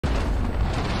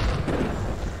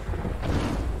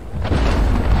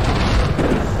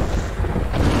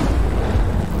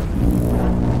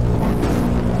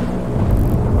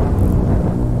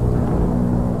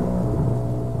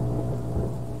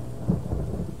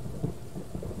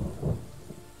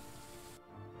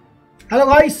Hello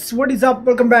guys, what is up?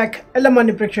 Welcome back. Ella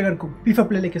mani prekshakarku FIFA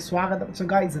Play-like swagatham. So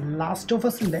guys, Last of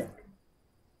Us inde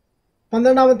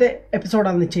 12th episode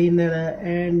aanu cheyyunnathu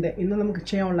and innu namukku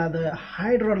cheyanullathu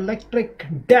Hydroelectric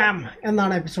Dam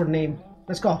ennaanu episode name.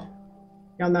 Let's go.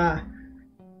 Yanna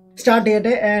start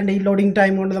cheyate and ee loading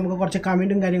time kondu namukku korchu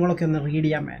comment um karyangalokke onnu read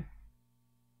cheyam man.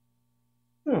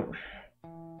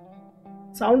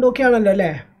 Sound okay aanallo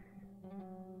alle?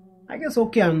 I guess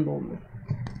okay aanu thonu.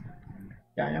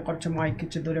 Yeah, I got some mic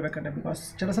because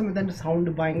the sound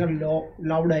is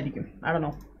loud. I don't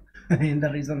know in the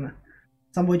reason.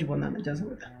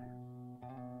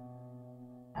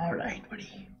 Alright,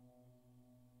 buddy.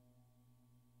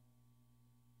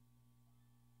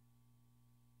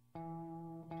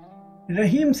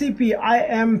 Rahim CP, I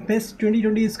am PES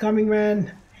 2020 is coming, man.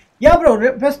 Yeah, bro,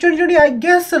 PES 2020, I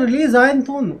guess release.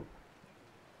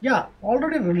 Yeah,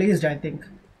 already released, I think.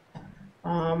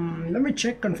 Let me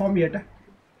check, confirm yet.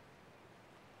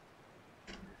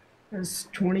 It's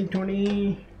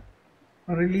 2020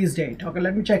 release date. Okay,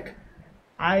 let me check.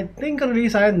 I think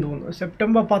release I don't know.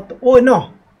 September 10th. Oh no,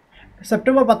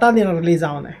 September 10th release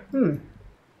avane.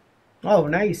 Oh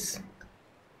nice.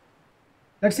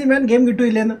 Let's see man, game gittu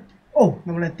illena. Oh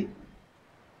nammaletti.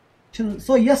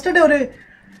 So yesterday oru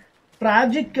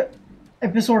tragic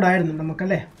episode aayirunnu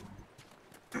namakkale.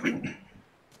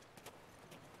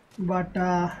 But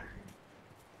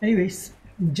anyways,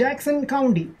 Jackson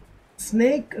County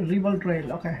Snake River Trail,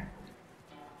 okay.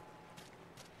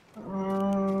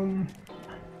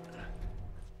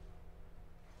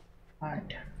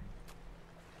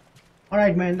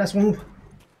 Alright man, let's move.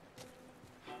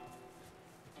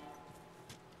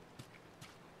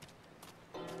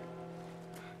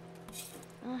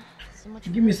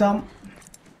 Give me some,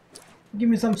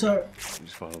 sir.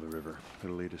 Just follow the river.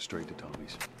 It'll lead us straight to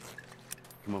Tommy's.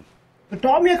 Come on.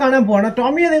 Tommy കാണാൻ പോവാണ്.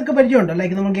 ടോമിയെ നിങ്ങൾക്ക് പരിചയമുണ്ടോ?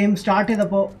 Like നമ്മൾ game start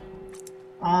ചെയ്തപ്പോൾ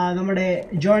നമ്മുടെ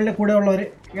ജോയിലിൻ്റെ കൂടെ ഉള്ള ഒരു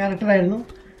ക്യാരക്ടറായിരുന്നു.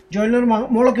 ജോയിലിനൊരു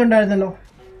മോളൊക്കെ ഉണ്ടായിരുന്നല്ലോ,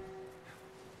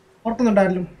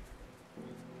 ഓർക്കുന്നുണ്ടായിരുന്നു.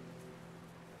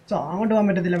 സോ അങ്ങോട്ട് പോകാൻ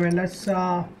പറ്റത്തില്ല വേണ്ട.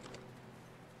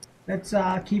 Let's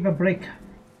keep A break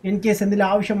in case എന്തെങ്കിലും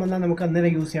ആവശ്യം വന്നാൽ നമുക്ക്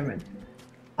അന്നേരം യൂസ് ചെയ്യാൻ വേണ്ടി.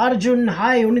 Arjun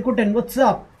hi Unnikuttan, watts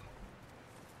up?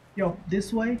 യോ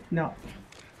ദിസ് വൈ നോ.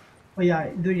 ഓ യാ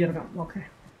ഇത് ഇറങ്ങാം. ഓക്കെ,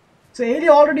 സോ ഏരിയ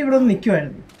ഓൾറെഡി ഇവിടെ ഒന്ന്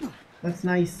നിൽക്കുമായിരുന്നു. That's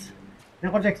nice. ഞാൻ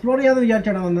കുറച്ച് എക്സ്പ്ലോർ ചെയ്യാമെന്ന്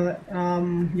വിചാരിച്ചാണ് വന്നത്.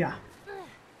 യാ.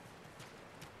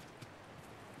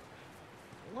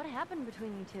 What happened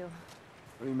between you two?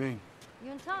 What do you mean?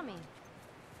 You and Tommy.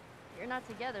 You're not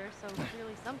together, so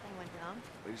clearly something went down.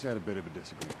 We just had a bit of a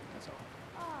disagreement, that's all.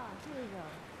 Ah, here we go.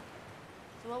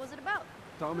 So what was it about?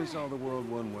 Tommy saw the world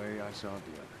one way, I saw it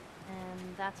the other. And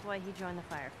that's why he joined the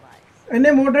Fireflies. എന്നെ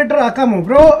moderator ആക്കാമോ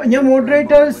bro? ഞാൻ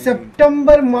moderator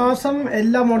September മാസം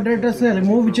എല്ലാ മോഡറേറ്റേഴ്സിനെ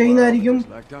remove ചെയ്യുന്നതായിരിക്കും.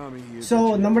 So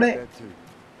നമ്മുടെ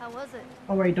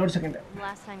wait ഒരു second.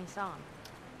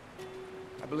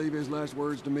 I believe his last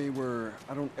words to me were,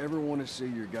 I don't ever want to see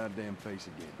your goddamn face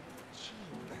again.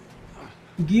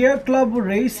 Gear club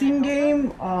racing game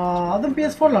അതും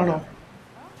PS4-ലാണോ?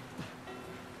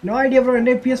 No idea bro.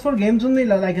 എൻ്റെ PS4 games ഒന്നും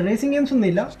ഇല്ല, like racing games ഒന്നും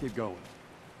ഇല്ല.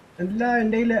 എല്ലാം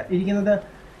എൻ്റെ കയ്യിൽ ഇരിക്കുന്നത്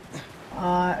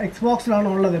എക്സ്ബോക്സിലാണ്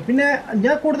ഉള്ളത്. പിന്നെ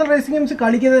ഞാൻ കൂടുതൽ റേസിംഗ് ഗെയിംസ്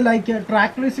കളിക്കുന്നത് ലൈക്ക്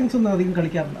ട്രാക്ക് റേസിംഗ്സ് ഒന്നും അധികം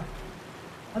കളിക്കാറില്ല.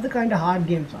 അത് കൈൻഡ് ഹാർഡ്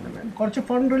ഗെയിംസ് ആണ് മാൻ. കുറച്ച്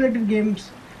fun related games.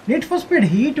 Need for speed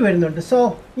heat വരുന്നുണ്ട്. സോ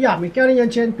യാ, മിക്കവാറും ഞാൻ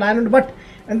ചെയ്യാൻ പ്ലാൻ ഉണ്ട്. ബട്ട്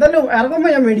എന്തായാലും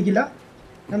ഇറങ്ങുമ്പോൾ ഞാൻ മേടിക്കില്ല.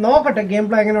 ഞാൻ നോക്കട്ടെ ഗെയിം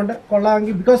പ്ലേ എങ്ങനെയുണ്ട്,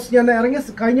 കൊള്ളാമെങ്കിൽ. ബിക്കോസ് ഞാൻ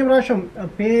കഴിഞ്ഞ പ്രാവശ്യം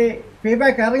പേ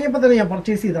ബാക്ക് ഇറങ്ങിയപ്പോൾ തന്നെ ഞാൻ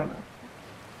പർച്ചേസ് ചെയ്തതാണ്.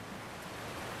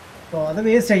 സോ അത്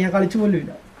വേസ്റ്റായി, ഞാൻ കളിച്ചു പോലും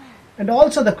ഇല്ല. ആൻഡ്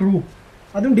ഓൾസോ ദ ക്രൂ,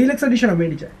 അതും ഡീലക്സ് എഡിഷനാണ്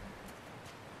മേടിച്ചത്,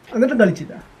 എന്നിട്ടും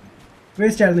കളിച്ചില്ല.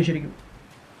 വേസ്റ്റ് ആയിരുന്നു ശരിക്കും.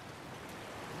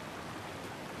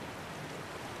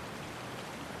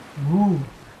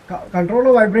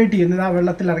 കൺട്രോളർ വൈബ്രേറ്റ് ചെയ്യുന്നത് ആ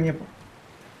വെള്ളത്തിൽ ഇറങ്ങിയപ്പോൾ,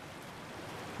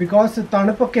 ബിക്കോസ്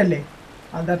തണുപ്പൊക്കെ അല്ലേ.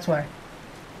 That's why.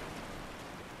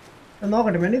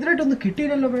 നോക്കട്ടെ മേൻ, ഇതിനായിട്ടൊന്നും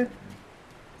കിട്ടിയില്ലല്ലോ മേൻ.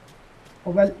 ഓ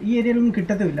വെൽ, ഈ ഏരിയയിലൊന്നും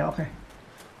കിട്ടത്തുമില്ല. Okay,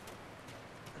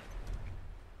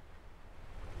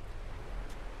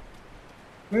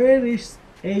 where is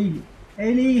Ailey?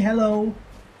 Ailey, hello.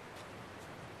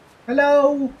 Hello.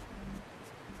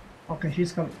 Okay,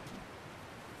 she's coming.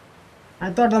 I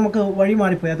thought നമുക്ക് വഴി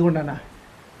മാറിപ്പോയി, അതുകൊണ്ടാണ്.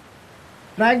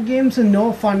 Track games no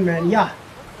fun man. Yeah.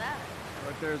 What's that?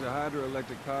 Right there's a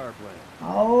hydroelectric power plant.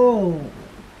 Oh,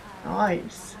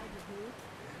 nice.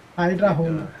 Hydra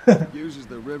home. Uses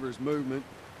the river's movement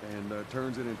and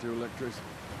turns it into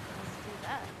electricity. Let's do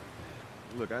that.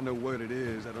 Look, I know what it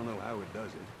is. I don't know how it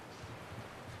does it.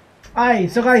 Hi,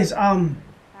 so guys, How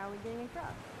are we getting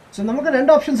across? so നമുക്ക്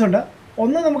രണ്ട് options ഉണ്ട്.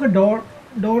 ഒന്ന് നമുക്ക്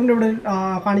ഡോറിൻ്റെ ഇവിടെ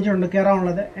കാണിച്ചിട്ടുണ്ട്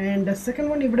കയറാനുള്ളത്. And second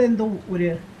one ഇവിടെ എന്തോ ഒരു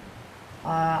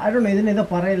I don't know ഇതിന് ഏതാ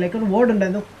പറയുക, ലൈക്ക് ഒരു വേർഡ്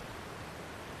ഉണ്ടായിരുന്നു,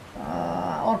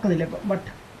 ഓർക്കുന്നില്ല ഇപ്പം. ബട്ട്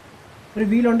ഒരു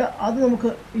വീലുണ്ട്, അത് നമുക്ക്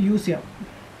യൂസ് ചെയ്യാം.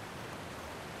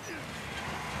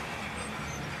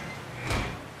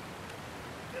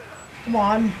 Come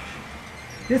on.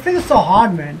 This thing is so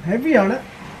hard, man. Heavy on it.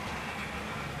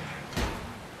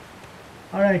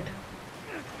 Alright.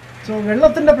 So,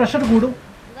 വെള്ളത്തിന്റെ പ്രഷർ കൂടും.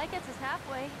 Well, that gets us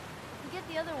halfway. If we get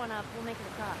the other one up, we'll make it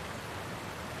across.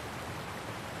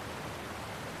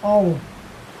 Oh.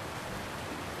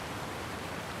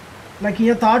 Like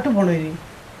here താട്ട് പോണോ ഇനി?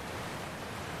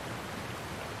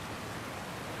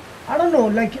 I don't know,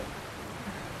 like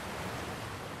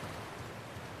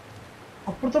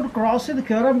അപ്പുറത്തോട്ട് cross ചെയ്ത്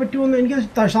കയറാൻ പറ്റുമെന്ന് എനിക്ക്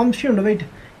സംശയമുണ്ട്. വെയിറ്റ്,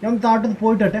 ഞാൻ താഴത്ത്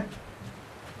പോയിട്ടെ.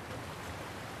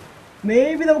 മേ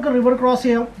ബി നമുക്ക് റിവർ ക്രോസ്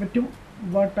ചെയ്യാൻ പറ്റും,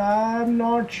 but I am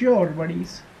not sure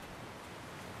buddies.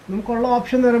 നമുക്കുള്ള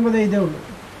ഓപ്ഷൻ എന്ന് പറയുമ്പോൾ ഇതേ ഉള്ളൂ.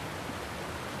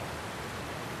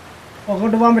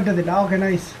 അങ്ങോട്ട് പോകാൻ പറ്റത്തില്ല. Okay,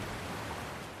 nice.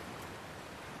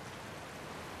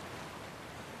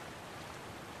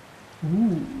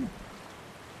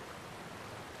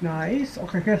 നൈസ്.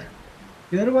 ഓക്കെ,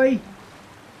 കയറി പോയി.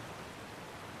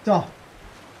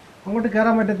 അങ്ങോട്ട്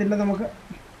കയറാൻ പറ്റത്തില്ല നമുക്ക്.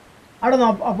 അവിടെ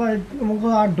അപ്പോൾ നമുക്ക്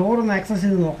ആ ഡോർ ഒന്ന് ആക്സസ്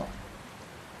ചെയ്ത് നോക്കാം.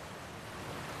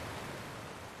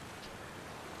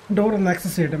 ഡോർ ഒന്ന്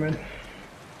ആക്സസ് ചെയ്യട്ടെ മേൻ.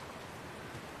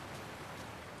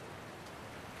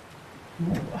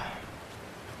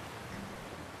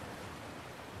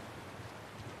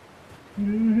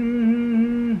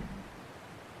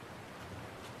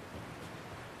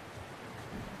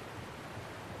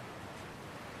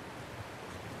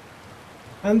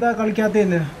 എന്താ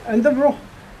കളിക്കാത്തന്നെ? എന്താ ബ്രോ,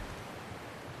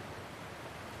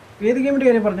 ഏത് ഗെയിമിൻ്റെ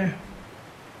കാര്യം പറഞ്ഞേ?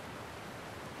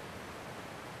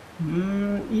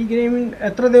 ഈ ഗെയിമിൽ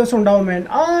എത്ര ദിവസം ഉണ്ടാവും മാൻ?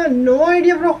 No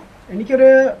idea bro. എനിക്കൊരു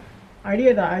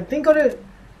ഐഡിയ ഇല്ല. ഐ തിങ്ക്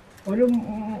ഒരു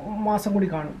മാസം കൂടി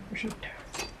കാണും.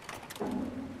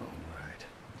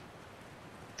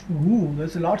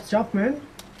 There's a lot of stuff, man.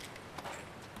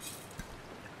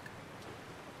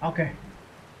 Okay.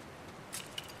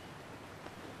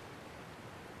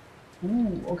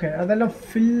 Okay, അതെല്ലാം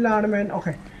ഫില്ലാണ് മാൻ.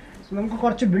 ഓക്കെ, സോ നമുക്ക്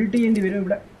കുറച്ച് ബിൽഡ് ചെയ്യേണ്ടി വരും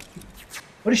ഇവിടെ.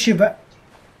 ഒരു ഷിപ്പ്,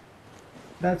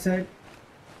 ദാറ്റ്സ് ഇറ്റ്.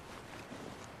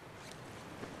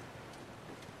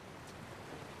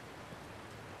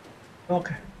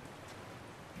 ഓക്കെ,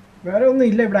 വേറെ ഒന്നും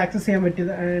ഇല്ല ഇവിടെ ആക്സസ് ചെയ്യാൻ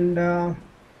പറ്റിയത്. ആൻഡ്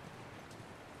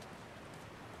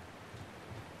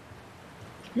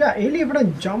എലി ഇവിടെ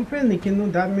ജമ്പ് ചെയ്ത് നിൽക്കുന്നു.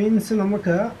 ദാറ്റ് മീൻസ്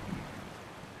നമുക്ക്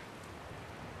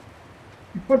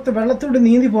ഇപ്പോഴത്തെ വെള്ളത്തിലൂടെ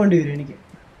നീന്തി പോകേണ്ടി വരും. എനിക്ക്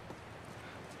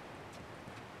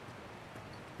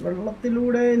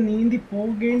വെള്ളത്തിലൂടെ നീന്തി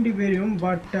പോകേണ്ടി വരും.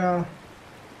 But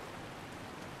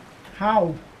how?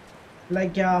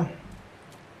 ലൈക്ക്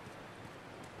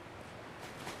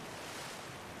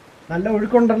നല്ല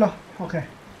ഒഴുക്കുണ്ടല്ലോ. ഓക്കെ,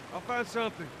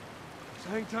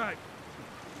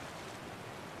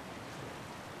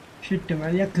 ഷിറ്റ്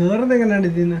മാൻ, ഞാൻ കയറുന്നത് എങ്ങനെയാണ്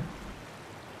ഇതിന്ന്?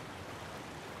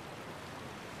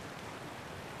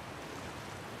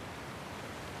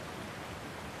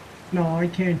 No, I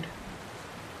can't.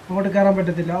 അങ്ങോട്ട് കയറാൻ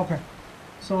പറ്റത്തില്ല. ഓക്കെ,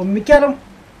 സോ മിക്കവാറും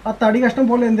ആ തടി കഷ്ണം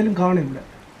പോലെ എന്തെങ്കിലും കാണും ഇവിടെ.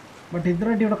 ബട്ട്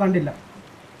ഇതുവരെയായിട്ട് ഇവിടെ കണ്ടില്ല.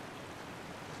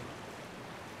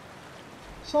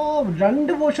 സോ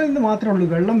 2 പോർഷനിൽ നിന്ന് മാത്രമേ ഉള്ളൂ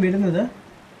വെള്ളം വരുന്നത്.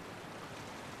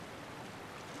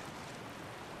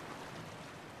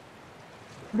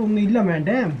 ഇവിടെ ഒന്നും ഇല്ല മാൻ.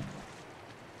 ഡാം.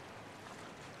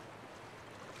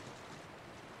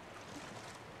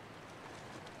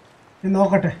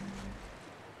 നോക്കട്ടെ.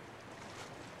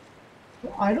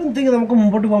 ഐ ഡോണ്ട് തിങ്ക് നമുക്ക്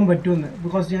മുമ്പോട്ട് പോകാൻ പറ്റുമെന്ന്.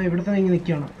 ബിക്കോസ് ഞാൻ ഇവിടെ തന്നെ ഇങ്ങനെ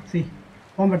നിൽക്കുകയാണ്.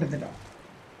 പോകാൻ പറ്റത്തില്ല.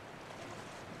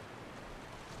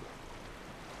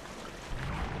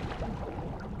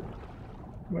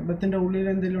 വെള്ളത്തിൻ്റെ ഉള്ളിൽ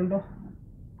എന്തെങ്കിലും ഉണ്ടോ?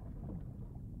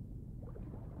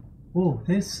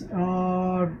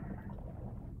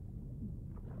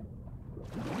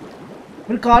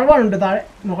 ഒരു കാർവാനുണ്ട് താഴെ.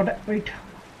 നോക്കട്ടെ, വെയിറ്റ്.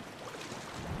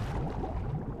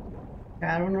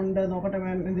 കാർവാനുണ്ട്, നോക്കട്ടെ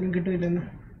മാൻ എന്തെങ്കിലും കിട്ടില്ലെന്ന്.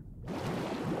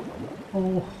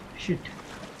 Oh shit.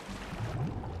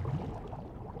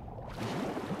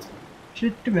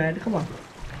 Shit man, come on.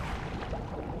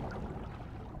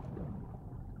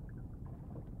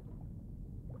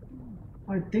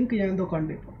 I think ഞാൻ എന്തോ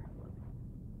കണ്ടു.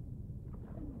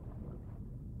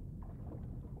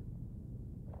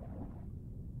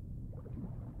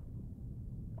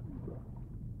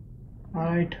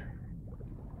 Alright.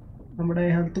 നമ്മുടെ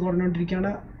health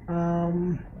കുറഞ്ഞുകൊണ്ടിരിക്കുകയാണ്.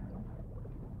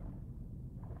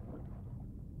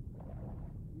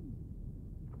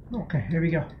 Okay, here we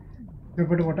go.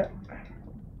 ഇപ്പോട്ട് പോട്ടെ.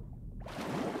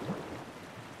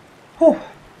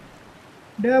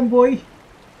 Dam boy.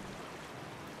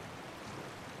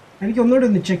 എനിക്ക് ഒന്നുകൂടി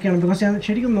ഒന്ന് ചെക്ക് ചെയ്യണം. ബിക്കോസ് ഞാൻ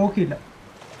ശരിക്കും നോക്കിയില്ല.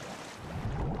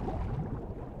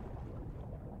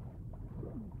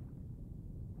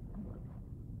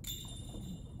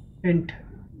 Flint.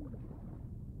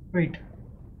 Wait.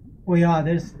 Oh yeah,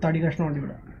 there's 30 kashna on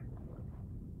here.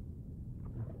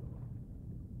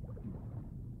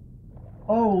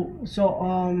 Oh, so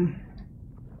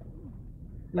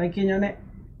like in a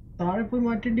താഴെ പോയി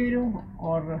മാറ്റേണ്ടി വരും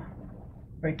or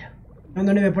wait.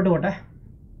 ഒന്നുകൂടി വെപ്പോട്ട് പോട്ടെ.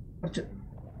 കുറച്ച്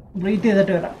ബ്രീത്ത്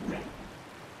ചെയ്തിട്ട് വരാം.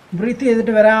 ബ്രീത്ത്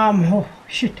ചെയ്തിട്ട് വരാം. Oh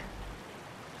shit.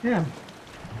 Yeah.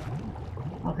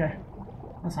 Okay.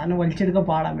 ആ സാധനം വലിച്ചെടുക്കാൻ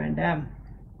പാടാൻ വേണ്ടേ.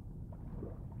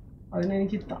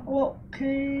 അതിനെനിക്ക്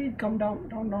ഓക്കെ കം ഡൗൺ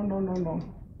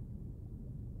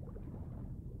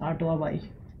താഴ്ത്തു വാ ബൈ.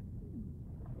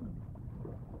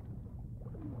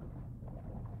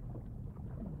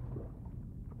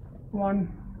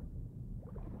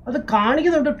 അത്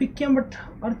കാണിക്കുന്നുണ്ട് പിക്ക് ചെയ്യാൻ but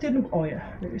അടുത്തേക്കും ഓയ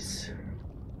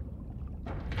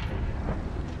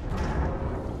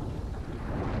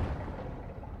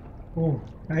oh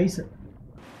nice.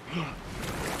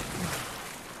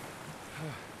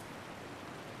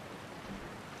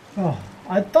 Oh,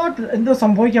 I thought എന്തോ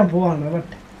സംഭവിക്കാൻ പോവാണ്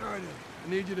but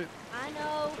I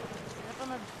know. Step on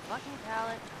the fucking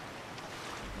pallet.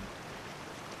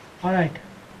 Alright.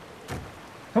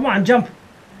 Come on, jump.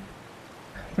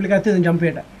 പുള്ളിക്കകത്ത് jump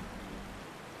ചെയ്യട്ടെ.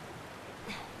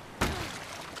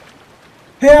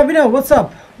 Hey Abhinav, what's up?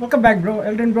 Welcome back bro.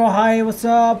 Eldrin bro, hi, what's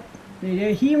up?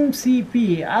 Him CP,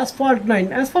 Asphalt 9.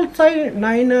 Asphalt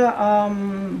 9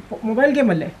 mobile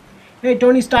game alle. Hey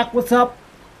Tony Stark, what's up?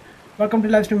 Welcome to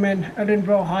live stream man. Eldrin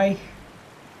bro, hi.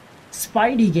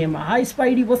 Spidey game. Hi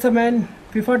Spidey, what's up man?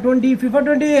 FIFA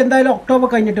 20 എന്തായാലും October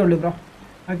കഴിഞ്ഞിട്ടേ ഉള്ളൂ bro.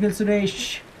 Akhil Suresh,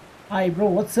 hi bro,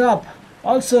 what's up?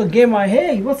 Also gamer,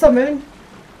 hey, what's up man?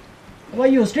 How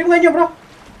are you? Stream കഴിഞ്ഞോ bro?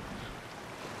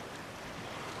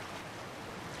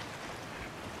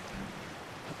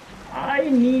 I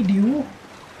need you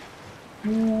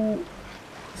to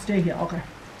stay here. Okay.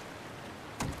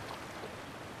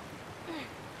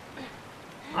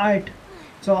 Alright.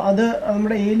 So അത്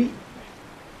നമ്മുടെ ഏലി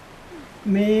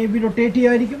maybe rotate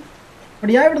ചെയ്യുമായിരിക്കും.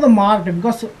 But ഞാൻ ഇവിടുന്ന് മാറട്ടെ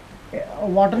because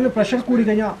വാട്ടറിന് pressure കൂടി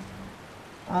കഴിഞ്ഞാൽ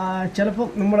ചിലപ്പോൾ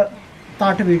നമ്മൾ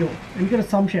താട്ട് വീഴുമോ എനിക്കൊരു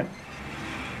സംശയം.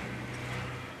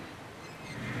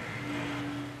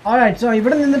 Alright, so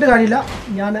ഇവിടെ നിന്നിട്ട് കാര്യമില്ല,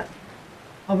 ഞാൻ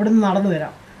അവിടെ നിന്ന് നടന്നു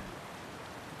വരാം.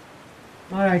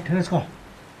 Alright, let's go.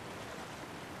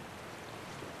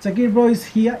 Sakir bro is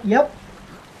here. Yep.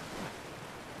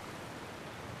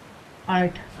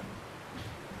 Alright.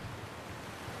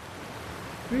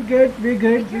 We're good.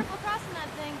 Careful crossing that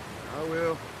thing. I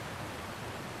will.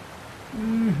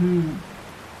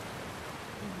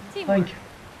 Teamwork. Thank you.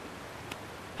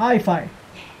 High five.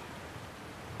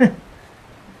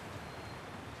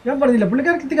 ഞാൻ പറഞ്ഞില്ല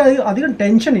പുള്ളിക്കാർക്ക് അധികം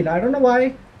ടെൻഷൻ ഇല്ല. I don't know Y.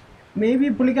 May be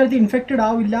പുള്ളിക്കാരത്തി ഇൻഫെക്റ്റഡ്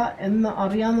ആവില്ല എന്ന്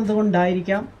അറിയാവുന്നത്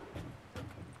കൊണ്ടായിരിക്കാം.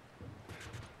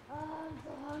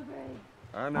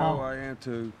 I know, I am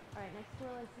too. Alright, next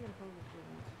door I see him probably.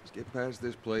 Let's get past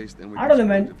this place, then we I don't know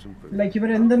man. scrounge up some food. Like ഇവർ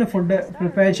എന്താണ് food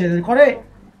prepare ചെയ്തത്? കുറേ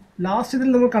last ഇതിൽ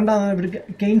നമ്മൾ കണ്ടാണ് ഇവർക്ക്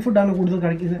cane ഫുഡാണ് കൂടുതൽ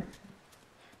കഴിക്കുന്നത്.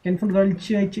 കെയിൻ ഫുഡ്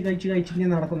കഴിച്ച്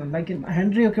ഇങ്ങനെ നടക്കുന്നുണ്ട്. ലൈക്ക്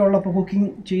ഹെൻറി ഒക്കെ ഉള്ളപ്പോൾ കുക്കിംഗ്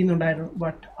ചെയ്യുന്നുണ്ടായിരുന്നു.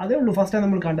 ബട്ട് അതേ ഉള്ളൂ ഫസ്റ്റ് ടൈം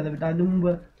നമ്മൾ കണ്ടത്. ബട്ട് അതിന്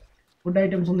മുമ്പ് ഫുഡ്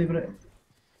ഐറ്റംസ് ഒന്നും ഇവർ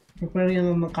പ്രിപ്പയർ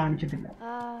ചെയ്യാനൊന്നും കാണിച്ചിട്ടില്ല.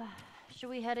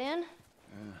 Should we head in?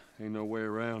 Ain't no way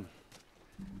around.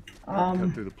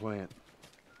 Cut through the plant.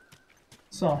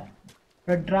 So,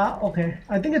 red draw. Okay,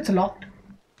 I think it's locked.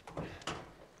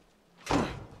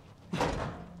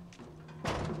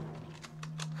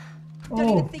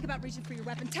 Don't even think about reaching for your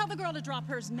weapon. Tell the girl to drop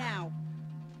hers now.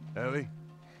 Ellie,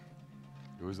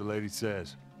 do as the lady says.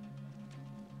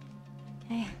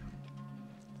 Hey.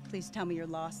 Please tell me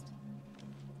you're lost.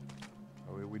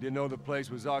 We didn't know the place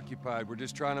was occupied. We're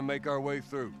just trying to make our way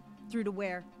through. Through to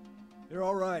where? They're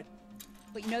all right.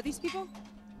 Wait, you know these people?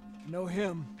 Know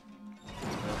him.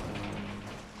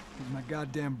 He's my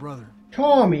goddamn brother.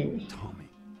 Tommy.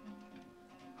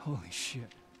 Holy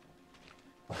shit.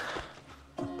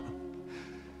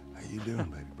 How you doing,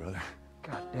 baby brother?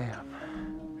 Goddamn.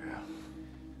 Yeah.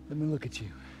 Let me look at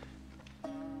you.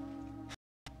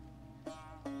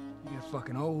 You get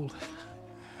fucking old.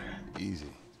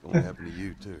 Easy. It's gonna happen to you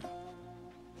too.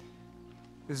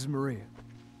 This is Maria.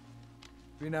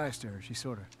 Be nice to her. She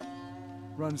sort of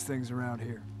runs things around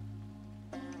here.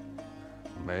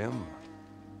 Ma'am,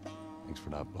 thanks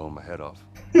for not blowing my head off.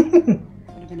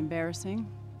 Would have been embarrassing,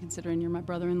 considering you're my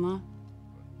brother-in-law.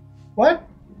 What?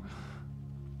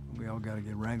 We all gotta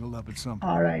get wrangled up at some point.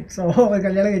 Alright, so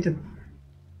കല്യാണം കഴിച്ചത്.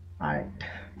 Alright.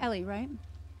 Ellie, right?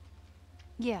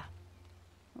 Yeah.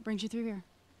 What brings you through here?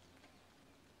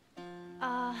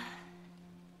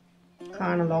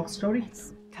 Kind of long story. It's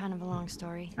kind of a long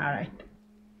story. Alright.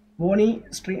 Bonnie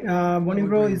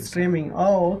bro is streaming.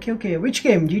 Oh, okay. Which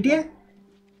game? GTA?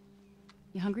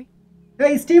 You hungry?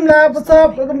 Hey, Steam Lab, what's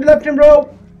up? Welcome to Lab Team,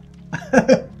 bro.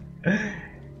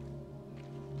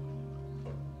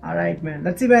 Alright, man.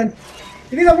 Let's see, man.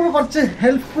 ഇനി നമുക്ക് കുറച്ച്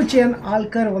help ചെയ്യാൻ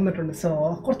ആൾക്കാർ വന്നിട്ടുണ്ട്. So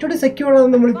കുറച്ചുകൂടി secure ആണ്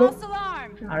നമ്മളിപ്പോൾ.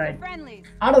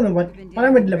 ആടൊന്നും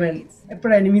പറയാൻ പറ്റില്ല, man.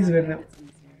 എപ്പോഴാണ് എനിമീസ് വരുന്നത്?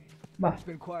 വാ. It's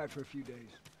been quiet for a few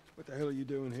days. What the hell are you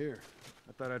doing here?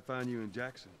 I thought I'd find you in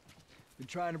Jackson.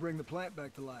 Been trying to bring the plant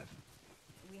back to life.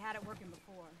 We had it working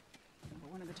before, but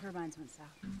one of the turbines went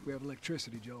south. We have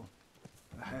electricity, Joel.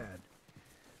 I had.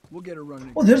 We'll get her running.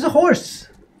 Oh, there's a horse.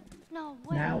 No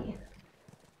way. Now.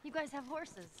 You guys have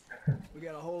horses. We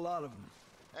got a whole lot of them.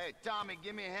 Hey, Tommy,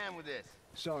 give me a hand with this.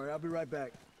 Sorry, I'll be right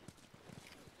back.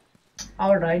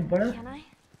 Alright, brother. Can I?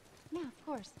 Yeah, of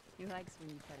course. He likes when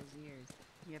you cut his ears.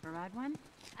 You ever ride one?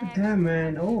 Damn,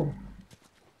 man. Oh.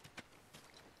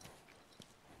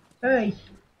 Hey.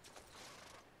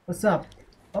 What's up?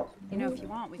 Oh. You know, if you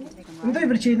want, we can take him എന്താ riding.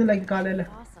 ഇവർ ചെയ്യുന്നത് like കാലല്ലേ?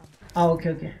 Awesome. ആ okay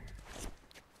okay.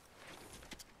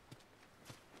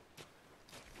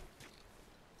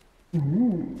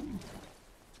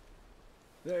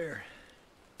 There.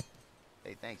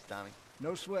 Hey, thanks, Tommy.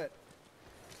 No sweat.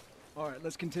 All right,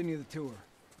 let's continue the tour.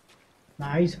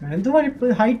 Nice മാൻ. എന്തുവാ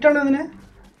height ആണ് അതിന്?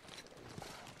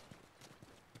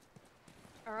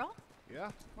 Earl? Yeah?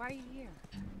 Why are you here?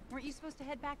 Weren't you supposed to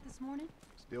head back this morning?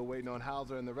 Still waiting on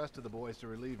Hauser and the rest of the boys to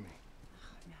relieve me.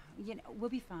 No, you know,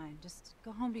 we'll be fine. Just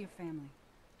go home to your family.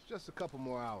 It's just a couple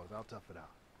more hours. I'll tough it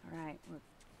out. All right, we'll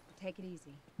take it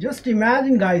easy. Just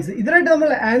imagine guys, ഇതിനായിട്ട് നമ്മൾ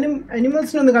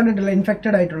അനിമൽസിനൊന്നും കണ്ടിട്ടില്ല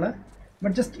infected ആയിട്ടുള്ള.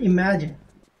 But just imagine.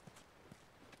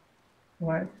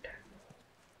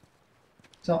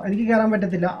 So എനിക്ക് കയറാൻ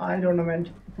പറ്റത്തില്ല. I don't know മാൻ.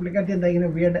 പുള്ളിക്കാരത്തി എന്താ ഇങ്ങനെ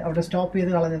വിയർഡ് അവിടെ സ്റ്റോപ്പ്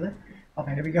ചെയ്ത് കളഞ്ഞത്?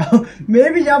 ഓക്കെ, മേ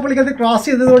ബി ഞാൻ പുള്ളിക്കാരത്തി ക്രോസ്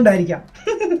ചെയ്തത് കൊണ്ടായിരിക്കാം.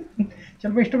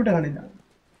 ചിലപ്പോൾ ഇഷ്ടപ്പെട്ട് കാണില്ല.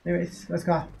 Anyways, let's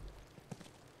go.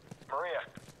 Maria.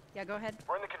 Yeah, go ahead.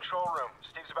 We're in the control room.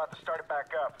 Steve's about to start it back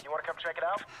up. You want to come check it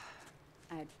out?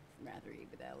 I'd rather eat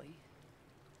with Ellie.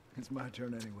 It's my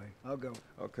turn anyway. I'll go.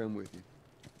 I'll come with you.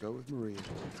 Go with Maria.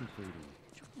 Get some food in.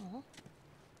 Joel?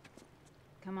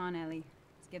 Come on, Ellie.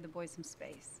 Let's give the boys some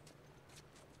space.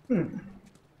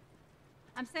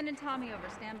 I'm sending Tommy over.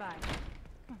 Stand by.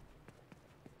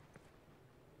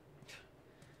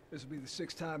 This will be the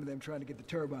 6th time of them trying to get the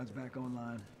turbines back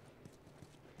online.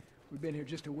 We've been here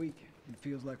just a week. It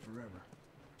feels like forever.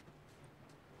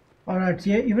 Alright,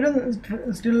 yeah, even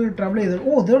still travel either.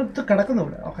 Oh, they're the Kadakana.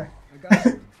 Okay. I got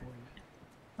something for you.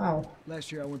 Oh. Last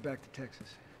year I went back to Texas,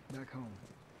 back home.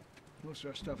 Most of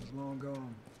our stuff is long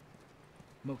gone.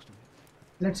 Most of it.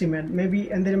 Let's see, man. Maybe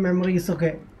and their memory is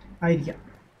okay. Idea.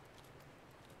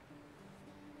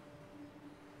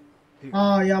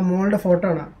 Ah, yeah, mold photo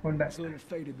na. It's a little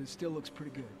faded, but it still looks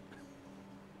pretty good.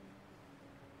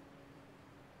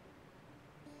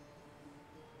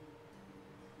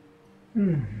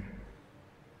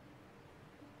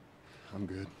 I'm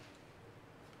good.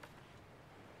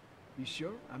 You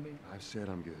sure? I mean, I've said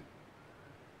I'm good.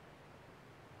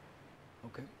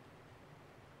 okay.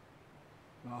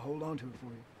 I'll hold on to it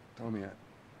for you. Tommy,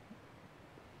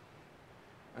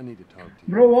 I need to talk to you.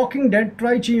 Bro, Walking Dead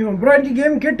try cheyum. Bro, this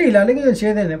game kittilla. Allengi ഞാൻ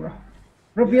ചെയ്തേനെ bro.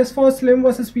 Bro, PS4 Slim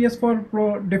versus PS4 Pro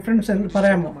difference എന്ന്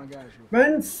പറയാമോ? My guys real quick.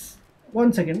 Once,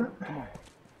 one second. Come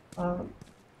on.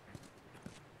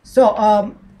 So,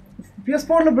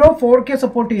 PS4 bro 4K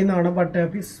support ചെയ്യുന്നതാണ്, but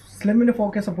Slimന്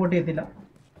 4K support ചെയ്യത്തില്ല.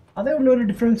 അതേ ഉള്ള ഒരു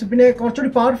difference. പിന്നെ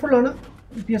കുറച്ചുകൂടി പവർഫുൾ ആണ്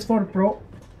PS4 Pro.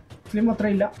 Slim അത്ര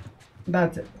ഇല്ല.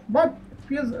 That's it. But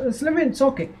Slim it's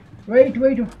okay. Wait.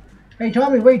 Hey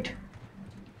Tommy, wait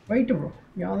bro.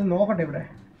 ഞാൻ നോക്കട്ടെ ഇവിടെ.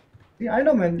 I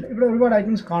know man, ഇവിടെ ഒരുപാട്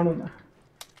ഐറ്റംസ് കാണുന്നു.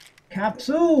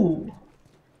 Capsule.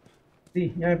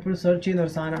 ഞാൻ എപ്പോഴും സെർച്ച് ചെയ്യുന്ന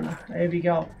ഒരു സാധനമാണ്. Here we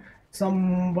go. Some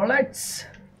bullets.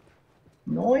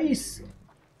 Noise.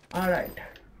 Alright.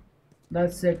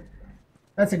 That's it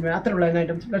man. അത്രയുള്ള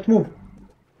ഐറ്റംസ്. Let's move.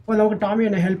 അപ്പോൾ നമുക്ക് ടോമി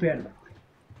എന്നെ ഹെൽപ്പ് ചെയ്യാനുണ്ട്.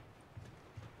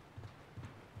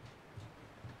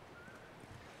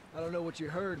 I don't know what you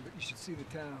heard, but you should see the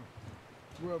town.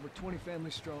 We're over 20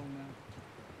 families strong now.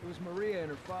 It was Maria and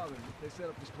her father. They set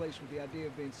up this place with the idea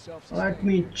of being self-sustained. Let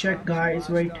me check, guys.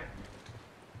 Wait.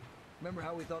 Remember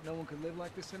how we thought no one could live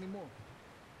like this anymore?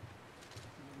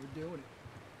 We're doing it.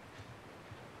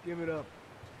 Give it up.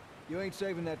 You ain't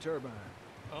saving that turbine.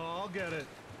 Oh, I'll get it.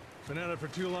 Been at it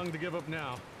for too long to give up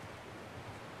now.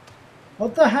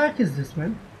 What the heck is this,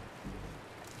 man?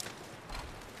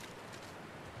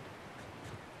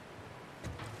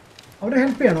 അവിടെ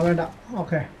help ചെയ്യണോ? വേണ്ട.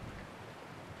 Okay.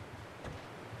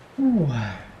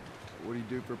 What do you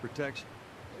do for protection?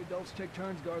 Adults take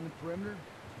turns guarding the perimeter.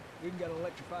 We even got an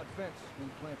electrified fence when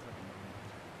the plant's up and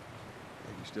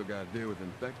running. You still got to deal with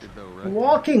infected though, right?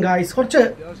 Walking, guys. കുറച്ച്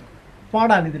It doesn't.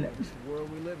 പാടാണ് ഇതിൽ. It's the world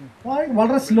we live in.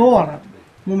 വളരെ slow ആണ്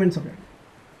movements ഒക്കെ.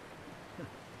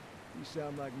 You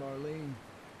sound like Marlene.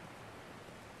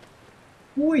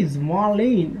 Who is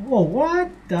Marlene? Oh, what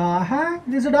the heck?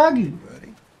 There's a doggy.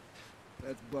 Buddy.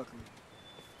 That's Buckley.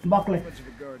 Buckley. Much of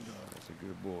a guard dog. That's a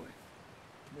good boy.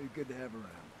 Really good to have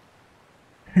around.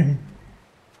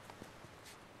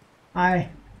 Hi.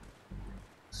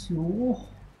 So,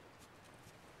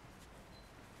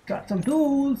 got some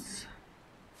tools.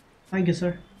 Thank you,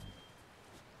 sir.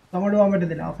 Someone do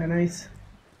പറ്റത്തില്ല. Okay, nice.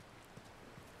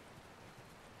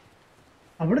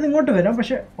 അവിടെ നിന്ന് ഇങ്ങോട്ട് വരാം,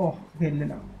 പക്ഷെ okay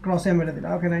ഇല്ലല്ലോ, cross ചെയ്യാൻ പറ്റത്തില്ല.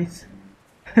 Okay nice.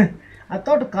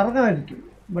 അതോട്ട് കറങ്ങാമായിരിക്കും,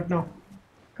 but no,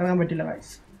 കറങ്ങാൻ പറ്റില്ല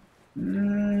ഗൈസ്.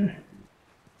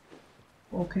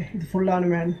 ഓക്കെ, ഇത് ഫുള്ളാണ്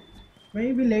മാൻ. മേ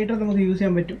ബി ലേറ്റർ നമുക്ക് യൂസ്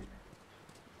ചെയ്യാൻ പറ്റും.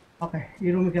 ഓക്കെ,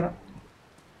 ഈ റൂമിൽ കയറാം.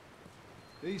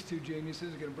 These two geniuses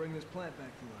are going to bring this plant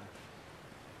back to life.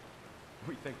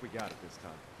 We think we got it this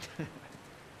time.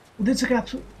 ഉദ്ദേശിച്ച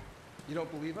capsule. You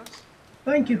don't believe us?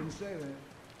 Thank you. Didn't say that.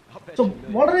 I'll bet so you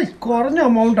millions. വളരെ കുറഞ്ഞ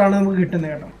amount ആണ് നമുക്ക്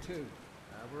കിട്ടുന്നത് കേട്ടോ. Two.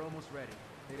 We're almost ready.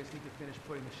 They just need to finish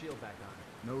putting the shield back on.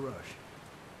 No rush.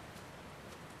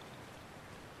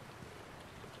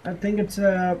 I think it's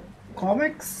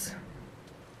comics.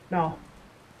 No,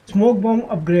 smoke bomb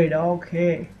upgrade.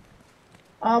 Okay.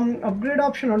 Upgrade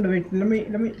option on the wait.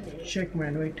 Let me check,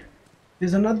 man. Wait.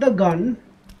 There's another gun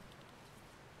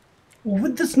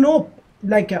with the scope,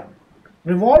 like a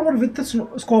revolver with the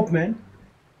scope, man.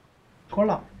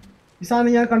 Kolla. This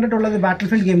is I conducted the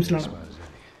Battlefield games now.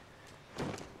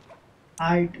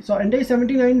 Alright, so ND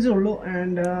 79 is ullu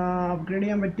and upgrade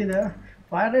ചെയ്യാൻ പറ്റിയത്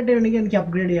fire rate വേണമെങ്കിൽ എനിക്ക്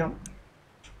upgrade ചെയ്യാം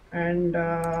and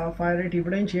fire rate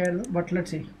ഇവിടെയും ചെയ്യായിരുന്നു, but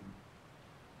let's see.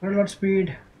 Reload speed.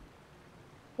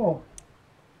 Oh,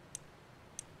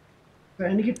 so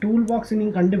എനിക്ക് tool box ഇനി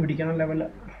കണ്ടുപിടിക്കണം ലെവൽ.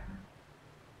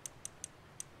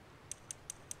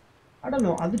 I don't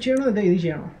know, അത് ചെയ്യണോ ഇത്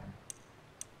ചെയ്യണോ?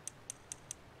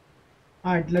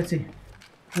 Alright, let's see.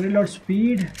 Reload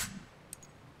speed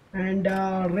and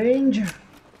range.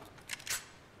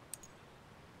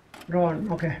 Run.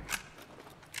 Okay.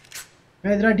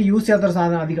 ഞാൻ ഇതിനായിട്ട് യൂസ് ചെയ്യാത്ത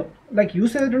സാധനം അധികം ലൈക്ക്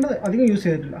യൂസ് ചെയ്തിട്ടുണ്ട്, അധികം യൂസ്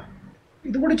ചെയ്തിട്ടില്ല.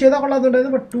 ഇത് കൂടി ചെയ്താൽ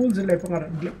കൊള്ളാത്തുണ്ടായിരുന്നു, ബട്ട് ടൂൾസ് ഇല്ല ഇപ്പം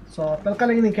കറണ്ടില്ല. സോ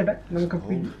തൽക്കാലം നിൽക്കട്ടെ, നമുക്ക്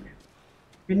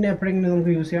പിന്നെ എപ്പോഴെങ്കിലും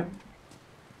നമുക്ക് യൂസ് ചെയ്യാം.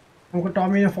 നമുക്ക്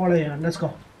ടോമിനെ ഫോളോ ചെയ്യാം. Let's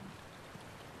go.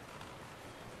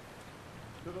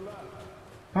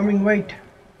 Coming.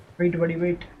 Wait buddy,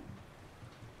 wait.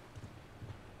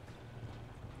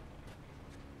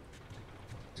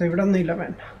 So ഇവിടെ ഒന്നും ഇല്ല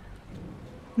മാൻ.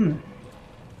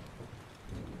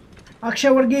 Akshay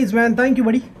Varghese, man, thank you,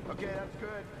 buddy. Okay, that's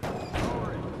good.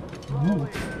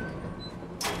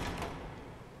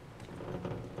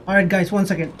 Alright, guys, 1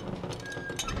 second.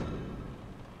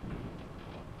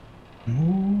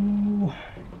 Ooh.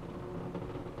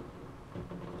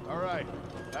 All right,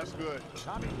 that's good.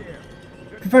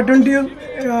 FIFA 20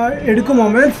 എടുക്കുമോ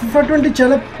man? FIFA 20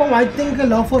 ചിലപ്പോൾ I think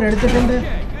ലോ ഫോർ എടുത്തിട്ടുണ്ട്.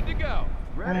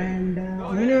 And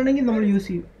അങ്ങനെയാണെങ്കിൽ നമ്മൾ use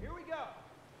ചെയ്യും.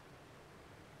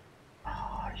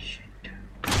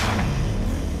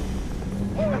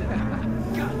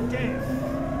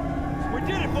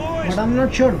 But I'm not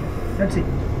sure. Let's see.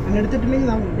 ഞാൻ എടുത്തിട്ടില്ലെങ്കിൽ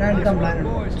ഞാൻ എടുക്കാൻ plan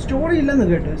ഉണ്ട്. സ്റ്റോറി ഇല്ലെന്ന്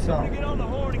കേട്ടു. So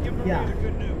yeah.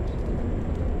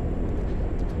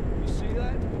 You see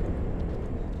that?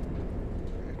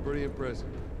 Pretty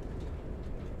impressive.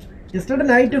 Yesterday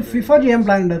night FIFA ചെയ്യാൻ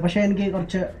പ്ലാൻ ഉണ്ട്, പക്ഷേ എനിക്ക്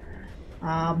കുറച്ച്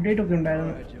അപ്ഡേറ്റ് ഒക്കെ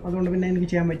ഉണ്ടായിരുന്നു, അതുകൊണ്ട് പിന്നെ എനിക്ക്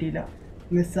ചെയ്യാൻ പറ്റിയില്ല,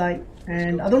 മിസ്സായി.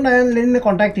 ആൻഡ് അതുകൊണ്ടാണ് ഞാൻ ലെനിനെ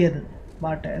കോൺടാക്ട് ചെയ്തത്.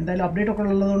 ബട്ട് എന്തായാലും അപ്ഡേറ്റ് ഒക്കെ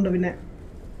ഉള്ളതുകൊണ്ട് പിന്നെ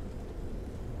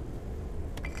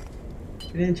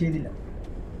ഞാൻ ചെയ്തില്ല.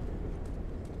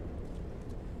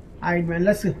 ആയിട്ട് മാൻ,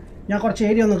 ലെറ്റ്സ് ഞാൻ കുറച്ച്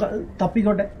ഏരിയ ഒന്ന്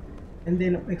തപ്പിക്കോട്ടെ,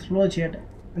 എന്തെങ്കിലും എക്സ്പ്ലോർ ചെയ്യട്ടെ.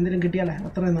 എന്തെങ്കിലും കിട്ടിയാലേ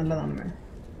അത്രയും നല്ലതാണ് മാൻ.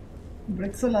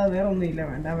 ബ്രിക്സ് അല്ലാതെ വേറെ ഒന്നും ഇല്ല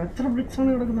വേണ്ട. എത്ര ബ്രിക്സാണ്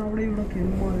കിടക്കുന്നത് അവിടെ ഇവിടെ ഒക്കെ?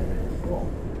 ഓ,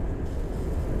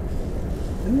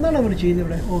 എന്താണ് അവർ ചെയ്യുന്നത്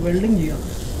ഇവിടെ? ഓ, വെൽഡിങ് ചെയ്യാം.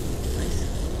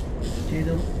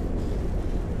 ചെയ്തു.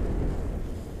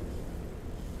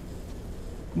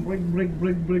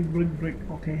 Brick.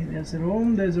 Okay, there's a room.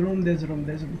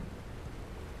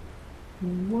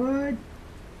 What?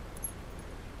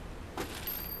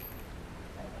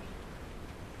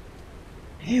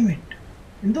 Damn it.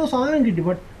 എന്തോ സാധനം കിട്ടി,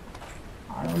 but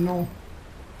I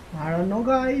don't know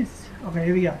guys. Okay,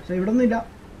 here we go. So ഇവിടെ ഒന്നും ഇല്ല.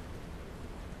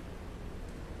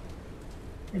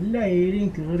 എല്ലാ ഏരിയയും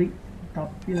കയറി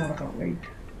തപ്പി നടക്കണം. വെയിറ്റ്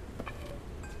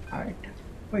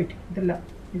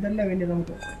ഇതല്ല വേണ്ടിയത്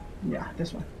നമുക്ക്.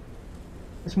 This one.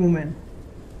 This movement.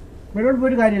 വെളിയോട്ട്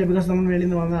പോയിട്ട് കാര്യമില്ല, ബിക്കോസ് നമ്മൾ വെളിയിൽ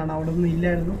നിന്ന് വന്നതാണ്, അവിടെ ഒന്നും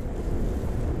ഇല്ലായിരുന്നു.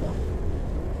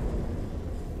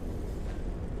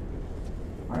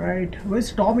 Alright, where's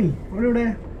Tommy? അവിടെ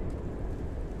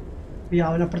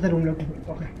അവനപ്പുറത്തെ റൂമിലോട്ട് പോയി.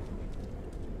 ഓക്കെ,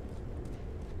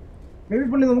 Maybe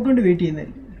പുള്ളി നമുക്ക് വേണ്ടി വെയിറ്റ്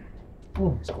ചെയ്യുന്നതായിരിക്കും.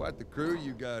 Oh. It's quite the crew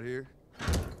you got here.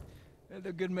 Yeah,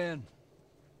 they're good men.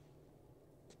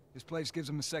 This place gives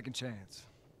them a second chance.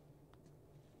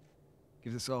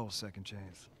 Gives us all a second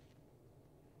chance.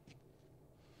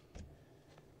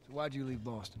 So why'd you leave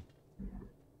Boston?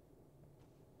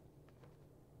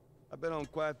 I've been on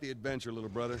quite the adventure,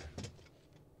 little brother.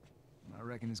 I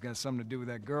reckon it's got something to do with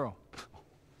that girl.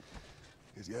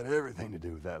 It's got everything to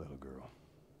do with that little girl.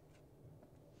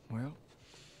 Well,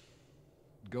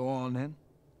 go on then.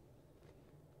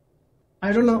 I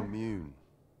don't know. She's immune.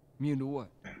 Immune to what?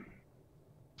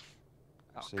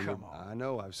 Oh, Seen come her, on. I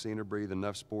know I've seen her breathe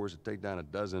enough spores to take down a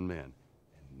dozen men.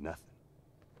 And nothing.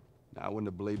 Now, I wouldn't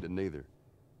have believed it neither.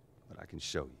 But I can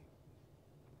show you.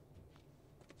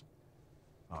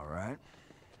 All right.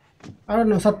 I don't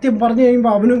know. സത്യം പറഞ്ഞു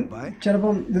കഴിയുമ്പോൾ അവനും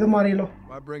ചിലപ്പം ഇത് മാറിയല്ലോ.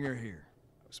 Why bring her here?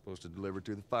 I was supposed to deliver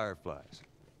to the Fireflies.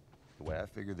 The way I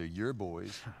figure they're your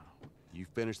boys, you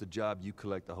finish the job, you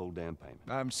collect the whole damn payment.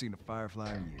 I haven't seen a Firefly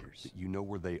in years. You know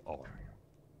where they are.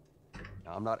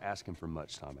 Now, I'm not asking for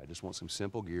much, Tommy. I just want some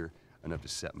simple gear, enough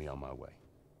to set me on my way.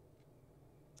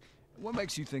 What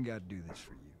makes you think I'd do this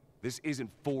for you? This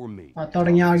isn't for me.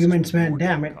 തുടങ്ങിയ arguments, man.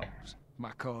 Damn it.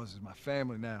 My cause is my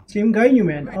family now. Same guy you,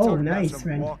 man. We ain't Oh, talking about nice, some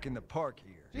man. walk in the park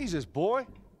here. Jesus, boy.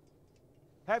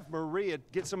 Have Maria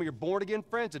get some of your born-again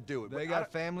friends to do it. They got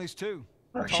families too.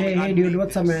 Akshay, hey dude,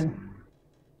 what's up, man?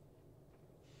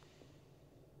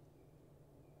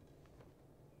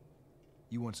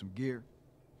 You want some gear?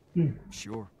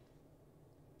 Sure.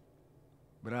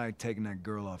 But I ain't taking that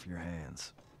girl off your hands.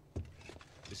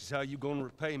 This is how you gonna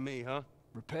repay me, huh?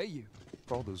 Repay you?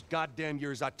 For all those goddamn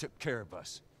years I took care of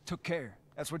us. Took care.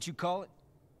 That's what you call it?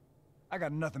 I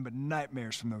got nothing but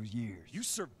nightmares from those years. You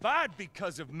survived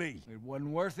because of me. It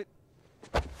wasn't worth it.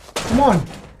 Come on.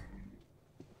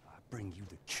 I bring you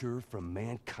the cure from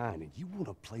mankind, and you want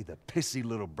to play the pissy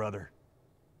little brother.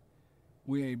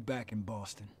 We ain't back in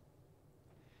Boston.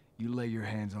 You lay your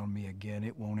hands on me again,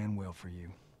 it won't end well for you.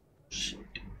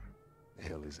 Shit. The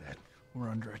hell is that?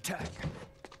 We're under attack.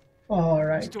 All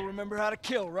right. Still remember how to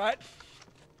kill, right?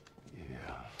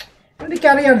 Yeah.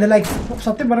 എനിക്കറിയാം like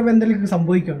സത്യം പറയുമ്പോൾ എന്തെങ്കിലും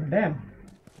സംഭവിക്കുമോ. Damn.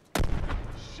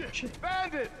 Shit.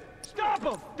 Bandit! Stop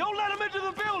him! Don't let him into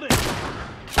the building!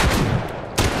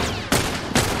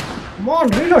 Come on,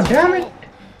 reload, damn it.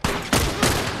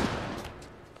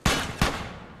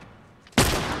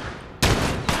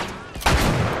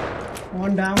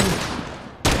 One down.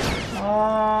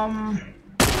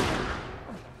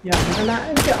 Yeah,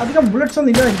 എനിക്ക് അധികം bullets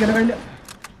ഒന്നും ഇല്ല എനിക്ക് വേണ്ടി.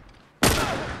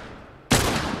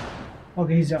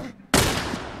 Okay, he's down.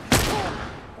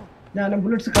 ഞാൻ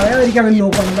bullets കളയാതിരിക്കാൻ വേണ്ടി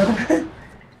നോക്കുന്നുണ്ട്.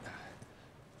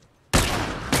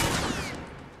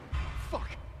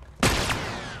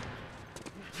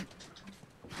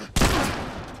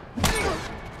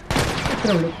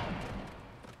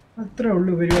 അത്രേ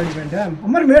ഉള്ളൂ പരിപാടി വേണ്ട.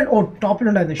 അമ്മ മേൾ ഓ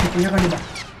ടോപ്പിലുണ്ടായിരുന്നു. ഷിറ്റ് ഞാൻ കണ്ടില്ല.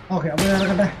 ഓക്കെ അപ്പോൾ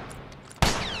നടക്കട്ടെ.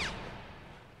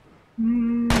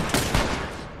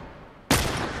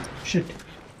 Shit.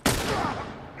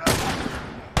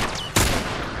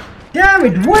 Damn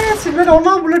it, why is it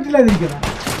ഒന്നാം ബുള്ളറ്റില്ലാതിരിക്കുന്നത്?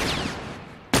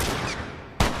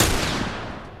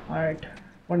 Alright,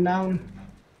 one down.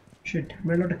 ഷിറ്റ്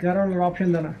മേലോട്ട് കയറാനുള്ള ഓപ്ഷൻ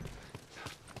എന്താണ്?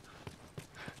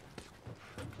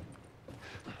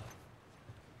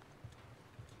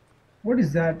 What is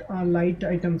that? Light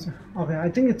items. Okay, I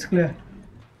think it's clear.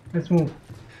 Let's move.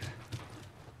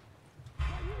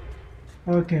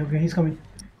 Okay, he's coming.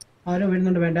 ആരോ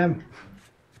വരുന്നുണ്ട്. വേണ്ട.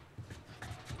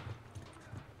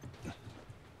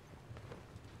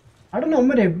 I don't know,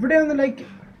 അമ്മ എവിടെയാന്ന് like.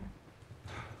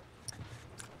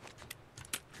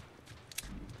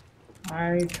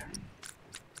 Alright.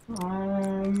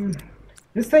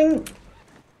 This thing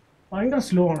kind of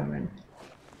slow on it, man.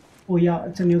 Oh yeah,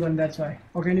 it's a new gun, that's why.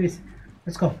 Okay, anyways,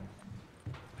 let's go.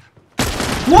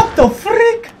 What the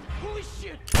freak? Holy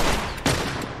shit!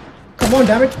 Come on,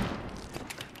 damn it.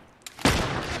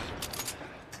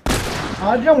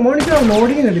 I'm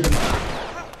loading a little.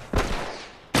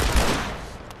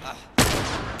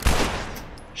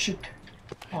 Shit.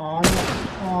 Oh, no.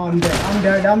 Oh, I'm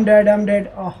dead.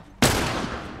 Oh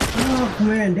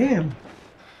man, damn.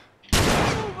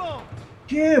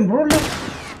 Damn, bro, look.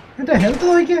 What the hell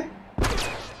is it?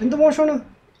 In the motion.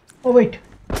 Oh, wait.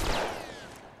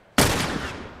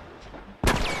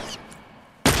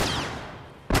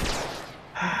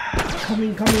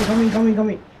 Coming.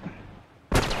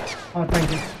 Oh, thank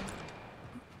you.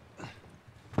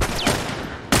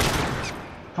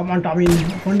 Come on, Tommy.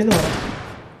 Continue.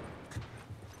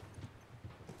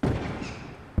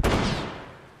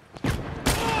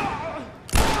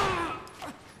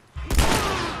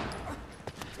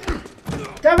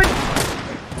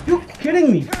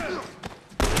 kidding me?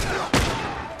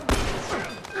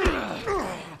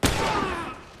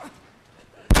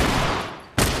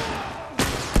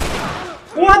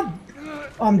 What?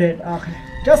 I'm dead. Okay.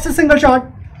 Just a single shot.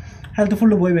 Health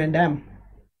full boy, man. Damn.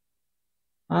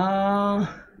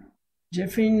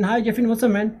 Jeffin. Hi, Jeffin. What's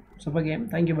up, man? Super game.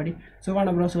 Thank you, buddy. So,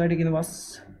 one bro. So, I take the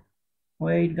bus.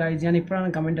 Wait, guys. I need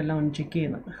to comment alone. Check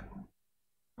in.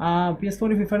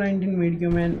 PS4 FIFA 19 made you,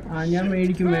 man. Yeah,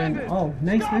 made you, man. Oh,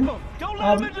 nice, man. Don't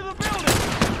let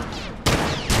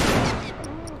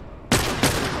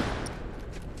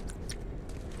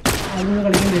him into the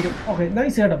building. Okay,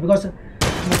 nice setup because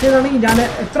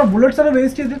extra bullets are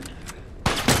wasted.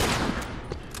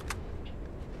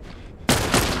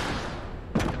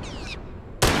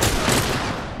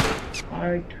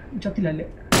 Alright,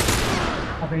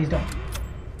 okay, he's down.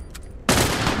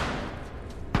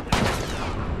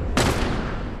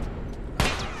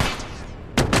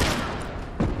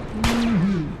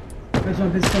 There's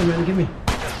one pistol, man. Give me.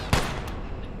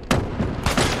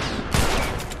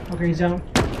 Okay, he's down.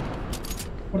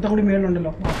 What the mail on the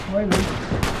lock? Why?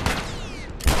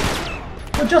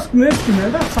 I just missed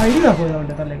him. That's siding up on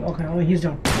the leg. Okay, oh, he's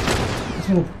down. Let's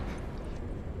move.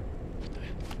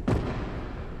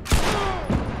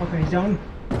 Okay, he's down.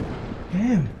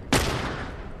 Damn.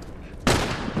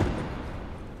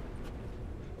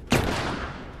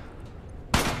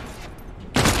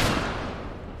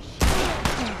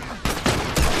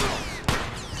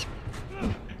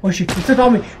 Oh shit, it's a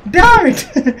Tommy. Damn it!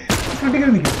 It's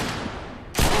critical me.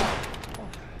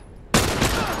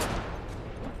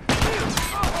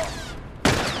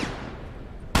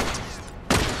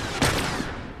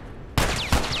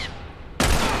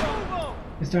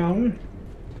 It's down.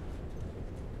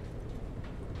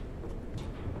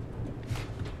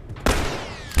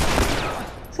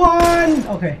 Fun!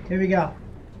 Okay, here we go.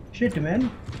 Shit,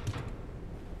 man.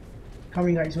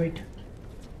 Coming, guys, wait.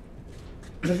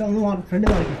 There's only one friend of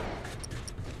mine.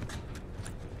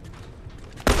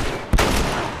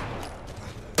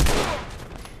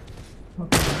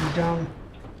 Okay, he's down.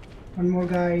 One more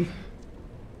guy.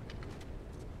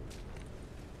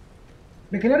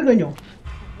 The killer going on.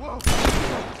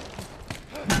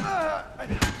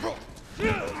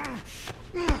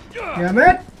 Yeah,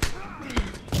 man.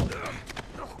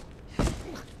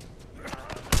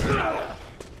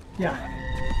 Yeah,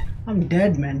 I'm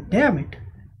dead, man. Damn it.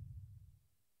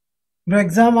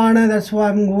 Exam Anna, that's why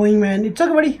I'm going, man. It's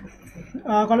okay, buddy.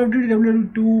 Call of Duty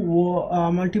W2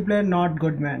 multiplayer not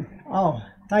good, man. Oh,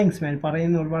 thanks, man.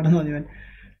 Man.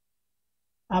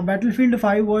 Battlefield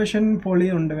 5 version poly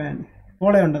undu, man.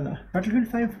 Poly undu. Battlefield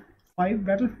 5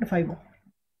 Battlefield 5.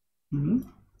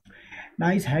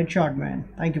 Nice headshot, man.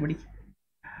 Thank you, buddy.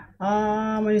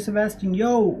 My name is Sebastian.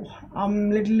 Yo,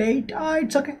 I'm a little late.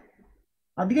 It's okay.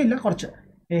 Adhika illa korchu.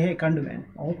 Hey, kandu, man.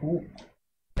 Oh, cool.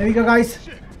 There we go, guys.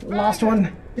 Last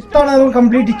one. It's not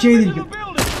complete. Yeah.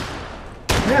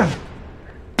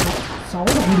 Sound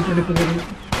of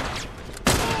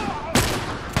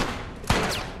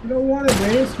I don't want to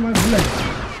waste my bullets.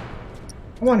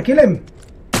 Come on, kill him.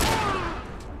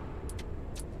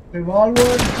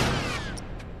 Revolver.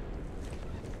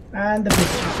 And the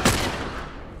pistol.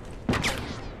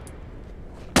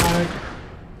 Alright.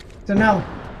 So now,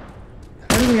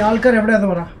 tell me, Alkar ever has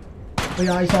one. Oh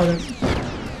yeah, I saw them.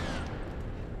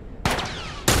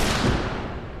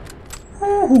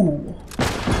 Ooh.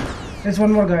 There's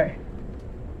one more guy.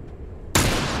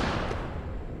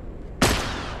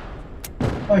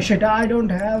 Oh shit, I don't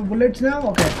have bullets now?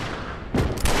 Okay.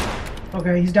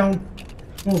 Okay, he's down.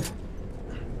 Move.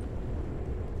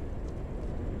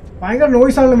 I got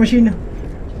noise on the machine.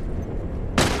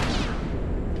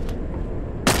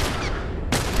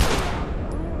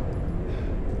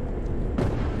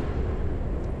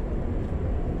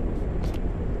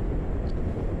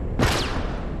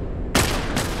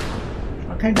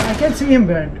 I can't see him,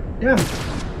 man. Damn.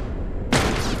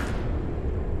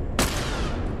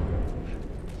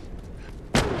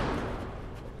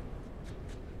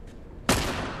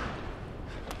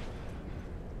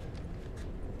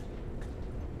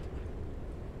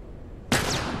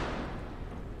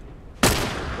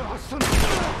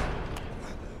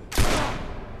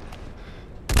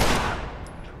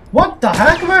 What the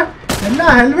heck, man?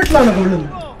 Helmet lana golden.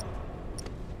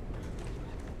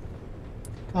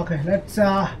 Okay, let's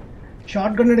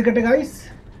shotgun it, guys.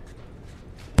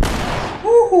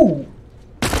 Woohoo!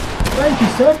 Thank you,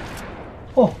 sir.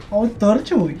 Oh, how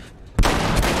third.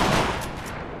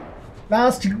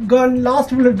 Last gun, last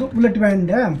bullet, man.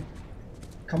 Damn.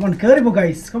 Come on, carry,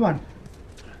 guys. Come on.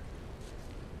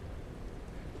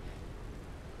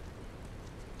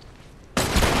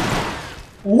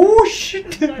 Oh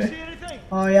shit!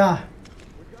 Oh yeah.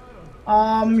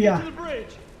 Yeah. To the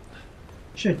bridge.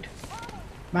 Shit.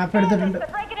 Map എടുത്തിട്ടുണ്ട്.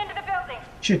 Break it into the building.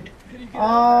 Shit.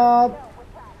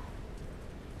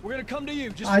 We're gonna come to you.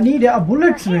 Just I need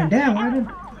bullets, man. Damn,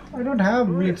 I don't have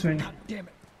bullets, man. God damn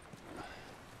it.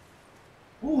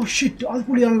 Oh shit, all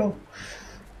പുളിയാണല്ലോ.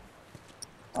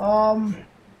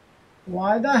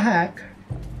 Why the heck?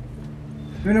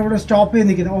 We're going to stop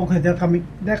here. Okay, they're coming.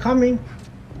 They're coming.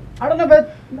 I don't know, but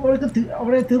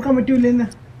already തീർക്കാൻ പറ്റൂലെന്ന്.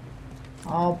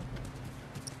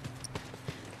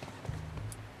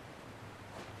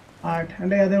 Alright,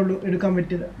 and അതേ ഉള്ളൂ എടുക്കാൻ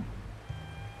പറ്റിയത്.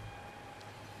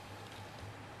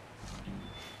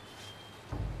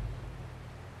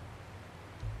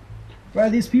 Where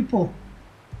are these people?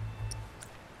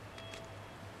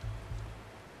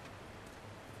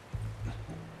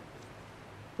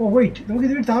 Oh wait, നമുക്ക്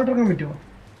ഇതിൽ താഴോട്ടിറങ്ങാൻ പറ്റുമോ?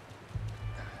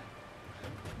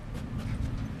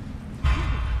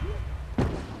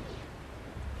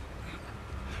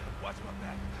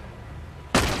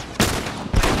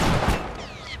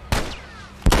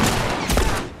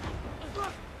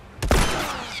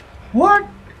 What?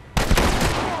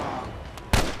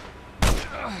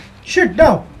 Shit, no.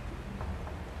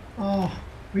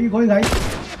 Where are you going, guys?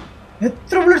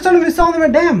 എത്ര bullets ആണ് miss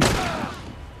ആവുന്നത്? Damn.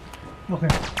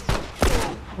 Okay.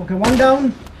 Okay, 1 down.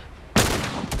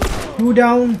 2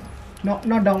 down. No,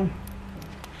 not down.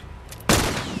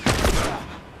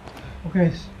 Okay.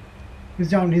 He's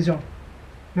down, he's down.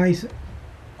 Nice.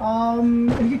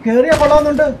 എനിക്ക് കേറിയ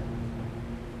കൊള്ളാവുന്നുണ്ട്.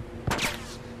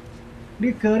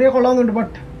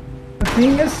 But the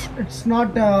thing is, it's not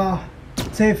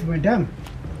safe, my damn.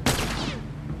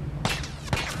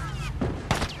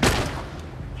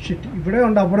 Shit, ഇവിടെ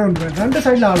ഉണ്ട് അവിടെ ഉണ്ട് രണ്ട്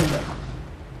സൈഡിൽ ആളുണ്ട്.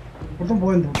 പുറത്തും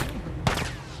പോയെന്ന് തോന്നുന്നു.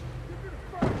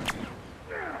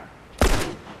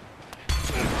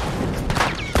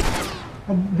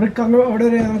 ബ്രിക്ക് അങ്ങ് അവിടെ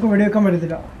വരെ നമുക്ക് വെടിവെക്കാൻ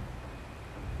പറ്റത്തില്ല.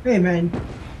 Hey man.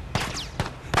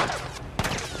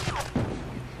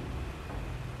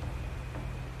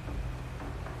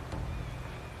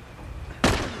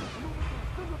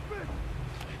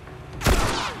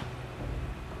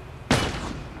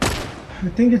 I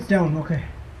think it's down. Okay.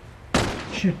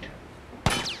 Shit.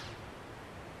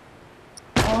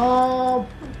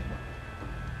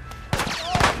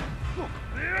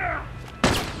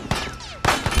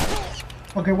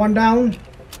 Okay, 1 down.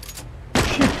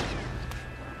 Shit.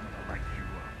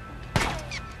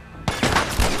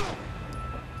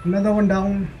 Another 1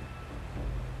 down.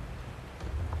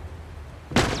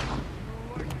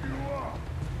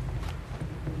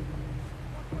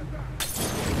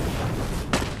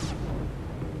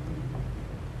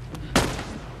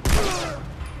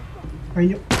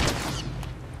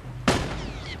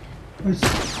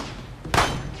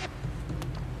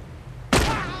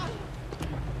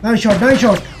 Nice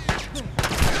shot.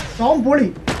 Tom Polly.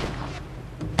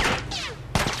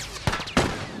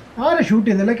 Are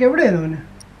shooting like every day.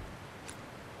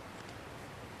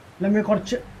 Let me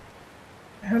catch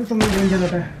health on the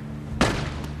danger.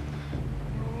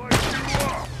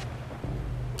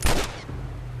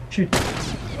 Shit.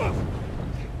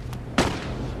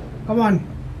 Come on.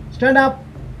 Stand up.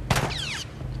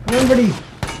 Come on, buddy.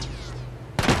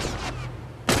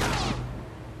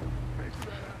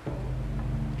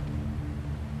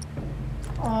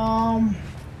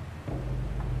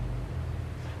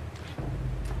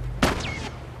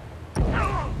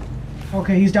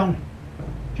 Okay, he's down.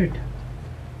 Shit.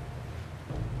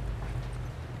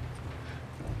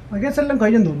 I guess I'll go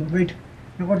in. Wait.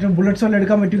 I got some bullets.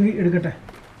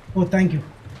 Oh, thank you.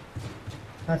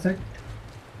 That's it.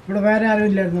 But where are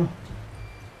you now?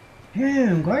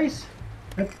 Damn, guys.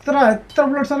 Extra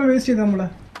bullets are wasted.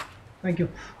 Thank you.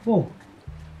 Oh.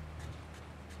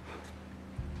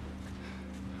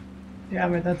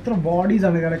 Damn it, extra bodies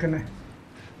are there.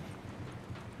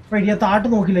 Wait, you thought to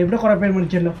okay, leave the correct.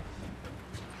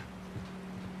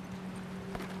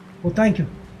 Oh, thank you.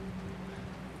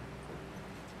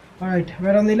 Alright,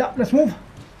 we're on the lap. Let's move.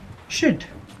 Shit.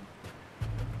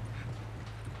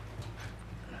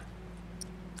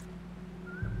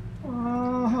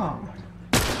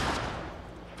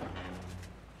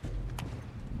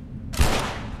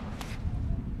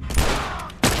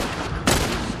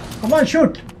 Come on,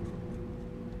 shoot.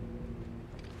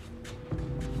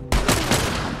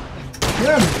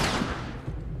 Yeah.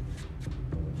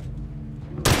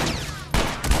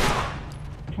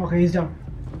 Okay, he's down.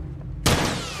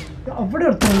 അവിടെ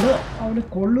എടുത്തുകൊണ്ട് അവന്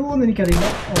കൊള്ളുമെന്ന് എനിക്കറിയില്ല.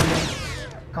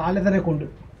 കാലെ തന്നെ കൊണ്ട്.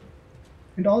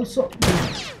 And also,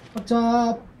 what's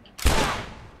up?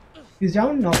 He's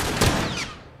down? No.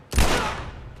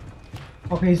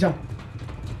 Okay, he's down.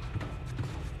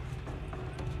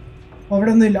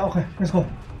 അവിടെ ഒന്നും ഇല്ല. Okay, let's go.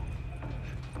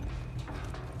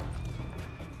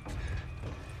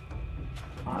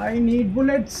 I need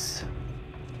bullets.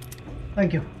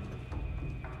 Thank you.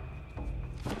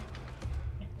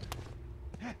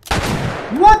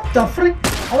 What the frick?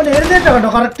 അവൻ എഴുന്നേറ്റ കണ്ടോ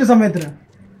കറക്റ്റ് സമയത്തിന്.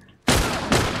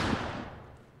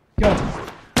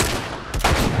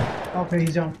 Okay,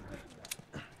 he's down.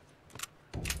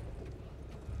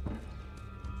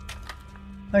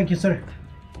 Thank you, sir.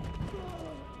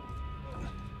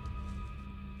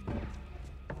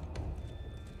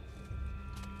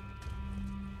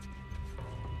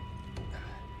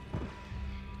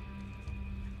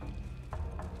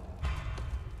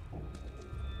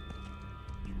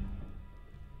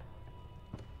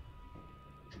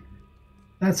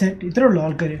 That's it. इतना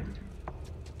लॉल करे.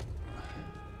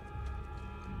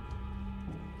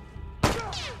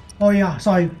 Oh yeah,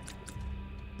 saw you.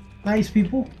 Nice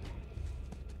people.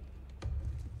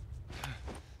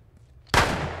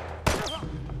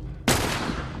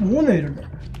 മൂന്ന് പേരുണ്ട്.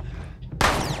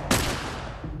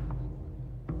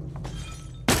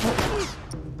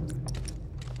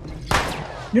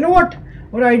 You know what?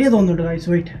 ഒരു ഐഡിയ തോന്നുന്നുണ്ട് guys.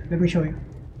 Wait, let me show you.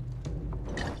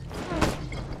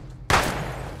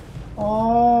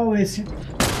 Oh, wasted.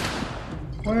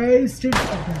 Wasted.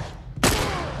 Okay.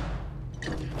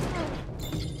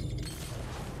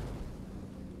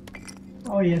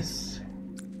 Oh yes.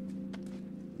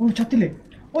 Oh, chattile.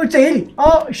 Oh, it's a heli.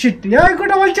 Oh shit. Yeah, I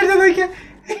could have watched it.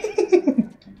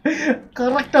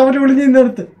 Correct.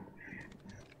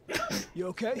 You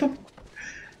okay?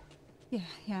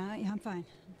 Yeah, I'm fine.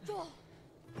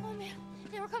 Oh man,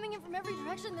 they were coming in from every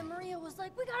direction. Then Maria was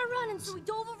like, "We gotta run!" And so we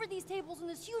dove over these tables, and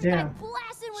this huge guy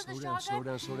blasted with a shotgun.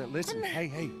 Slow down. Listen, hey,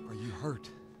 are you hurt?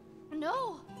 No.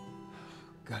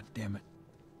 God damn it.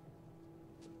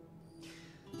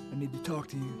 I need to talk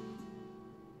to you.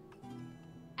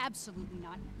 Absolutely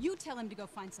not. You tell him to go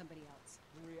find somebody else.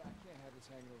 Maria, I can't have this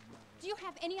hanging over my head. Do you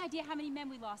have any idea how many men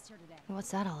we lost here today?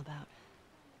 What's that all about?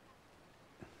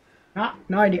 Ah,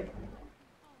 no idea.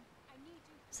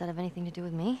 Does that have anything to do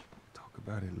with me? Talk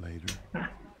about it later.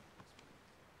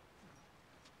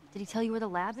 Did he tell you where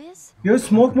the lab is? You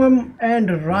smoke mom and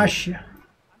rush.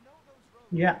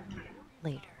 Yeah.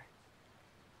 Later.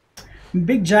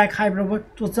 Big Jack, hi bro.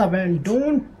 What's up, man?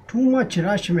 Don't too much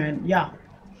rush, man. Yeah,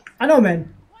 I know, man.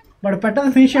 But better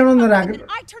than finish on the rack.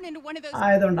 I turn into one of those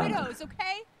I don't know. widows,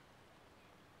 okay?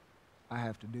 I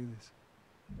have to do this.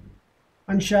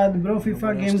 Anshad, bro, FIFA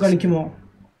game kalikimo.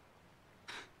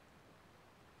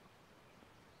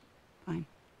 Fine.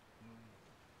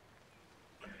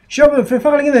 Sure, bro. FIFA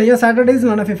kalikina. Yeah, Saturdays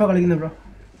nana FIFA kalikina, bro.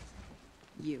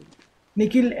 You.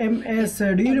 Nikhil MS,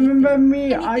 do you remember me?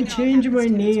 I changed my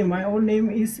name. My old name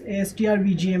is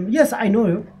STRVGM. Yes, I know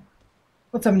you.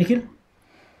 What's up, Nikhil?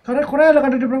 Correct,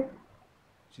 bro.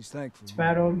 She's thankful.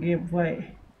 Sparrow giveaway.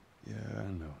 Yeah, I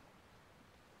know.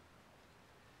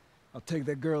 I'll take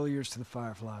that girl of yours to the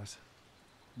Fireflies.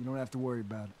 You don't have to worry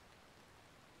about it.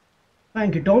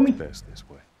 Thank you, Tommy. Best this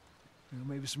way. Well,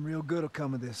 maybe some real good will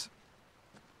come of this.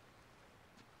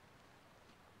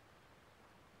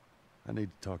 I need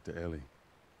to talk to Ellie.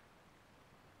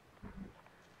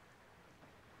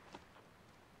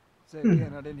 Say it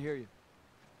again, I didn't hear you.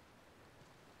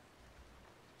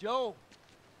 Joel!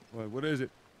 What is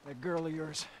it? That girl of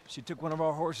yours. She took one of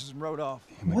our horses and rode off.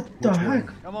 What the heck?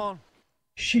 Come on.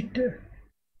 Shit.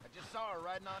 I just saw her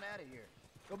riding on out of here.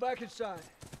 Go back inside.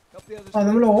 Help the others. Oh,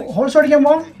 നമ്മൾ horse ഓടിക്കാൻ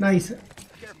പോവാം. Nice.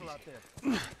 Careful out there.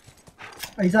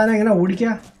 ഐസാനെ എങ്ങനെ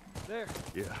ഓടിക്കുക? There.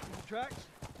 Yeah. Tracks?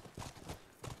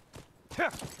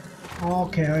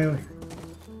 Okay.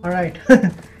 Alright.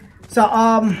 So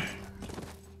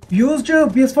used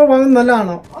PS4 വാങ്ങുന്നത്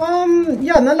നല്ലതാണോ?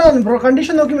 Yeah, നല്ലതാണ് bro.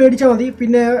 Condition നോക്കി മേടിച്ചാൽ മതി.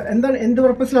 പിന്നെ എന്ത്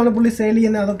പർപ്പസിലാണ് പുള്ളി സെയിൽ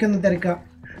ചെയ്യുന്നത് അതൊക്കെ ഒന്ന് തിരക്കുക.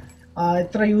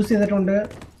 എത്ര യൂസ് ചെയ്തിട്ടുണ്ട്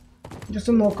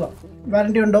ജസ്റ്റ് ഒന്ന് നോക്കുക.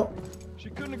 വാറണ്ടി ഉണ്ടോ?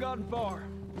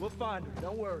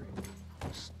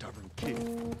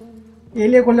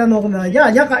 ഏലിയെ കൊല്ലാൻ നോക്കുന്നത്.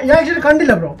 ഞാൻ ആക്ച്വലി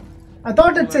കണ്ടില്ല bro. I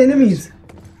thought it's enemies.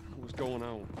 What's going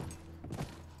on?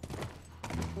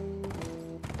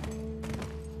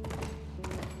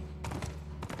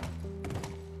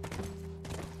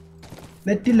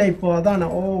 നെറ്റില്ല ഇപ്പോൾ അതാണ്.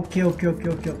 ഓക്കെ.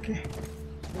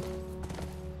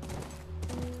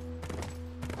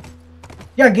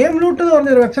 ഗെയിം ലൂട്ട് എന്ന്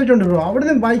പറഞ്ഞൊരു വെബ്സൈറ്റ് ഉണ്ട് ബ്രോ. അവിടെ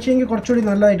നിന്ന് വായിച്ചെങ്കിൽ കുറച്ചുകൂടി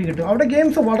നല്ലതായിട്ട് കിട്ടും. അവിടെ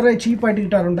ഗെയിംസ് വളരെ ചീപ്പായിട്ട്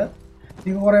കിട്ടാറുണ്ട്.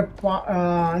 നിങ്ങൾക്ക് കുറേ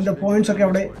എന്താ പോയിന്റ്സ് ഒക്കെ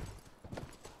അവിടെ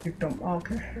കിട്ടും.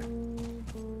 Okay,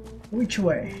 which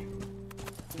way?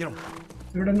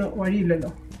 ഇവിടെ നിന്ന്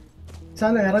വഴിയില്ലല്ലോ.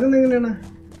 സാധനം ഇറങ്ങുന്നത് എങ്ങനെയാണ്?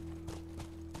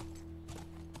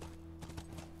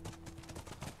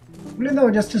 പുള്ളിയെന്താ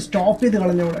ജസ്റ്റ് സ്റ്റോപ്പ് ചെയ്ത്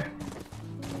കളഞ്ഞവിടെ.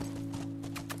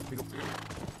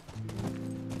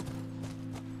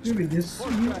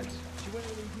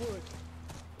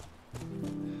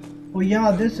 Oh yeah,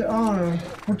 this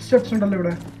footsteps ഉണ്ടല്ലോ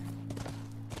ഇവിടെ.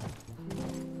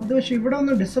 അത് പക്ഷെ ഇവിടെ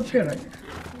ഒന്ന് ഡിസപ്പിയർ ആയി.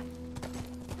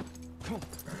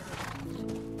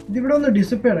 ഇതിവിടെ ഒന്ന്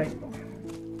ഡിസപ്പിയർ ആയി.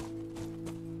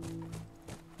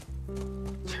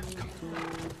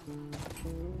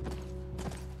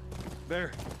 There.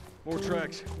 More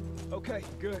tracks. Okay,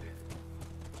 good.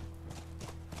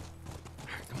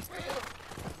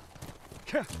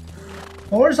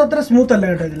 Holes അത്ര സ്മൂത്ത് അല്ല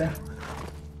കേട്ടോ ഇതിലെ.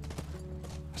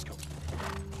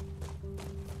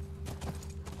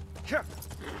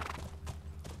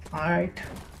 Alright.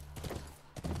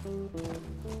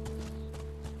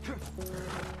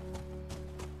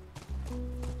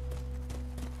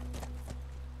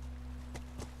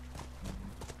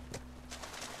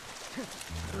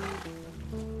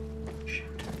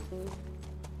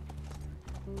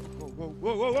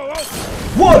 Whoa.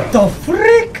 What the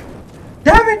frick?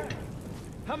 Damn it!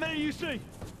 How many do you see?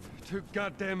 Too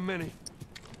goddamn many.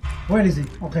 Where is he?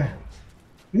 Okay.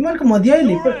 ഇവർക്ക്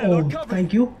മതിയായില്ലേ ഇപ്പൊ? Oh, thank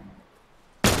you.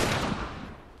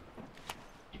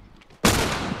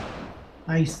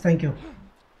 Nice, thank you.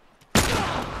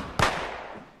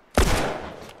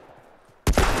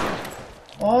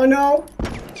 Oh no!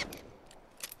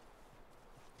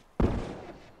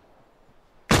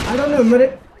 I don't know,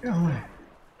 oh.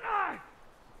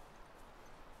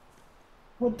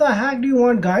 What the heck do you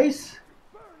want, guys?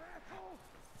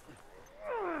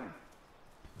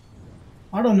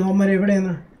 I don't know, Mare,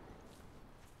 evidena.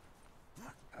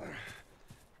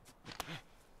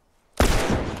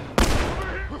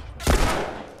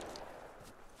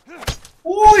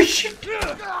 Oh shit!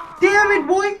 Damn it,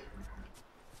 boy!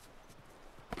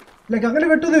 Like, I'm gonna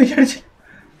go to the church.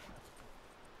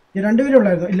 You're under your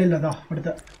life.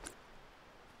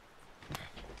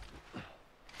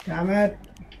 Damn it.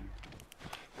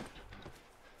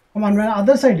 Come on, man.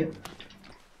 Other side,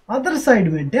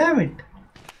 man. Damn it.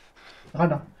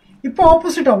 It's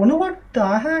opposite. What the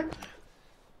heck?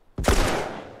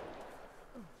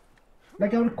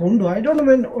 Like, I'm Kondo. I don't know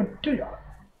when.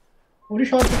 What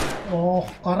shot? Oh,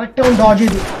 correct down, dodge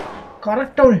it.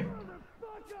 Correct down.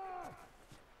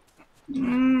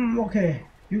 Okay.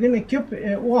 You can equip.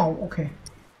 Wow, okay.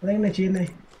 I think I change.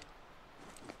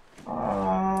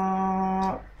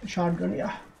 Shotgun,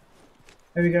 yeah.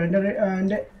 There we go.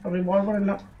 And revolver and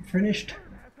finished.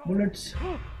 Bullets.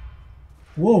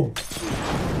 Whoa.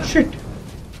 Shit.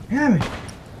 Damn it.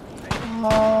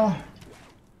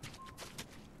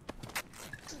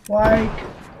 White.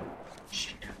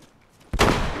 Shit.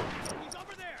 He's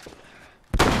over there.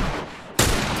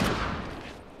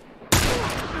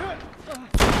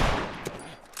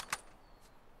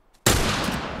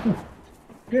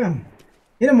 Damn.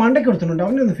 In a Monday,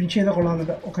 down in the feature the column.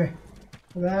 Okay.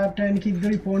 That and keep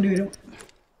very pond you.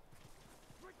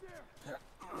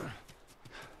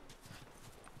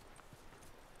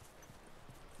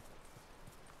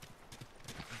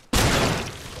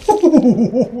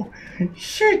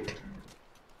 Shit!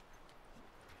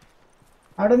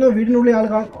 I don't know. We didn't really all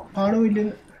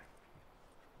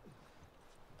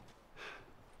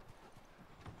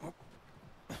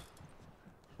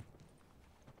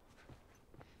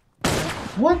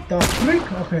What the frick?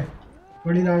 Okay.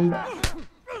 Really long.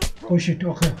 Oh shit,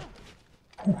 okay.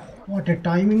 What a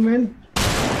timing, man.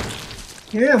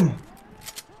 Damn.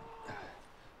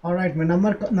 Alright, man.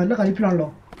 Number Nalla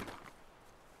Kalipilando.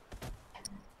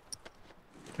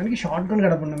 I think shotgun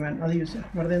got up on the man. I'll use it.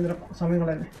 But then something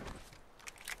like that.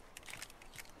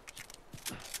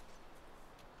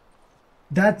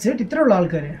 That's it. It's a lal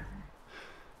kare.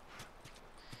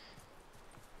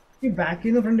 You back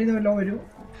in the front of the low.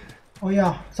 Oh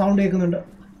yeah, sound echo.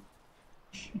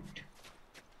 Shit.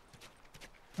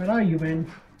 Where are you,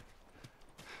 man?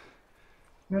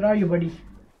 Where are you, buddy?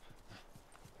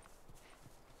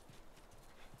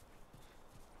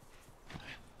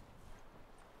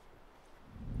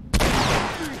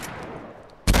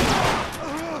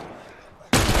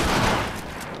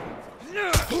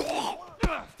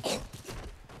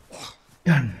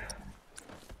 Done.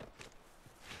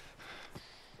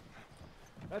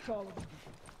 That's all of them.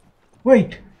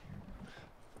 Wait.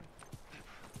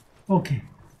 Okay.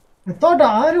 I thought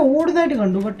I would that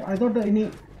can do, but I thought any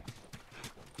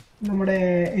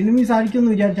enemies are killing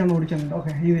the judge and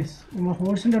okay, anyways. My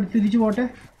horse and the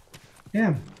water.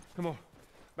 Damn. Come on.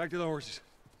 Back to the horses.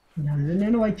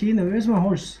 Then I chain. Where's my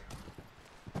horse?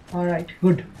 Alright,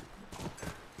 good.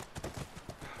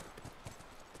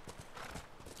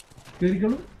 Very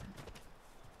good.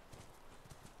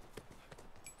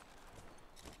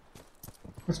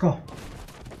 Let's go.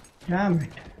 Damn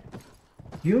it.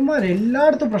 You are a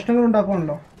lot of personal on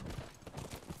the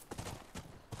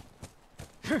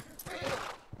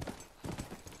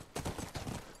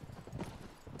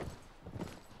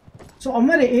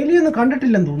അമ്മരെ ഏലിയൊന്നും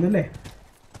കണ്ടിട്ടില്ലെന്ന് തോന്നുന്നു അല്ലേ?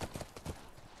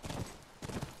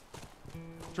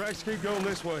 Tracks keep going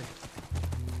this way.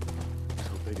 Let's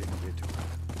hope they didn't get to it.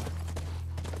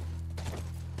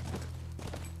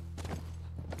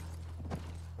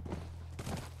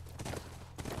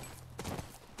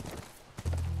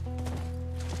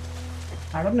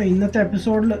 അടന്നോ ഇന്നത്തെ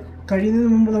എപ്പിസോഡിൽ കഴിയുന്നതിന്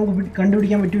മുമ്പ് നമുക്ക്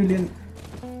കണ്ടുപിടിക്കാൻ പറ്റൂലെന്ന്.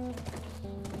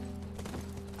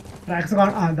 Tracks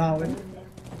അതാവൻ.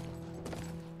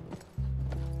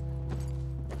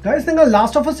 Guys നിങ്ങൾ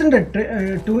last of us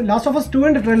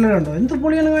 2ന്റെ trailer ഉണ്ടോ? എന്ത്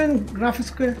പൊളിയാണ് മാൻ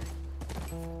ഗ്രാഫിക്സ് ഒക്കെ.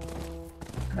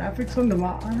 ഗ്രാഫിക്സ് ഉണ്ട്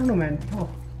ആണോ മാൻ. ഓ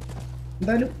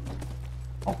എന്തായാലും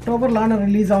ഒക്ടോബറിലാണ്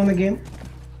റിലീസ് ആവുന്ന game.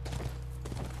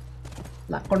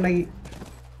 ലക്കുണ്ടെങ്കിൽ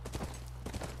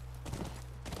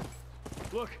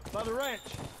Look, by the ranch.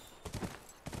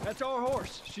 That's our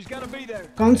horse. She's got to be there.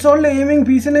 കൺസോളിൽ aiming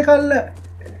പീസിനേക്കാൾ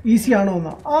easy ആണോ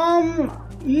എന്നാ?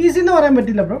 ഈസി എന്ന് പറയാൻ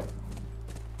പറ്റില്ല ബ്രോ.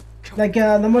 ലൈക്ക്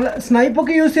നമ്മൾ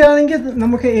സ്നൈപ്പൊക്കെ യൂസ് ചെയ്യുകയാണെങ്കിൽ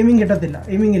നമുക്ക് എയിമിങ് കിട്ടത്തില്ല,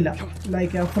 എയിമിങ് ഇല്ല.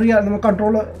 ലൈക്ക് ഫ്രീ ആണ്, നമ്മൾ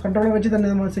കൺട്രോൾ വെച്ച് തന്നെ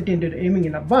നമ്മൾ സെറ്റ് ചെയ്യേണ്ടി വരും, എയിമിങ്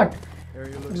ഇല്ല. ബട്ട്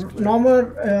നോർമൽ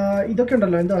ഇതൊക്കെ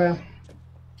ഉണ്ടല്ലോ, എന്താ പറയുക,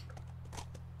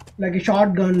 like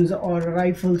short guns or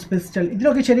rifles, pistol,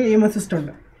 ഇതിലൊക്കെ ശരി എയിം അസിസ്റ്റ്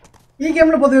ഉണ്ട്. ഈ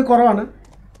ഗെയിമിൽ പൊതുവെ കുറവാണ്.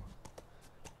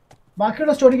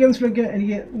 ബാക്കിയുള്ള സ്റ്റോറി ഗെയിംസിലൊക്കെ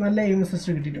എനിക്ക് നല്ല എയിം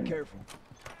അസിസ്റ്റ് കിട്ടിയിട്ടുണ്ട്.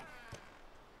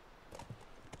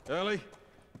 Ellie?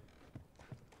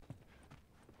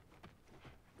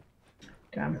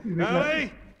 Damn,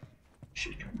 Ellie?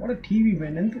 shit, what a TV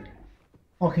man.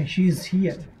 Okay, she's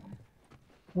here.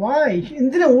 Why?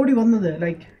 എന്തിനാ ഓടി വന്നത്?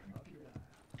 Like,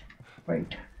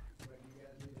 right.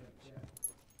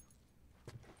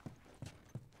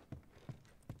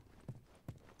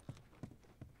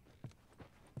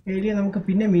 ഏരിയ നമുക്ക്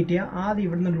പിന്നെ മീറ്റ് ചെയ്യാം. ആദ്യം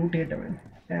ഇവിടുന്ന് ലൂട്ട് ചെയ്യട്ടെ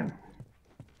വേണം.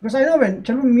 ബിക്കോസ് ഐ നോ വേൻ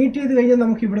ചിലപ്പോൾ മീറ്റ് ചെയ്ത് കഴിഞ്ഞാൽ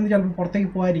നമുക്ക് ഇവിടുന്ന് ചിലപ്പോൾ പുറത്തേക്ക്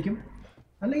പോകാതിരിക്കും,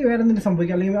 അല്ലെങ്കിൽ വേറെ എന്തെങ്കിലും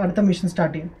സംഭവിക്കും, അല്ലെങ്കിൽ അടുത്ത മിഷൻ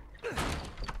സ്റ്റാർട്ട് ചെയ്യും.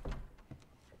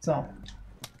 സോ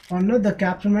ഒന്ന്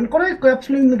ക്യാപ്സൂൾ വേണം. കുറേ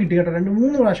ക്യാപ്സൂളിൽ നിന്ന് കിട്ടി കേട്ടോ,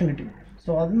 2-3 പ്രാവശ്യം കിട്ടി. സോ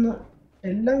അതൊന്ന്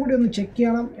എല്ലാം കൂടി ഒന്ന് ചെക്ക്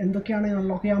ചെയ്യണം, എന്തൊക്കെയാണ്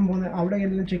അൺലോക്ക് ചെയ്യാൻ പോകുന്നത്. അവിടെ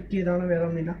എല്ലാം ചെക്ക് ചെയ്താണ്, വേറെ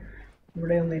ഒന്നുമില്ല,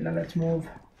 ഇവിടെ ഒന്നുമില്ല. Let's move.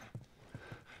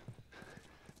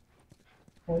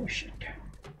 ഓ ഷിറ്റ്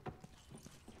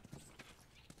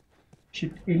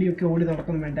എലിയൊക്കെ ഓടി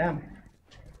നടക്കുന്നു വേണ്ട.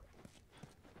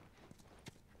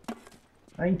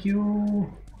 Thank you.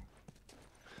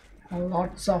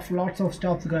 lots of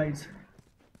stuff guys.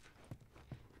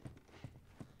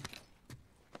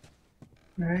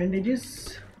 Bandages,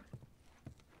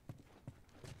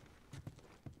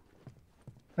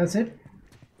 that's it.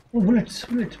 Oh, bullets.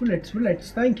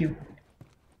 Thank you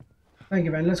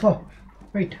man. Let's go.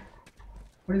 Wait,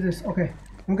 what is this? Okay,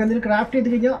 നമുക്ക് എന്തെങ്കിലും ക്രാഫ്റ്റ് ചെയ്ത്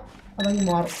കഴിഞ്ഞാൽ അതങ്ങ്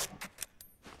മാറും.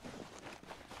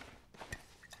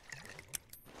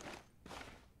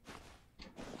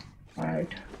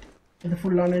 Alright, ഇത്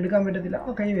ഫുള്ളാണ്, എടുക്കാൻ പറ്റത്തില്ല.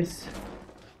 Okay anyways,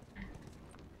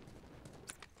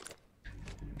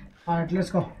 alright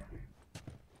let's go.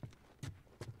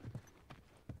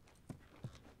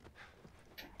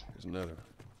 There's another.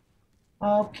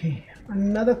 Okay,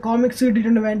 another comics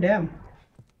കിട്ടിയിട്ടുണ്ട് man. Damn,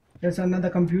 there's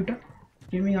another computer.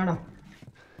 Gaming ആണോ?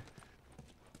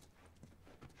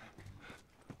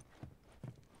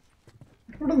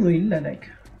 ഇവിടെ ഒന്നും ഇല്ല. Like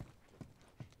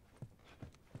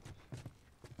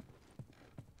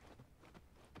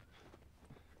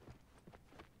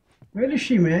where is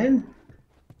she man?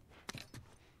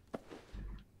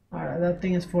 Alright, that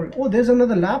thing is full. Oh, there's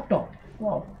another laptop.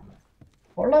 Wow,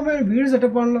 കൊള്ളാം man, വീട്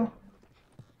setup ആണല്ലോ.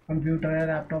 Computer,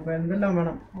 laptop, എന്തെല്ലാം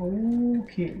വേണം.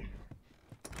 ഓക്കെ,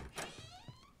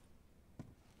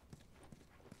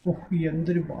 ഓഹ്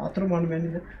എന്തൊരു ബാത്റൂമാണ് man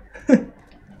ഇത്.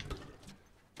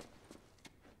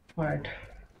 Alright,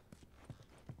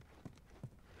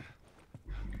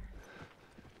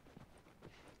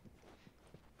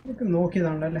 ഇതൊക്കെ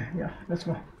നോക്കിയതാണല്ലോ അല്ലേ. യാ ലെറ്റ്സ്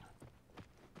ഗോ.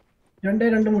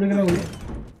 2 മുറികളേ ഉള്ളൂ.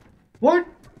 വാട്ട്,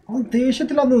 അവൻ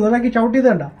ദേഷ്യത്തിലൊന്ന് നിറക്കി ചവിട്ടിയത്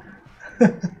കണ്ട.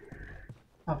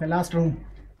 Okay, last room.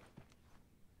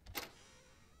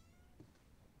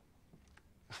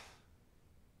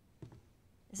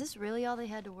 Is this really all they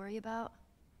had to worry about?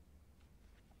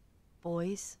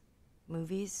 Boys,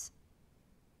 movies,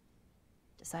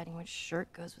 deciding which shirt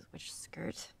goes with which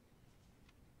skirt.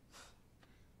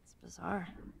 It's bizarre.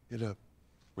 Get up.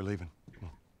 We're leaving. Come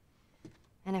on.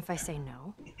 And if I say no?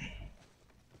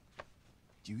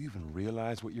 Do you even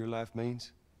realize what your life means?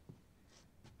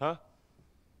 Huh?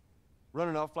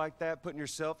 Running off like that, putting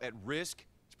yourself at risk?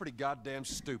 It's pretty goddamn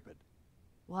stupid.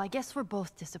 Well, I guess we're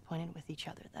both disappointed with each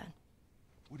other then.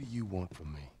 What do you want from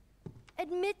me?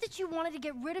 Admit that you wanted to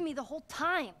get rid of me the whole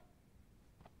time.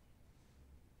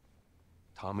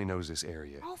 Tommy knows this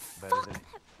area Oh, better fuck than...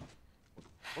 that.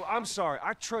 Well, I'm sorry.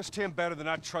 I trust him better than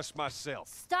I trust myself.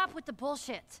 Stop with the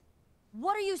bullshit.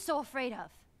 What are you so afraid of?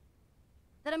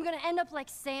 That I'm gonna end up like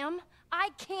Sam? I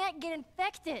can't get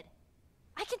infected.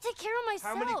 I can take care of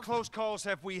myself. How many close calls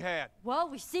have we had? Well,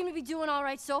 we seem to be doing all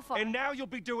right so far. And now you'll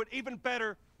be doing even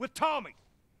better with Tommy.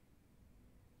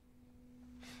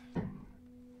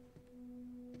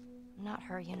 Not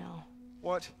her, you know.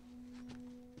 What?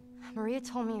 Maria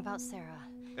told me about Sarah.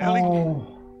 Ellie?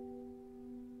 Oh.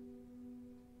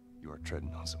 You are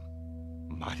treading on some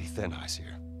mighty thin ice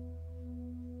here.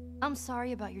 I'm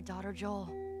sorry about your daughter, Joel.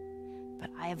 But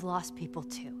I have lost people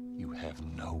too. You have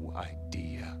no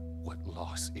idea what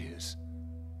loss is.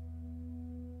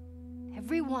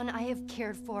 Everyone I have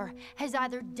cared for has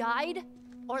either died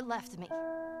or left me.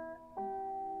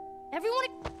 Everyone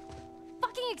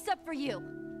fucking except for you.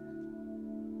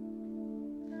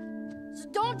 So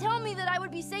don't tell me that I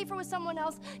would be safer with someone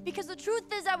else, because the truth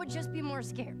is I would just be more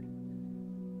scared.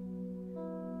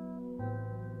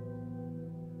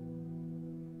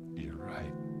 You're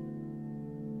right.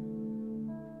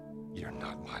 You're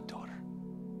not my daughter.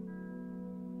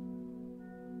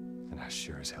 And I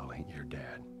sure as hell ain't your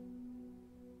dad.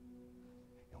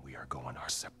 And we are going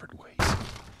our separate ways.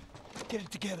 Get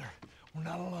it together. We're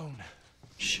not alone.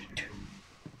 Shit.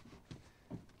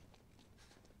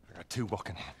 I got two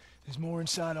walking in. There's more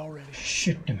inside already.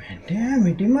 Shit, man. Damn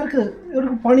it. ഇമാർക്ക്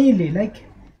ഇവർക്ക് പണിയില്ലേ? Like,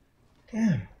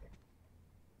 damn.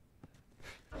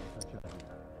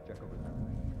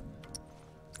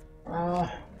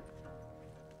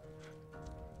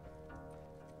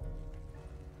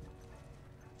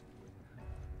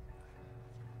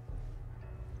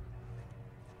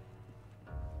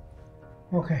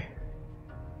 Okay.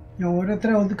 ഞാൻ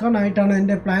ഓരോരുത്തരെ ഒതുക്കാനായിട്ടാണ്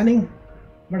എൻ്റെ planning.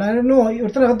 But I don't know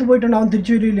ഒരുത്തര അകത്ത് പോയിട്ടുണ്ട് അവൻ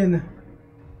തിരിച്ചു വരില്ലെന്ന്.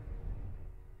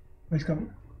 He's coming.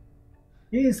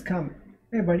 He is coming.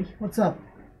 Hey buddy, what's up?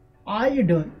 How you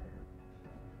doing?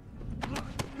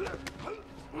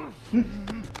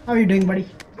 How you doing, buddy?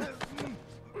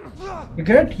 You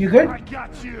good? You good? I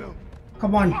got you.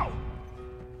 Come on.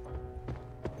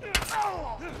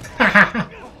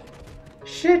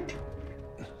 Shit.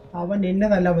 അവൻ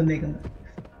എന്നതല്ല വന്നേക്കുന്നത്.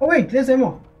 Oh wait, there's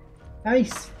ammo.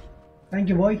 Nice. Thank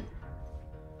you, boy.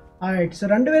 Alright, so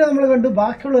രണ്ടുപേരെ നമ്മൾ കണ്ടു.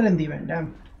 ബാക്കിയുള്ളവർ എന്ത് ചെയ്യും? Damn.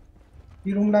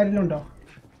 ഈ റൂമിൽ ആരെങ്കിലും ഉണ്ടോ?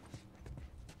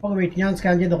 ഓക്കെ വെയിറ്റ്, ഞാൻ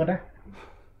സ്കാൻ ചെയ്ത് നോക്കട്ടെ.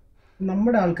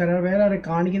 നമ്മുടെ ആൾക്കാരാണ്, വേറെ ആരെ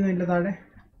കാണിക്കുന്നില്ല താഴെ.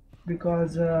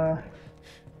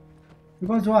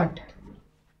 Because what?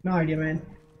 No idea man.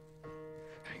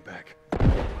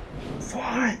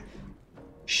 Fine.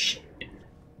 Shit.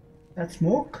 That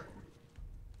smoke?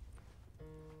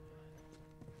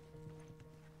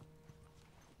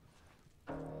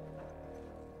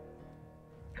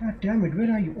 God damn it,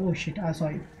 where are you? Oh shit, I saw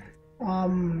you.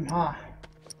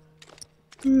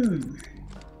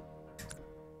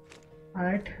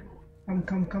 Alright.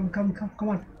 Come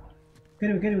on.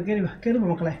 Get over,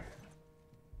 Makale.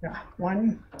 Yeah, one.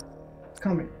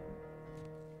 Coming.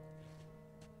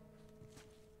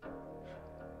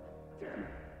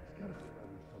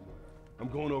 I'm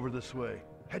going over this way.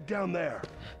 Head down there.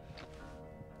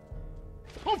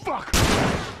 Oh fuck!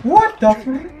 What the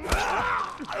fuck?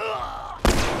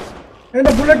 And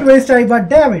a bullet waste, but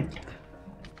damn it.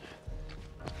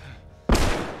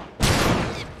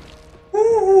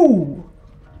 Ooh,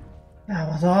 that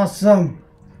was awesome.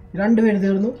 രണ്ടുപേര്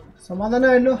തീർന്നു.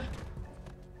 സമാധാനമായല്ലോ.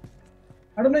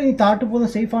 I don't know, ഈ താട്ട് പോകുന്ന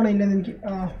safe ആണോ ഇല്ലെന്ന് എനിക്ക്.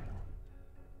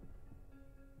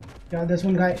 Yeah, this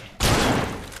one guy.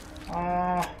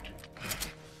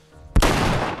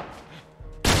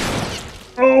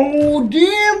 Oh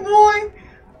damn boy.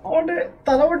 അവന്റെ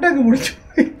തലവട്ടൊക്കെ പിടിച്ചു.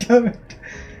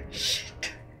 Shit.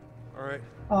 All right.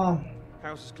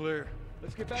 House is clear.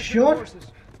 Let's get back to Sure. the horses.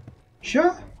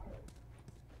 Sure.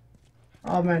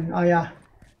 Oh man, oh yeah.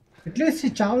 At least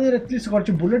ചാവുന്നേരം at least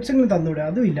കുറച്ച് bullets എങ്കിലും തന്നൂടെ?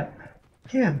 അതും ഇല്ല.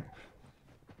 Damn.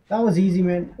 That was easy,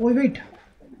 man. Oh wait.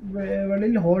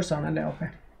 വെളിയിൽ horse ആണല്ലേ? Okay.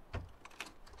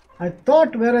 I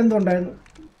thought വേറെ എന്തോ ഉണ്ടായിരുന്നു.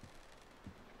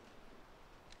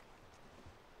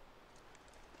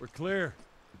 We're clear.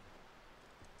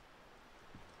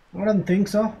 I don't think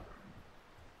so.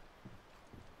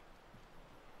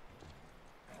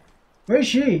 Where is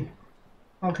she?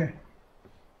 Okay.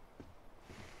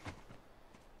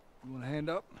 You want a hand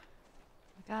up?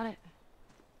 I got it.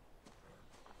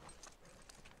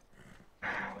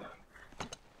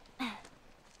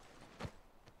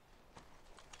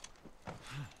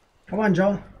 Come on,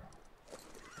 Joe.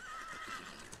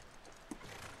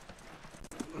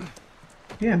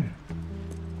 Damn.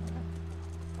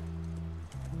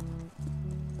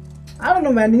 I don't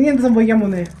know, man. ഇനി എന്ത് സംഭവിക്കാൻ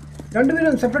പോകുന്നേ?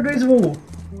 രണ്ടുപേരും സെപ്പറേറ്റ് വേസ് പോവോ?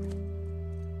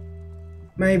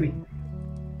 Maybe.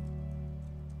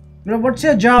 Bro, what's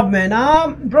your job, man?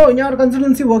 Bro, ഞാൻ ഒരു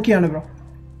consultancy work ചെയ്യാണ്, bro.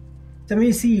 Let me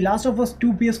see. Last of Us 2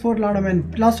 PS4 lana man.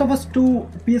 Last of Us 2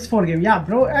 PS4 game. Yeah,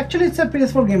 bro. Actually, it's a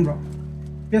PS4 game, bro.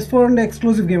 PS4 and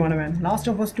exclusive game ആണ് man. Last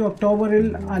of Us 2 ഒക്ടോബറിൽ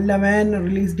അല്ല man.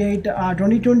 Release date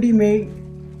 2020 May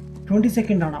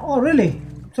 22nd ആണ്. Oh, really?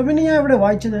 So പിന്നെ ഞാൻ എവിടെ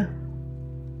വായിച്ചത്?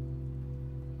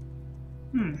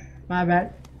 My bad.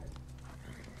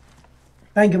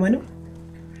 Thank you, Manu.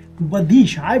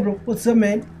 Badish, hi bro. What's up,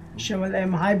 man? Shamal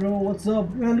M, hi bro. What's up?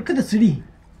 Man, look at the city.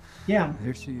 Yeah.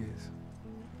 There she is.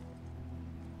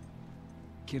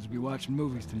 Kids will be watching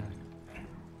movies tonight.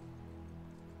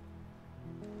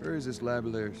 Where is this lab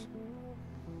of theirs?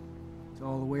 It's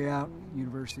all the way out,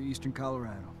 University of Eastern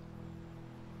Colorado.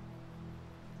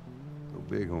 Go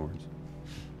Bighorns.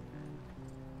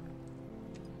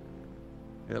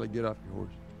 Ellie, get off your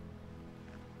horse.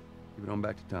 Give it on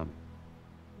back to Tommy.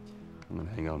 I'm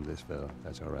gonna hang on to this fella.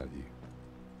 That's all right with you.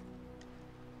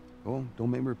 Go on,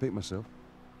 don't make me repeat myself.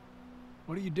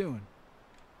 What are you doing?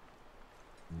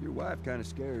 Your wife kind of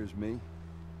scares me.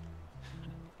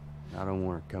 I don't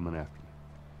want her coming after you.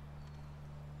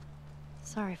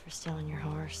 Sorry for stealing your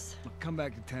horse. Well, come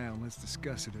back to town. Let's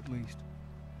discuss it at least.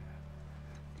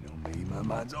 You know me, my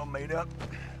mind's all made up.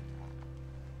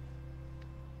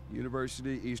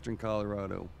 University, Eastern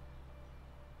Colorado.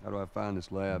 How do I find this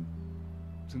lab?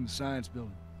 It's in the science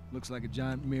building. Looks like a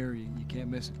giant mirror. You can't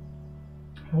miss it.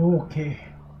 Okay.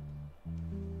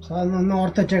 So I'm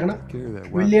not checking. Carry that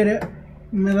വലിയൊരു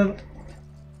mirror.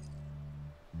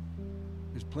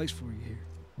 There's a place for you here.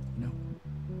 You know?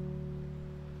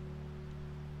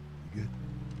 You good?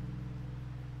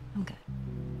 I'm good.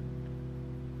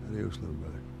 Adios, little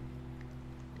brother.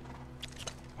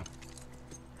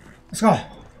 Let's go.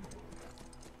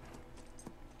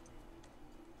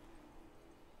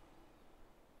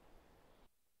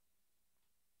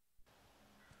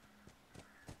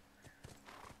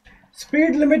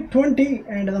 Speed limit 20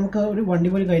 and നമുക്ക് ഒരു വണ്ടി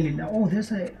പോലും കയ്യിലില്ല. Oh, there's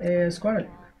a squirrel.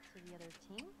 To the other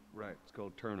team? Right, it's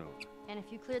called turnover. And if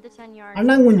you clear the 10 yards,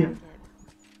 അണ്ണാങ്കുഞ്ഞ്.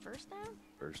 first down?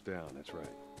 First down, that's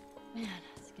right. Man,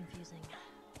 it's confusing.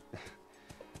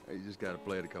 You just gotta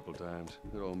play it a couple times.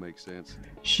 It all makes sense.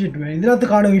 Shit, man. ഇതിനകത്ത്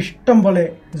കാണും ഇഷ്ടം പോലെ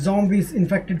zombies,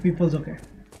 infected peoples ഒക്കെ.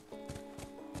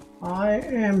 I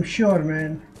am sure,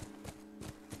 man.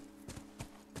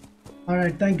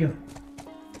 Alright, thank you.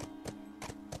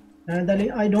 എന്തായാലും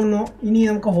I don't know ഇനി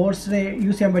നമുക്ക് ഹോഴ്സിനെ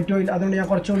use ചെയ്യാൻ പറ്റുമോ ഇല്ല, അതുകൊണ്ട് ഞാൻ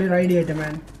കുറച്ചുകൂടി റൈഡ് ചെയ്യട്ടെ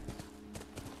man.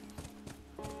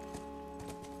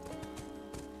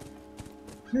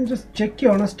 ഞാൻ ജസ്റ്റ് ചെക്ക്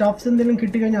ചെയ്യണം സ്റ്റഫ്സ് എന്തെങ്കിലും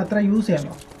കിട്ടിക്കഴിഞ്ഞാൽ അത്ര യൂസ്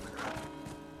ചെയ്യാമോ.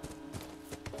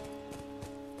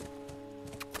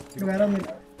 വേറെ ഒന്നുമില്ല.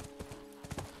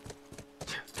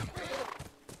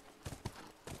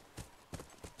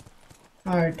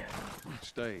 Alright.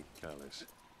 Stay, Callus.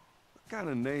 What kind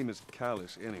of name is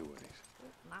Callus, anyways?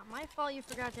 Not my fault you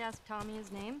forgot to ask Tommy his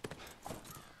name.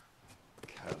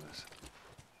 Callus.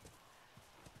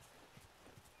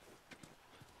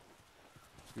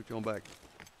 Scoot on back.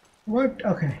 What?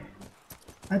 Okay.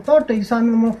 I thought ഈ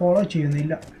സാധനം നമ്മൾ ഫോളോ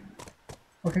ചെയ്യുന്നില്ല.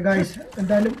 Okay guys,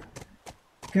 എന്തായാലും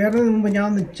കയറുന്നതിന് മുമ്പ്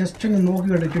ഞാൻ just ഒന്ന്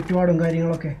നോക്കിക്കോട്ടെ ചുറ്റുപാടും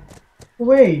കാര്യങ്ങളൊക്കെ.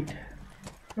 Wait.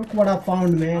 Look what I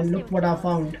found, man. Look what I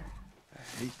found.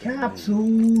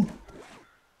 Capsule.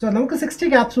 So നമുക്ക് 60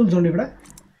 capsules ഉണ്ട് ഇവിടെ.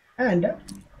 And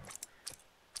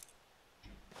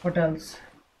what else?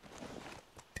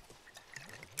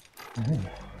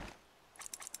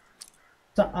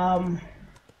 So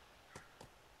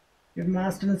your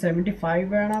master 75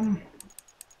 വേണം.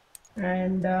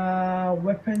 And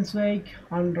weapons weight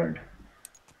 100.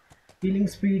 Healing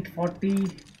speed 40.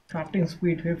 Crafting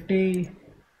speed 50.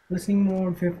 Listening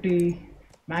mode 50.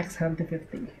 Max health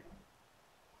 50.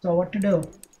 So what to do?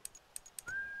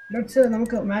 Let's say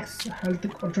നമുക്ക് max health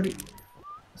കുറച്ചുകൂടി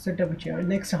setup ചെയ്യാം.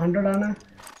 Next 100 ആണ്.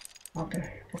 Okay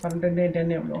ഇപ്പോൾ current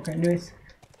 10 ഉള്ളൂ. Okay anyways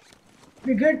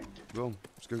we good. Go,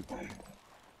 scoot.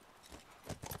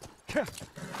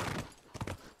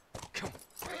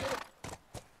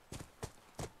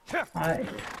 Alright.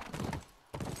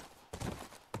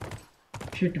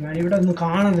 Shit man, ഇവിടെ ഒന്ന്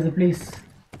കാണരുത് please.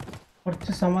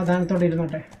 കുറച്ച് സമാധാനത്തോടെ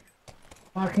ഇരുന്നോട്ടെ.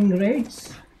 Parking rates.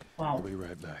 Wow. I'll be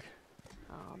right back.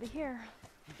 I'll be here.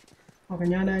 Okay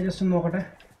ഞാൻ ജസ്റ്റ് ഒന്ന് നോക്കട്ടെ,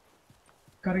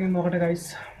 കറങ്ങി നോക്കട്ടെ ഗൈസ്.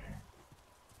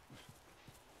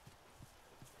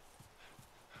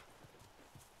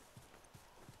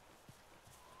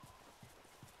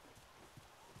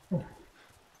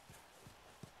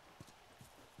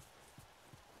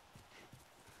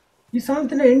 ഈ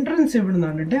സാധനത്തിന്റെ എൻട്രൻസ് എവിടെ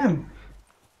നിന്നാണ്? ഡാം,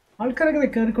 ആൾക്കാരെങ്ങനെ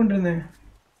കയറിക്കൊണ്ടിരുന്നേ?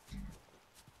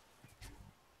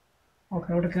 ഓക്കെ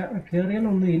അവിടെ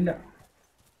കയറിയാലൊന്നും ഇല്ല.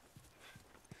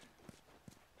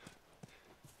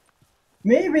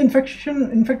 മേ ബി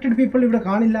ഇൻഫെക്റ്റഡ് പീപ്പിൾ ഇവിടെ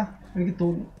കാണില്ല എനിക്ക്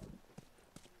തോന്നുന്നു.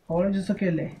 കോളേജസ് ഒക്കെ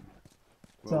അല്ലേ,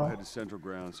 Well, I'll head to Central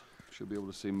Grounds. Should be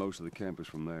able to see most of the campus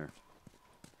from there.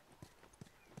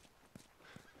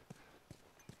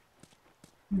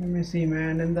 Let me see,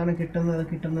 man. എന്താണ്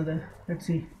കിട്ടുന്നത്?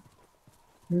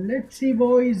 Let's see,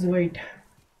 boys. Wait.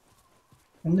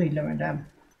 ഒന്നുമില്ല, madam.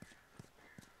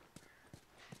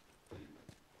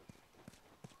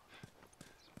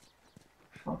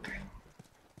 Okay.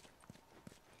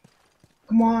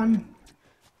 Come on.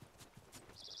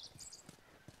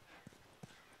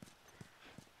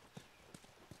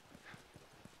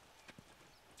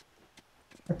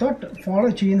 I thought follow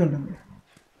ചെയ്യുന്നുണ്ടെന്ന്.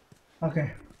 Okay.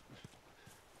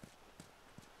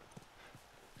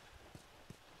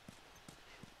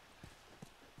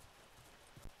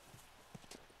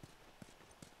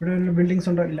 ഇവിടെ വല്ല buildings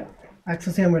ഉണ്ടോ? ഇല്ല.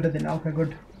 Access ചെയ്യാൻ പറ്റത്തില്ല. Okay,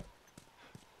 good.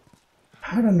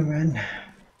 I don't know, man.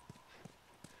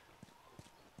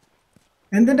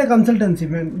 എന്തിൻ്റെ കൺസൾട്ടൻസി,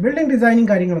 മാൻ? ബിൽഡിംഗ് ഡിസൈനിങ്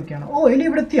കാര്യങ്ങളൊക്കെയാണ്. ഓ, എലി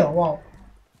ഇവിടെ എത്തിയോ? വാവ്,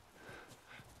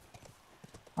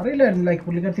 അറിയില്ലായിരുന്നു ലൈക്ക്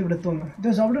പുള്ളിക്കാരത്തി ഇവിടെ എത്തുമെന്ന്.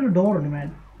 ജസ്റ്റ് അവിടെ ഒരു ഡോർ ഉണ്ട്, മാൻ.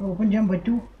 ഓപ്പൺ ചെയ്യാൻ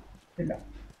പറ്റൂ? ഇല്ല.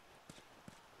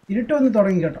 ഇരുട്ട് വന്ന്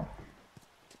തുടങ്ങി കേട്ടോ.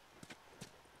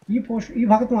 ഈ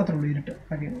ഭാഗത്ത് മാത്രമേ ഉള്ളൂ ഇരുട്ട്.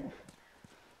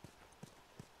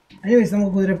 anyways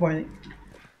നമുക്ക് കുതിര പോയി.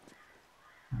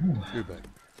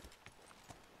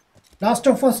 Last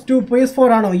of Us 2 PS4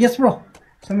 ആണോ? Yes bro.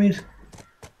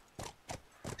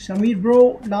 Shamir bro,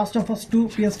 Last of Us 2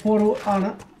 PS4 ആണ്.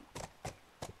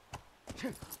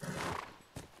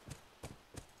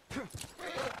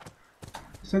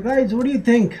 So guys, what do you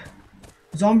think?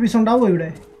 Zombies ഉണ്ടാവോ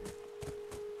ഇവിടെ?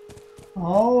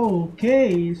 Okay,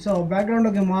 so background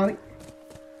ഒക്കെ മാറി.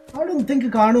 I don't think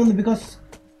കാണുമെന്ന് because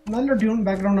നല്ല ട്യൂൺ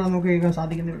ബാക്ക്ഗ്രൗണ്ട് ആണ് നമുക്ക് കേൾക്കാൻ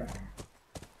സാധിക്കുന്നത് ഇവിടെ.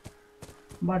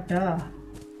 But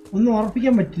ഒന്നും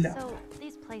ഉറപ്പിക്കാൻ പറ്റില്ല. So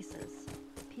these places,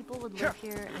 people would live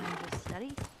here and just study,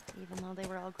 even though they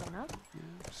were all grown up.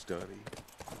 Study,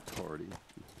 party.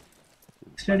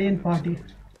 Study and party.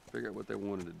 Figure out what they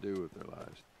wanted to do with their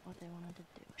lives. What they wanted to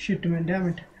do. Shit man, damn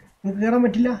it. നമുക്ക് കയറാൻ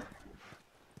പറ്റില്ല.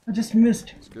 I just missed.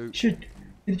 Shit.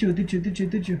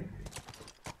 തിരിച്ചു.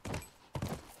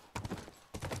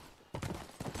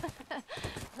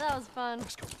 That was fun.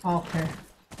 Okay.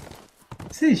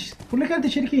 See, പുള്ളിക്കാരത്തി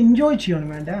ശരിക്കും enjoy ചെയ്യണം,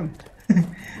 man. Damn.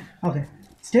 Okay.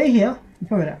 Stay here.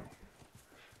 ഇപ്പോൾ വരാം.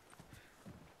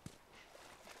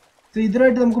 So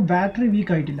ഇതിലായിട്ട് നമുക്ക് ബാറ്ററി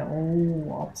വീക്ക് ആയിട്ടില്ല. Oh,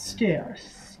 upstairs.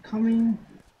 Coming.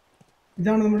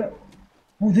 ഇതാണ് നമ്മുടെ.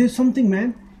 Oh, there's something, man.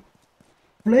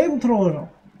 Flamethrower.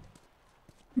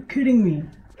 You're kidding me.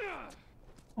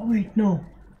 Oh wait, no.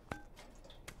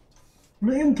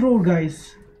 Flamethrower, guys.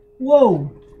 Whoa.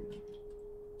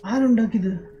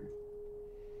 ആരുണ്ടാക്കിയത്?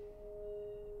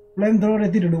 Flamethrower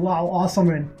എത്തിയിട്ടുണ്ട്. Wow, awesome,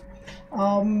 man.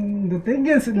 The thing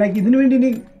is, like ഇതിനു വേണ്ടി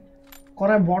ഇനി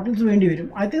കുറേ ബോട്ടിൽസ് വേണ്ടി വരും.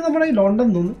 I think നമ്മുടെ ഈ ലണ്ടൻ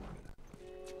തോന്നുന്നു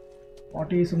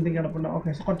 40 സംതിങ് കിടപ്പുണ്ട്. ഓക്കെ,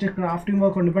 കുറച്ച് ക്രാഫ്റ്റിംഗ്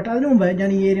വർക്ക് ഉണ്ട്. ബട്ട് അതിന് മുമ്പ് ഞാൻ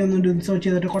ഈ ഏരിയ ഒന്ന് റിസർച്ച്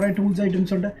ചെയ്തിട്ട് കുറേ ടൂൾസ്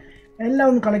ഐറ്റംസ് ഉണ്ട്, എല്ലാം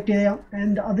ഒന്ന് കളക്ട് ചെയ്യാം.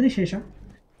 ആൻഡ് അതിനുശേഷം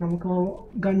നമുക്ക്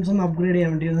ഗൺസ് ഒന്ന് അപ്ഗ്രേഡ്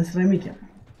ചെയ്യാൻ വേണ്ടി ഒന്ന് ശ്രമിക്കാം.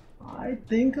 ഐ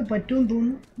തിങ്ക് പറ്റുമെന്ന്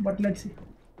തോന്നുന്നു. But let's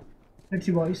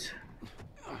C boys.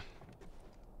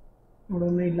 ഇവിടെ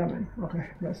ഒന്നും ഇല്ല മാൻ. Okay,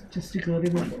 just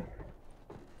കയറിയുന്നുണ്ടോ?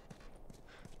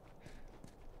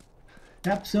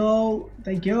 So,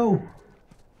 thank you.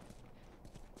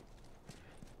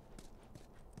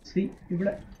 See,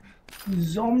 ഇവിടെ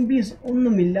സോംബീസ്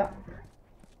ഒന്നുമില്ല.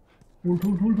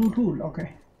 Tool. Okay.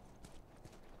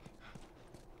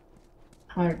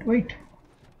 Alright, wait.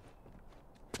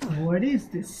 What is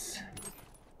this?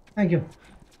 Thank you.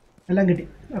 എല്ലാം കിട്ടി.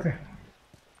 Okay.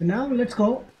 Now let's go.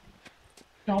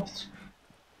 Top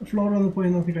floor ഒന്ന്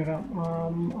പോയി നോക്കിയിട്ട് വരാം.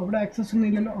 അവിടെ ആക്സസ് ഒന്നും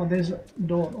ഇല്ലല്ലോ. അതേ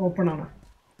ഡോർ ഓപ്പൺ ആണ്.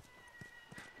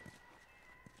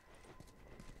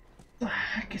 What the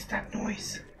heck is that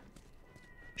noise?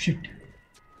 Shit.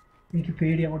 എനിക്ക്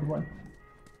പേടിയാവട്ടെ one.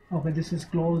 Okay, this is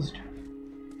closed.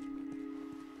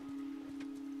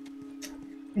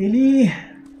 Eli,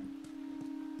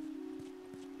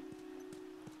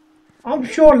 I'm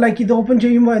sure like ഇത് ഓപ്പൺ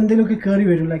ചെയ്യുമ്പോൾ എന്തെങ്കിലുമൊക്കെ കയറി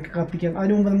വരും, ലൈക്ക് കത്തിക്കാൻ.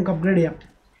 അതിന് മുമ്പ് നമുക്ക് അപ്ഗ്രേഡ് ചെയ്യാം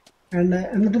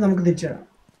എന്നിട്ട് നമുക്ക് തിരിച്ചു തരാം.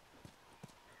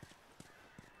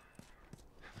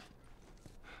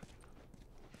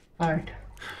 Alright,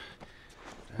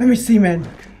 let me see, man.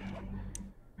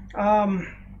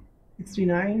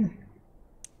 69.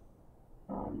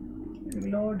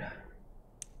 Reload.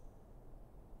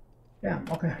 Yeah,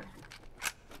 okay.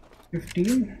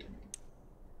 15.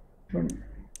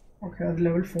 Okay, that's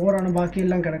level 4 ആണ്.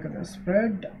 ബാക്കിയെല്ലാം കിടക്കുന്നത്.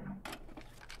 Spread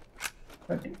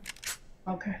 30.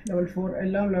 Okay, level 4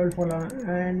 എല്ലാം level 4 ആണ്.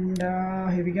 And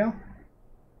here we go.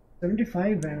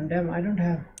 75, man. Damn, I don't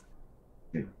have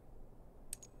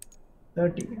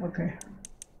 30. Okay.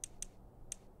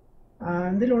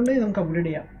 എന്തെങ്കിലുണ്ടെങ്കിൽ നമുക്ക് അപ്ഗ്രേഡ്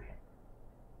ചെയ്യാം.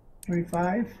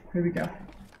 25. Here we go.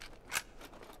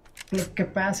 Click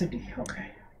capacity. Okay.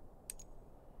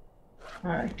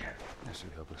 Alright. That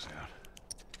should help us out.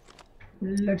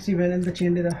 Let's see when the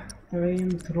change the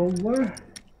flamethrower.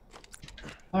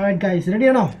 Alright guys, ready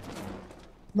or now?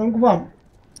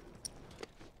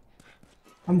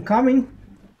 I'm coming.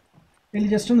 We'll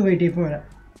just wait for it.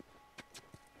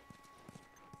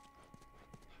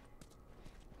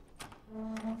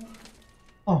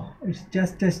 Oh, it's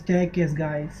just a staircase,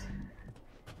 guys.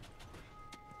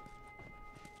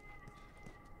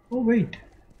 Oh wait.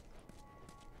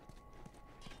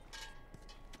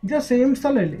 The same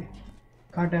സ്ഥലല്ലേ?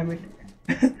 God damn it.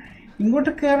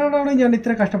 ഇങ്ങോട്ട് കേറാനാണ് ഞാൻ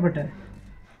ഇത്ര കഷ്ടപ്പെട്ടത്.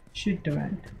 Shit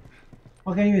man.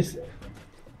 Okay, anyways.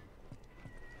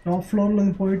 Top floor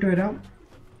ലൊന്ന് പോയിട്ട് വരാം.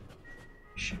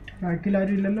 Shit, ബാക്കിൽ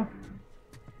ആരും ഇല്ലല്ലോ.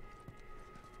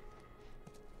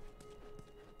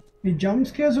 ഈ jump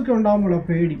scarce ഒക്കെ ഉണ്ടാവുമ്പോഴാ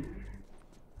പേടി.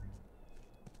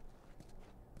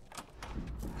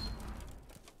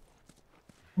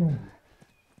 Oh.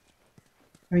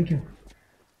 Thank you.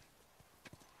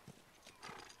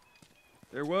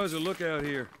 There was a lookout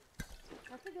here.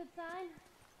 That's a good sign.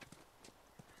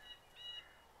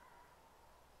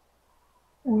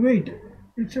 Oh wait,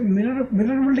 it's a mirror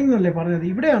building അല്ലേ പറഞ്ഞത്?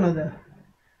 ഇവിടെയാണോ അത്?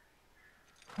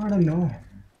 I don't know.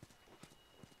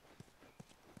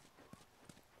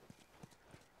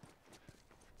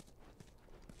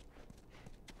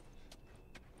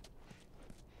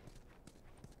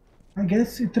 I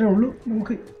guess ഇത്രേ ഉള്ളൂ.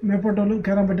 നമുക്ക് മേപ്പോട്ടൊന്നും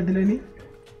കയറാൻ പറ്റത്തില്ല ഇനി.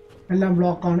 എല്ലാം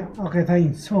ബ്ലോക്കാണ്. Okay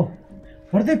thanks. ഓ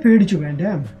വെറുതെ പേടിച്ചു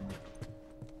വേണ്ടേ?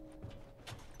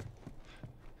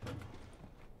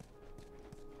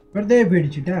 വെറുതെ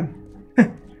പേടിച്ചു dam.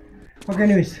 Okay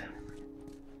anyways.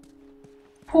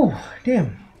 Oh damn.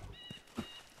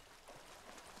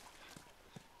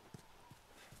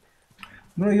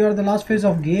 Bro, you are the last phase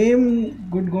of game.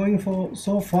 Good going for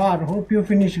so far. Hope you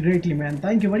finished greatly, man.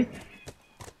 Thank you, buddy.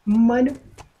 Man,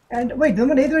 and wait, the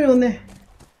one on there.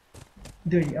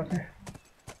 There, okay.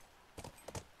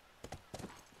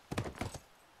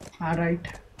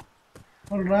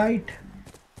 All right.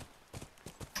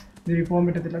 The reform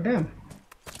it at the dam.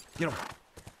 Get him.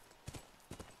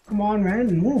 Come on, man,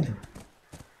 move.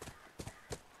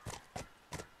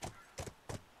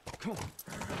 Come on.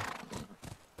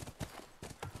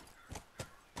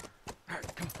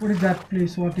 What is that,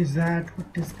 please? What is that?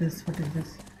 What is this? What is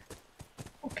this?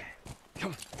 Okay.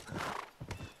 Come on.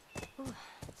 Ooh,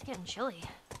 it's getting chilly.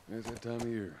 It's that time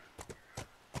of year.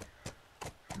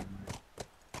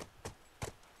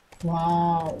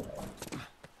 Wow.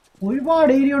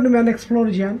 ഒരുപാട് area ഉണ്ട് man explore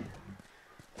ചെയ്യാൻ.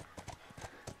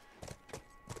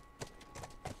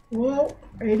 Whoa,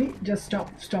 Eddie, just stop.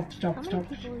 How many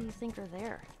people do you think are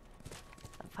there?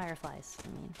 Fireflies, I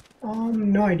mean.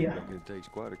 No idea. It takes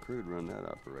quite a crew to run that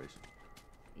operation.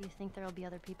 You think there'll be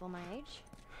other people my age?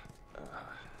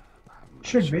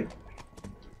 Should be.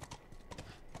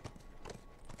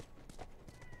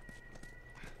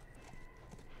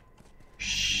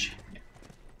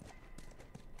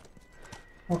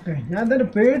 Okay, ഞാൻ തന്നെ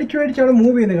പേടിച്ചാണ്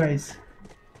move ചെയ്യുന്നത് guys.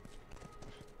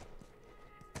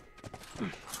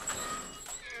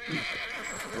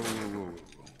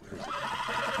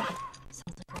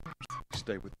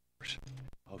 Stay with us.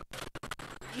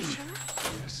 You sure?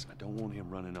 Yes, I don't want him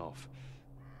running off.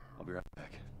 I'll be right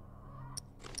back.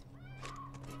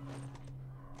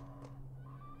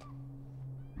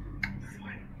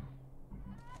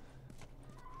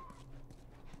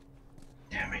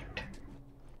 Damn it.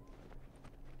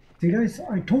 See guys,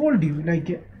 I told you, like...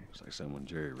 Looks like someone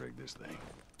jerry-rigged this thing.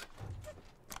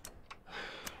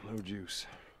 No juice.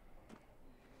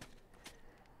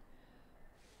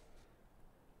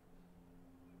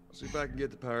 I'll see if I can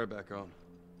get the power back on.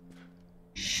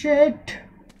 Shit.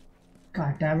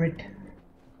 God damn it.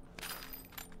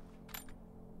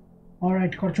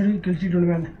 Alright, കുറച്ചുകൂടി കളിച്ചിട്ടുണ്ട്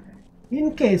man. In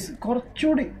case,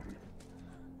 കുറച്ചുകൂടി...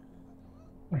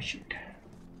 Oh shit.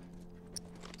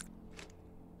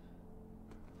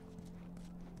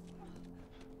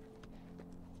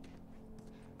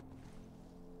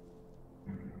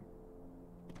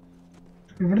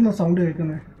 ഇവിടുന്ന് sound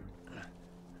കേൾക്കുന്നത്.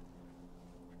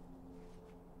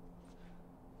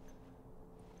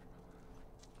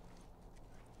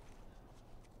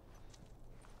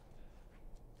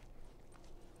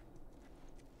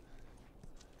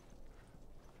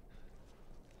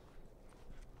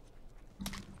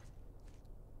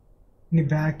 ഇനി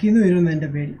ബാക്കിൽ നിന്ന് വരുമെന്ന് എൻ്റെ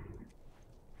പേര്.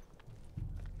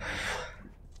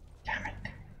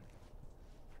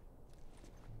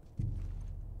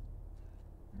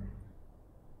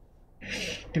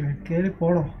 കേറി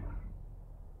പോണോ?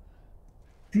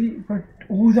 But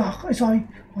oh, I saw him.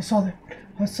 I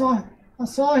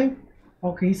saw him.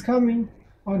 Okay, he's coming.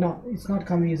 Oh no, it's not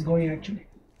coming, it's going actually.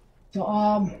 So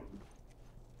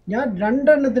ഞാൻ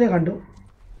രണ്ടെണ്ണത്തിനെ കണ്ടു.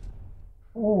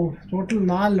 ഓ ടോട്ടൽ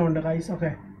 4 ഉണ്ട് ഗൈസ്. ഓക്കെ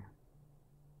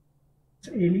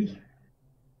എലി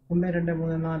 1 2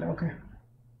 3 4. ഓക്കെ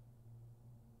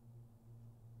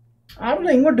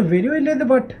ആരുടെ ഇങ്ങോട്ട് വരുമില്ല.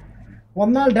 ബട്ട്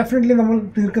ഒന്നാൾ ഡെഫിനറ്റ്ലി നമ്മൾ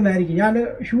തീർക്കുന്നതായിരിക്കും. ഞാൻ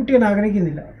ഷൂട്ട് ചെയ്യാൻ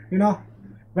ആഗ്രഹിക്കുന്നില്ല. യുനോ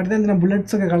വെറുതെ എന്തിനാ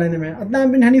ബുള്ളറ്റ്സ് ഒക്കെ കളയുന്ന മാൻ. അതാണ്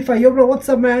ബിൻ ഹനീഫ. യോ bro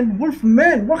watts up man? Wolf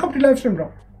man welcome to live stream bro.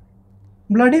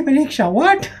 Bloody പരീക്ഷ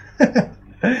what?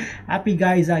 Happy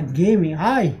guys are gaming.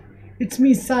 Hi it's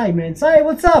me Sai man. Sai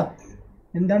watts up?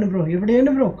 എന്താണ് ബ്രോ?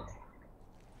 എവിടെയാണ് ബ്രോ?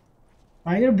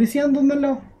 ഭയങ്കര ബിസിയാന്ന്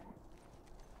തോന്നുന്നല്ലോ.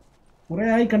 കുറേ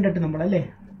ആയി കണ്ടിട്ട് നമ്മളല്ലേ.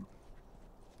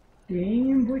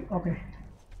 ടൈം പോയി. Okay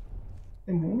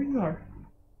moving on.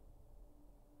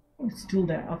 It's still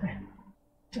there. Okay,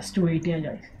 just wait here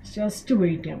guys, just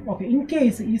wait here. Okay, in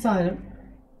case ഈ സാധനം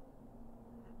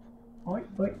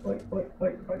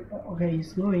okay,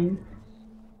 he's going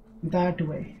that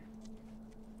way,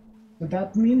 so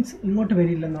that means ഇങ്ങോട്ട്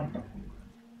വരില്ല എന്നർത്ഥം.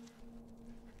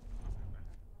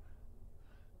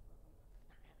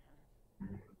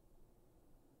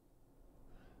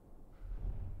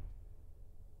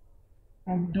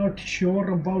 I'm not sure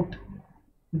about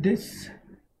this.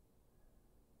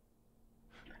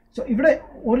 So ഇവിടെ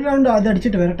ഒരു round അത്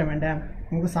അടിച്ചിട്ട് വരട്ടെ വേണ്ട. ഡാം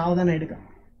നമുക്ക് സാവധാനം എടുക്കാം.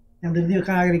 ഞാൻ ധൃതി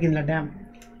വെക്കാൻ ആഗ്രഹിക്കുന്നില്ല. ഡാം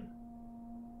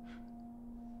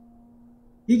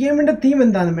ഈ ഗെയിമിൻ്റെ തീം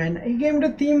എന്താണ് മാൻ? ഈ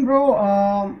ഗെയിമിൻ്റെ തീം ബ്രോ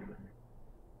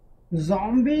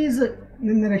സോംബീസ്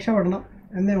നിന്ന് രക്ഷപ്പെടണം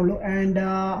എന്നേ ഉള്ളൂ. ആൻഡ്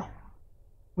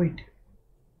വെയിറ്റ്,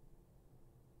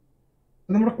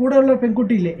 നമ്മുടെ കൂടെയുള്ള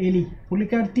പെൺകുട്ടിയില്ലേ എലി,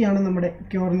 പുള്ളിക്കാരത്തിയാണ് നമ്മുടെ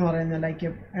ക്യൂർ എന്ന് പറയുന്നത്. ലൈക്ക്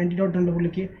ആൻറ്റിഡോട്ട് ഉണ്ട്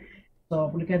പുള്ളിക്ക്. സോ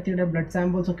പുള്ളിക്കാരത്തിയുടെ ബ്ലഡ്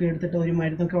സാമ്പിൾസ് ഒക്കെ എടുത്തിട്ട് ഒരു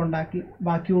മരുന്നൊക്കെ ഉണ്ടാക്കി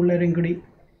ബാക്കിയുള്ളവരും കൂടി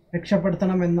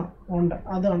രക്ഷപ്പെടുത്തണമെന്ന് ഉണ്ട്.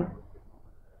 അതാണ്.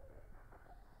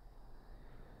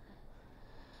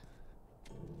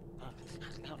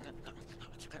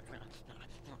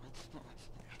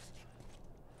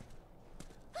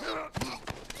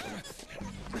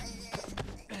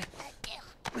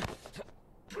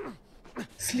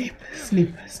 Sleep,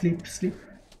 sleep, sleep, sleep.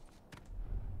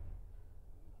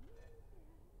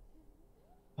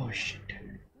 Oh shit.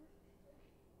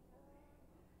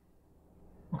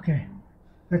 Okay,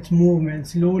 let's move man,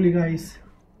 slowly guys.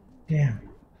 Damn.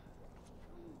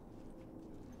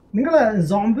 നിങ്ങൾ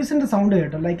സോംബീസിൻ്റെ സൗണ്ട്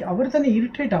കേട്ടോ. ലൈക്ക് അവർ തന്നെ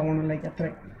ഇറിറ്റേറ്റ് ആവണം. ലൈക്ക് അത്ര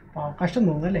കഷ്ടം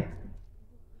തോന്നുന്നല്ലേ.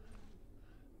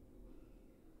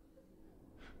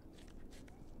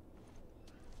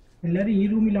 എല്ലാവരും ഈ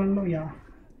റൂമിലാണല്ലോ. യാ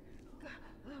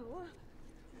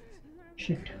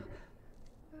shit.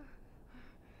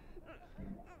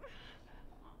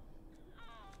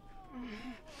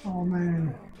 Oh man,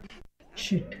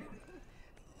 shit.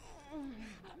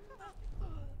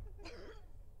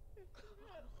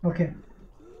 Okay,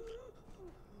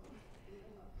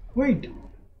 wait,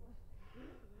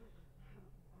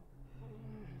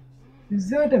 is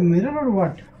that a mirror or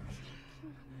what?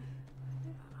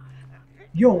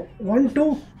 Yo, 1 2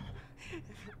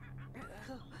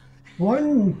 1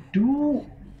 2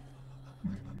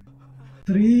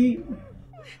 3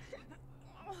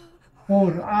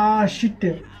 4.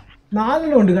 Shit,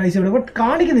 4 ഉണ്ട് ഗൈസ് ഇവിടെ. ബട്ട്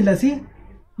കാണിക്കുന്നില്ല. സി,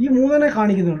 ഈ 3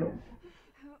 കാണിക്കുന്നുള്ളൂ.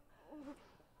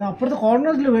 അപ്പുറത്തെ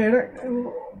കോർണറിൽ വേറെ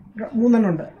 3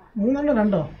 ഉണ്ട്. 2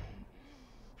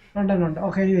 ഉണ്ട്.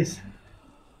 ഓക്കെ, എനിവേസ്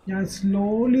ഞാൻ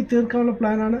സ്ലോലി തീർക്കാനുള്ള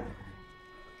പ്ലാനാണ്.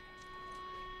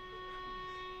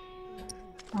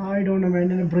 ഐ ഡോണ്ട് നോ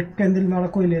വേണ്ട ബ്രിക്ക് എന്തെങ്കിലും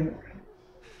നടക്കില്ലെന്ന്.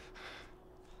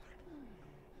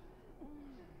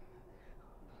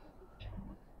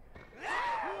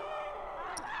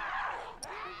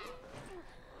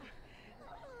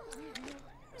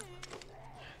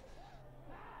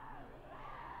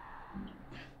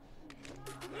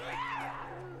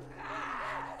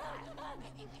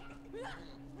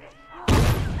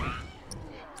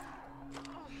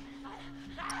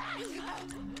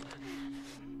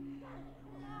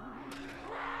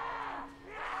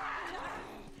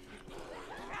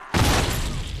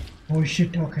 Oh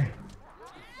shit, okay.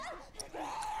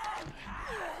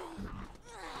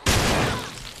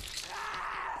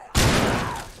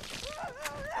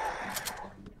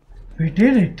 We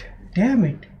did it. Damn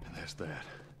it. That's that.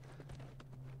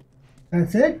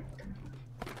 That's it?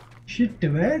 Shit,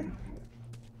 man.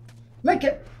 Like,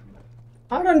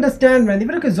 I don't understand, man.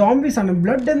 ഇവരൊക്കെ zombies ആണ്.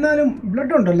 ബ്ലഡ് എന്നാലും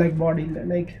ബ്ലഡ് ഉണ്ടോ ലൈക്ക് ബോഡിയിൽ?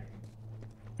 ലൈക്ക്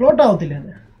ഫ്ലോട്ട് ആവത്തില്ല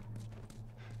അത്.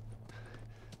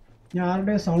 ഞാൻ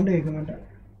ആരുടെ സൗണ്ട് കേൾക്കുന്നുണ്ട്.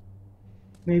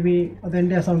 മേ ബി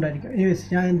അതെൻ്റെ സൗണ്ട് ആയിരിക്കും. എനിവേസ്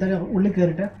ഞാൻ എന്തായാലും ഉള്ളിൽ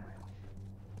കയറിയിട്ട്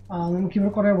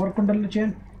നമുക്കിവിടെ കുറേ വർക്കുണ്ടല്ലോ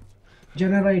ചെയ്യാൻ.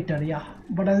 Generator yeah.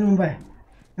 ബട്ട് അതിന് മുമ്പേ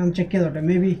ഞാൻ ചെക്ക് ചെയ്തോട്ടെ.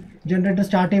 മേ ബി ജനറേറ്റർ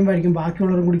സ്റ്റാർട്ട് ചെയ്യുമ്പോഴായിരിക്കും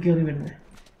ബാക്കിയുള്ളവരും കൂടി കയറി വരുന്നത്.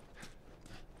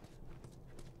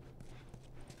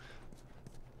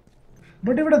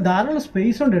 But ഇവിടെ ധാരാളം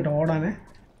സ്പേസ് ഉണ്ട് കേട്ടോ ഓടാനേ.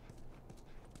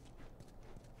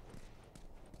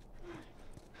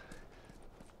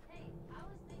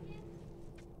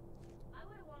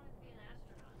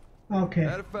 Okay.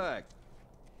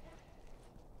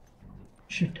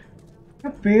 Shit. I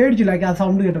paid you like a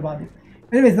sound get about it.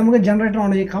 Anyways, I'm going to generator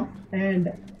on come and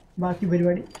baki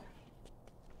everybody.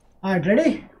 Alright, ready?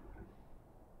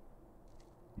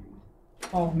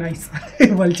 Oh, nice.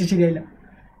 Well,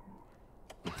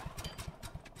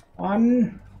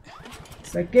 1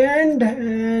 second,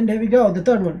 and here we go. The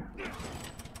third one.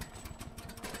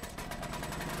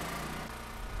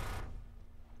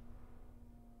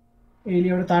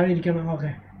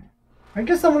 Okay. I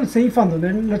guess I'm safe on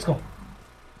then. Let's go.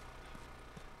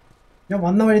 Yeah,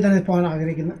 one way than spawn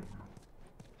again.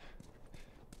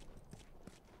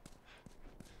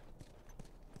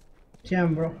 Jam,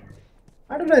 bro.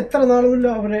 I don't know if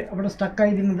I'm stuck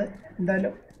in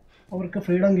the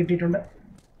freedom get it on the.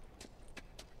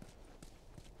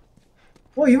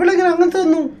 Oh, you will like an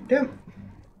damn.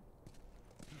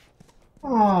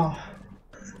 Ah,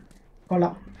 call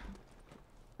up.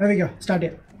 There we go. Start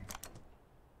it.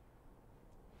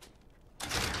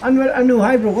 Anu,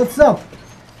 hi bro. What's up?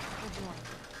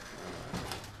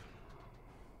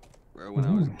 When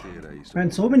I was a kid, I used to. Man,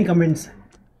 so many comments.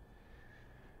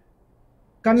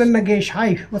 Kannan Nagesh, hi.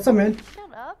 What's up, man?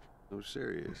 Shut up. So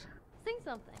serious. Sing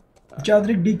something.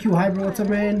 Chadrik DQ, hi bro. What's up,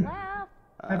 man? Laugh.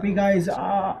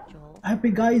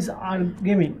 Happy guys are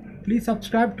gaming. Please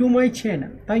subscribe to my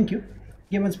channel. Thank you.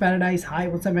 Gamer's Paradise, hi.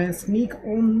 What's up, man? Sneak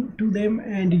on to them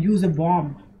and use a bomb.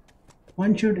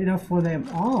 One shot enough for them.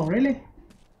 Oh, really?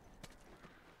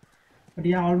 But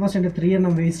yeah, almost into 3 and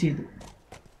I'm wasted.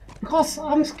 Because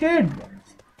I'm scared.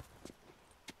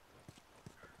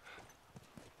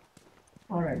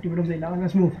 Alright,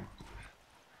 let's move.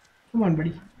 Come on,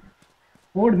 buddy.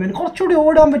 Old man.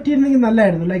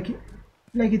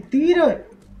 Like theater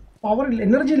power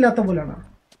energy illata bolana.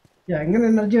 Yeah, engane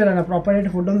energy varana proper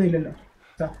food onnu illalla.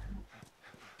 So.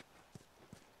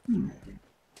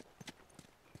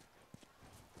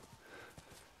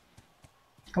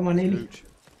 Come on, Eli.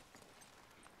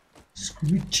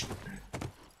 Screech.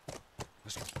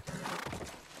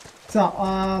 So,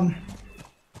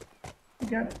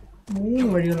 got 3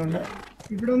 വഴികളുണ്ട്.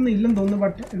 ഇവിടെ ഒന്നും ഇല്ലെന്ന് തോന്നുന്നു,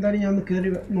 but എന്തായാലും ഞാൻ ഒന്ന് കയറി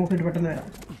നോക്കിയിട്ട് പെട്ടെന്ന് വരാം.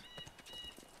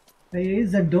 There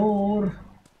is a door.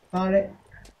 താഴെ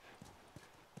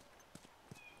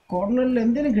കോർണറിൽ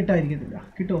എന്തെങ്കിലും കിട്ടാതിരിക്കത്തില്ല.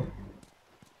 കിട്ടുമോ?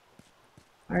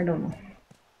 I don't know.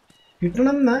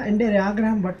 കിട്ടണമെന്ന എൻ്റെ ഒരു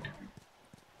ആഗ്രഹം, but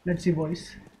let's see boys.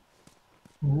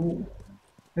 Oh,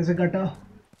 there's a gutter.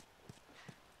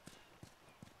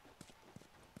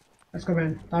 Let's go,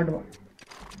 man. Third one.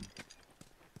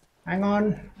 Hang on.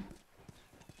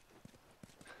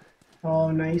 Oh,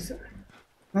 nice.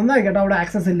 നന്നായി കേട്ടോ അവിടെ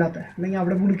ആക്സസ് ഇല്ലാത്ത, അല്ലെങ്കിൽ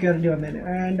അവിടെ കൂടി കയറേണ്ടി വന്നേന്.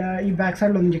 ആൻഡ് ഈ ബാക്ക്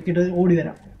സൈഡിലൊന്നും ചെക്ക് ചെയ്ത് ഓടി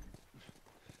വരാം.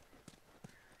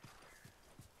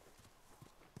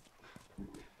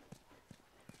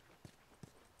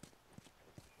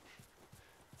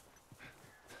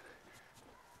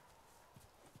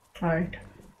 റൈറ്റ്,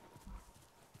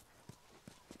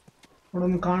 അവിടെ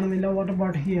ഒന്നും കാണുന്നില്ല. What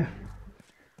about here?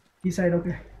 ഈ സൈഡ്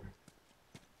ഓക്കെ.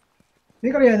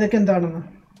 നിങ്ങൾക്കറിയാം ഇതൊക്കെ എന്താണെന്ന്?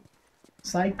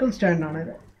 സൈക്കിൾ സ്റ്റാൻഡാണ്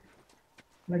ഇത്.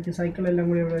 ലൈക്ക് സൈക്കിൾ എല്ലാം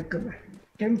കൂടി ഇവിടെ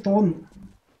വെക്കുന്നത് തോന്നുന്നു.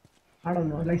 I don't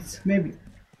know, like maybe.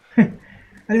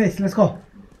 Anyways, let's go.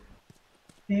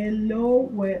 Hello,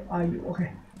 where are you? Okay.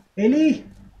 Eli,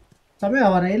 സമയം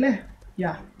ആവാറായില്ലേ?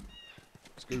 Yeah.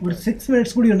 ഒരു 6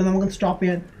 minutes കൂടി ഉണ്ട് നമുക്ക് സ്റ്റോപ്പ്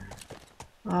ചെയ്യാൻ.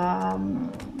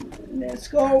 Let's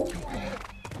go.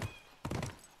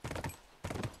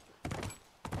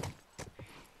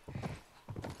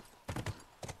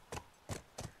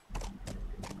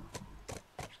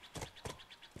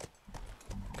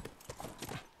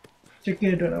 Check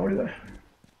it out. What do you got?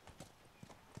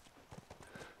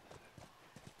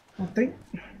 Nothing.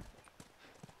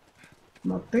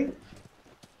 Nothing.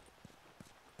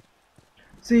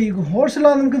 See, horse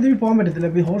la namukku idu povan pattilla.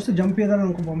 Be horse jump cheyidal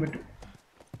namukku povan pattu.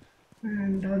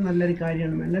 And nallari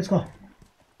karyanu man. Let's go.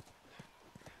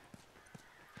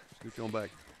 Scoot on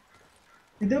back.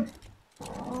 Idu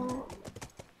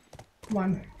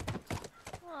one.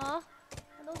 Aw,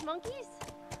 are those monkeys?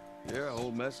 Yeah, a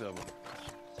whole mess of them.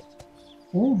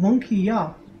 Oh, monkey, yeah.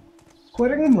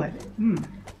 Kurangamare.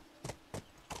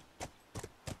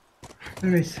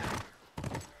 Anyways.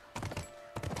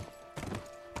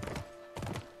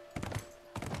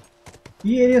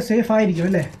 This area safe ആയിരിക്കും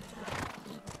അല്ലേ?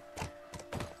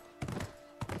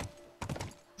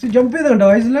 See, jump ചെയ്തുണ്ടോ?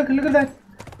 Look at that.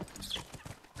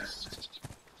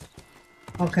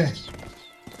 Okay.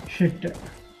 Shit.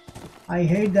 I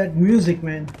hate that music,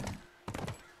 man.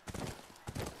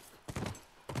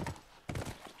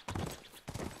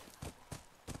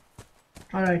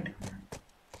 Alright.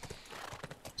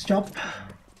 Stop.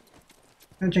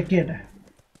 And check it.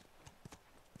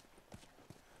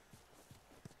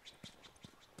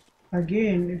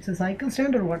 Again, it's a cycle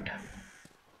stand or what?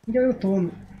 You gotta throw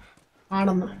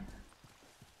Anna.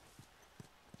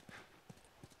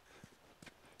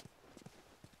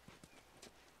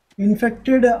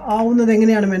 Infected ആവുന്നത്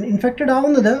എങ്ങനെയാണ് man? Infected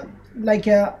ആവുന്നത് like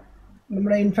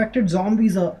നമ്മുടെ infected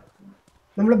zombies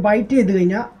നമ്മൾ byte ചെയ്ത്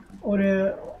കഴിഞ്ഞാൽ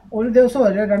ഒരു ദിവസമോ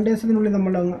അല്ല 2 ദിവസത്തിനുള്ളിൽ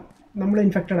നമ്മൾ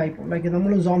ഇൻഫെക്റ്റഡ് ആയിപ്പോൾ ലൈക്ക്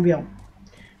നമ്മൾ സോംബി ആവും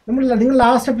നിങ്ങൾ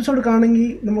ലാസ്റ്റ് എപ്പിസോഡ് കാണുമെങ്കിൽ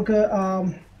നമുക്ക്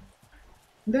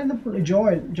എന്തായിരുന്നു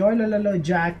ജോയൽ അല്ലല്ലോ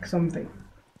ജാക്ക് സംതിങ്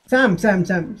സാം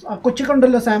ആ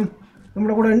കൊച്ചിക്കുണ്ടല്ലോ സാം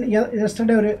നമ്മുടെ കൂടെ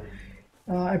യെസ്റ്റർഡേ ഒരു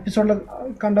എപ്പിസോഡിൽ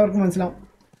കണ്ടവർക്ക് മനസ്സിലാവും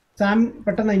സാം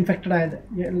പെട്ടെന്ന് ഇൻഫെക്റ്റഡ് ആയത്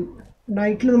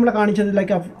നൈറ്റിൽ നമ്മളെ കാണിച്ചത്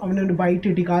ലൈക്ക് അവനൊരു ബൈറ്റ്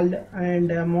കിട്ടി കാലിൽ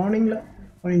ആൻഡ് മോർണിംഗിൽ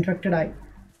അവൻ ഇൻഫെക്റ്റഡ് ആയി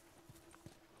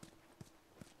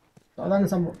അതാണ്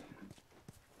സംഭവം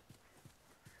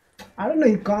I don't know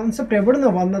ഈ കോൺസെപ്റ്റ് എവിടെ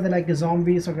നിന്നാണ് വന്നത് ലൈക്ക്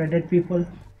സോംബീസ് ഒക്കെ dead people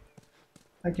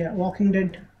like walking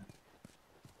dead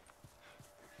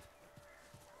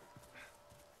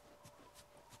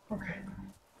okay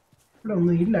ഇവിടെ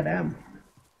ഒന്നും ഇല്ല ഡാം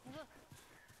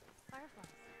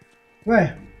വേ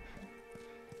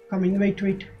കമ്മിങ്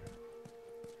വെയിറ്റ്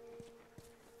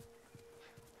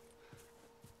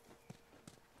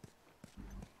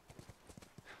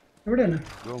എവിടെയാണ്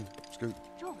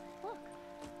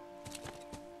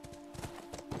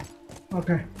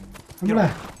ഓക്കെ നമ്മളെ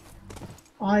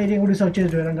ആ ഏരിയ കൂടി സെർച്ച്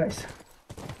ചെയ്തിട്ട് വരാം ഗൈസ്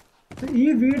ഈ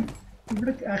വീട്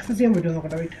ഇവിടെ ആക്സസ് ചെയ്യാൻ പറ്റുമോ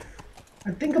നോക്കട്ടെ വെയിറ്റ്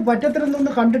ഐ തിങ്ക്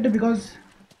പറ്റത്തില്ലെന്നൊന്ന് കണ്ടിട്ട് ബിക്കോസ്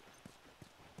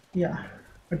യാ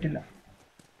പറ്റില്ല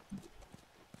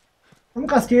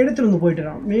നമുക്ക് ആ സ്റ്റേഡിയത്തിലൊന്ന് പോയിട്ട്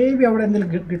വരാം മേ ബി അവിടെ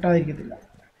എന്തെങ്കിലും കിട്ടാതിരിക്കത്തില്ല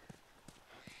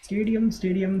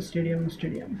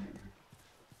സ്റ്റേഡിയം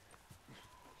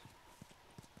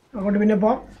അങ്ങോട്ട് പിന്നെ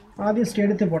പോവാം ആദ്യം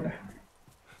സ്റ്റേഡിയത്തിൽ പോട്ടെ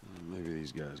Maybe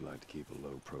these guys like to keep a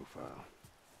low profile.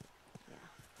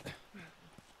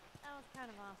 That was kind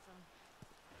of awesome.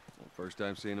 Well, first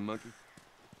time seeing a monkey?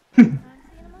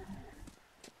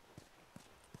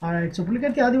 Alright, so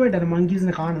പുള്ളിക്കാരത്തി ആദ്യമായിട്ടാണ്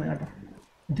മങ്കീസിനെ കാണുന്നത് കേട്ടോ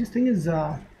ദിസ് തിങ് ഇസ്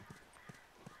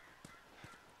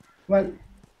വെൽ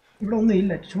ഇവിടെ ഒന്നും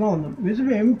ഇല്ല ചുമ്മാ ഒന്നും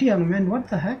വിസിബിൾ എംറ്റി ആണ് man what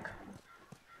the hack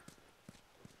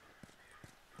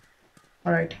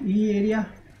alright ഈ ഏരിയ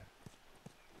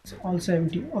ഓൾസോ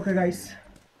എംറ്റി ഓക്കെ ഗൈസ്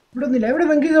ഇവിടെ ഒന്നുമില്ല എവിടെ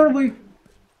മങ്കീസ് അവിടെ പോയി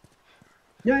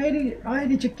ഞാൻ ആ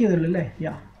ഏരിയ ചെക്ക് ചെയ്തല്ലോ അല്ലേ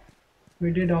yeah we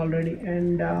did already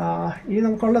and ഇനി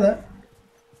നമുക്കുള്ളത്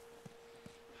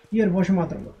ഈ ഒരു പോർഷൻ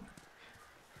മാത്രമേ ഉള്ളൂ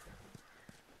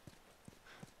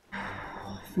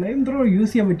ഫ്ലെയിം ത്രോ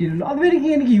യൂസ് ചെയ്യാൻ പറ്റിയില്ലല്ലോ അതുവരെ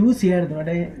എനിക്ക് യൂസ് ചെയ്യാമായിരുന്നു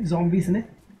അവിടെ സോംബീസിനെ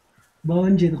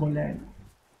ബേൺ ചെയ്ത് കൊല്ലായിരുന്നു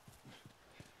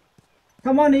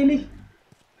Come on, Ailey.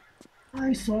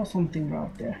 I saw something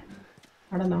out there.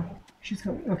 I don't know. She's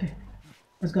coming. Okay,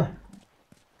 let's go.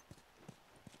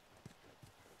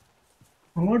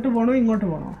 അങ്ങോട്ട് പോണോ ഇങ്ങോട്ട്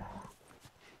പോണോ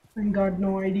I got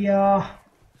no idea.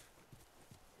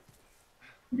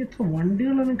 എത്ര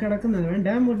വണ്ടികളാണ് കിടക്കുന്നത്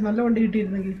ഡാം ഒരു നല്ല വണ്ടി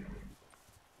കിട്ടിയിരുന്നെങ്കിൽ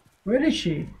Where is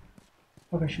she?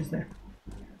 Okay, she's there.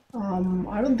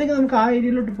 I don't think നമുക്ക് ആ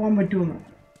ഏരിയയിലോട്ട് പോകാൻ പറ്റുമെന്ന്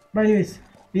But anyways,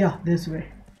 yeah, this way.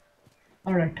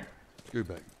 Alright. Go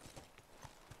back.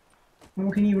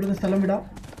 നമുക്കിനി ഇവിടുന്ന് സ്ഥലം വിടാം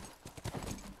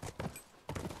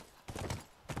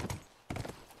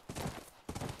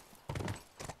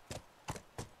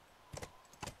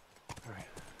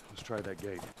Try that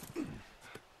gate.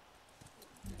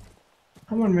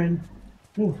 Come on, man.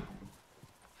 Move.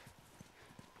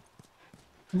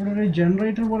 ഇവിടെ ഒരു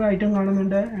ജനറേറ്റർ പോലെ ഐറ്റം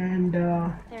കാണുന്നുണ്ട് and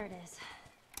There it is.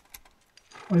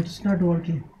 oh, it's not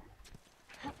working.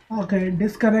 Okay,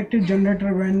 disconnected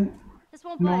generator when This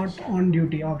won't budge. not on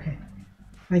duty. Okay,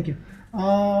 thank you.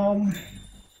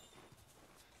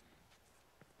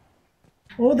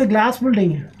 Oh, the glass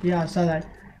building. Yeah, saw that.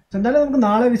 So എന്തായാലും നമുക്ക്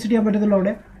നാളെ visit ചെയ്യാൻ പറ്റത്തുള്ളൂ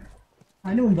അവിടെ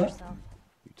അതിന് മുമ്പ്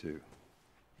You too.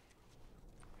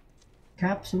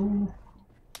 capsule.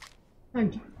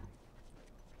 Thank you.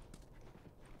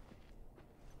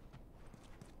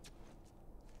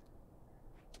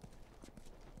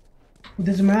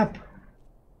 This map.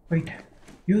 Wait.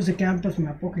 Use the campus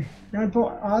map. Okay. ഞാനിപ്പോൾ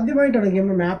ആദ്യമായിട്ടാണ്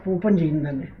ഗെയിം മാപ്പ് ഓപ്പൺ ചെയ്യുന്നത്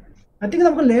തന്നെ ഐ തിങ്ക്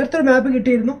നമുക്ക് നേരത്തെ ഒരു മാപ്പ്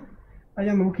കിട്ടിയിരുന്നു അത്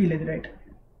ഞാൻ നോക്കിയില്ല ഇതിനായിട്ട്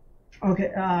okay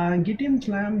ഗിറ്റിയം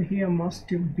slam here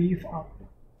must beef up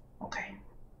okay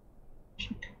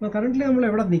currently നമ്മൾ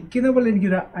എവിടെ നിൽക്കുന്ന പോലെ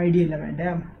എനിക്കൊരു ഐഡിയ ഇല്ല വേണ്ടേ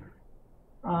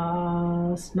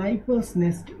സ്നൈപ്പേഴ്സ്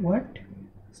നെസ്റ്റ് വാട്ട്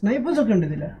സ്നൈപ്പേഴ്സ് ഒക്കെ ഉണ്ട്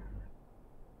ഇതിൽ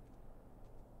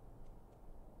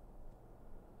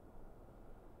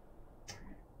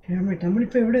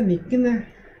നമ്മളിപ്പോൾ എവിടെ നിൽക്കുന്നത്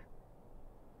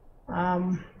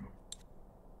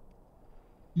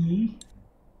ഈ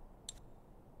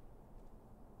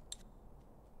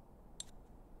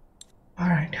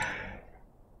Alright.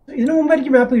 ഇതിനു മുമ്പ്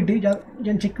എനിക്ക് മാപ്പ് കിട്ടി.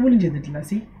 ഞാൻ ചെക്ക് പോലും ചെയ്തിട്ടില്ല.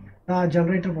 സി ആ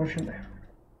ജനറേറ്റർ പോർഷൻ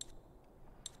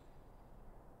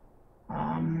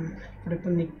ഇവിടെ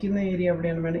ഇപ്പം നിൽക്കുന്ന ഏരിയ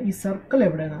എവിടെയാണ് വേണം? ഈ സർക്കിൾ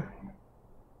എവിടെയാണ്?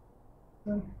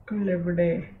 സർക്കിൾ എവിടെ?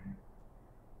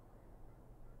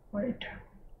 റൈറ്റ്,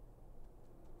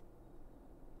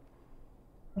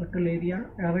 സർക്കിൾ ഏരിയ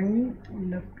ഇറങ്ങി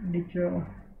ലെഫ്റ്റ് അടിക്കുക.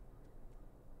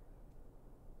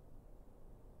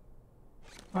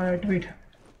 ആയിട്ട് വെയിറ്റ്,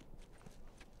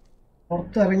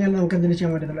 പുറത്ത് ഇറങ്ങിയാൽ നമുക്ക് എന്തെങ്കിലും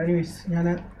ചെയ്യാൻ പറ്റത്തില്ല. എനിവേസ് ഞാൻ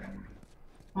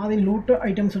ആദ്യം ലൂട്ട്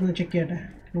ഐറ്റംസ് ഒന്ന് ചെക്ക് ചെയ്യട്ടെ.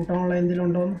 ലൂട്ടാനുള്ള എന്തെങ്കിലും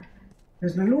ഉണ്ടോയെന്ന്.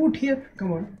 There's no loot here.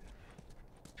 Come on.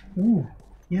 Ooh,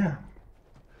 yeah.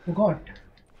 Forgot.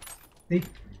 See?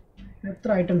 എത്ര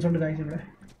ഐറ്റംസ് ഉണ്ട് ഗൈസ് ഇവിടെ.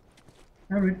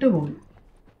 ഞാൻ വിട്ടുപോയി.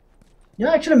 ഞാൻ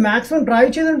ആക്ച്വലി മാക്സിമം ട്രൈ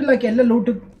ചെയ്തിട്ടുണ്ട് ലൈക്ക് എല്ലാ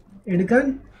ലൂട്ട് എടുക്കാൻ.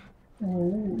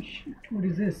 Oh shit, what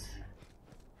is this?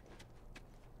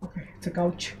 Okay, it's a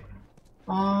couch.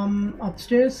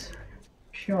 Upstairs?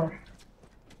 Sure.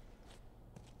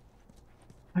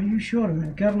 Are you sure,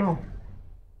 man? Care now.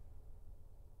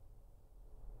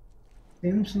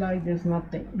 Seems like there's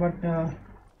nothing, but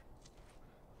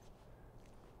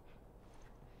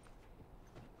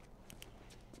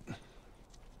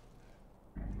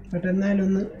എന്നാലും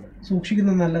ഒന്ന്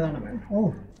സൂക്ഷിക്കുന്നത് നല്ലതാണ് man. Oh,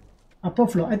 upper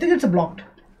floor. I think it's a blocked.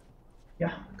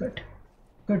 Yeah, good.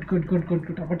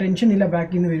 അപ്പോൾ tension ഇല്ല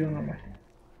ബാക്കിൽ നിന്ന് വരുമെന്നുള്ള.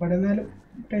 But എന്നാലും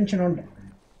ടെൻഷനുണ്ട്.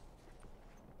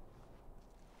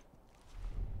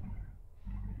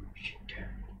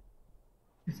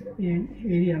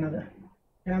 ഏരിയ ആണത്.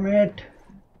 Damn it.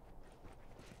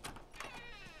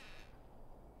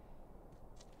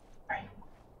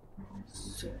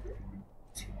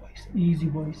 Easy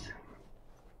boys,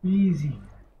 easy.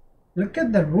 Look at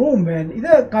the room man. ഇത്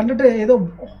കണ്ടിട്ട് ഏതോ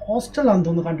ഹോസ്റ്റലാണെന്ന്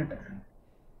തോന്നുന്നു കണ്ടിട്ട്.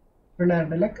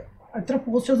 പിള്ളേരുടെ ലൈക്ക് എത്ര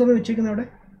പോസ്റ്റേഴ്സ് ആണ് വെച്ചേക്കുന്നത് അവിടെ.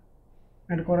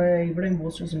 ആൻഡ് കുറേ ഇവിടെയും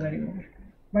പോസ്റ്റേഴ്സും കാര്യങ്ങളും.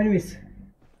 എനിവേസ്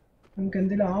നമുക്ക്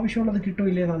എന്തെങ്കിലും ആവശ്യമുള്ളത്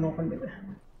കിട്ടുമില്ലേ എന്നാണ് നോക്കേണ്ടത്.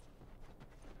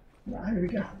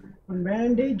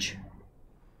 ബാൻഡേജ്.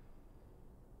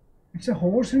 ഇറ്റ്സ് എ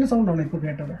ഹോഴ്സിൻ്റെ സൗണ്ടാണ് ഇപ്പോൾ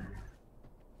കേട്ടത്.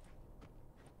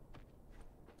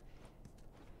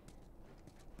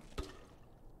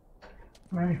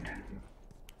 Right.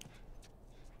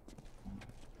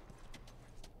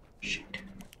 Shit.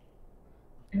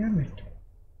 Damn it.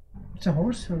 It's a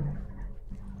horse.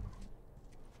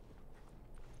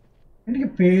 എനിക്ക്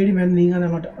പേടി വേണം നീങ്ങാൻ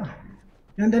അങ്ങോട്ട്.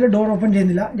 ഞാൻ എന്തായാലും ഡോർ ഓപ്പൺ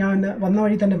ചെയ്യുന്നില്ല. ഞാൻ വന്ന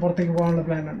വഴി തന്നെ പുറത്തേക്ക് പോകാനുള്ള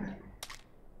പ്ലാനാണ്.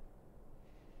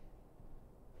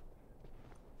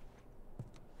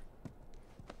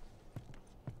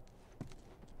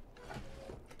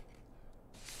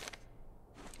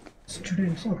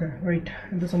 Students, okay, wait.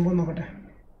 എന്ത് സംഭവം നോക്കട്ടെ.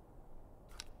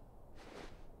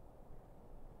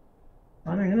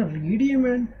 എങ്ങനെ റീഡ് ചെയ്യും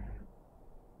man?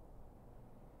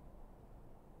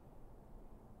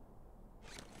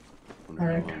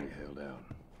 Alright.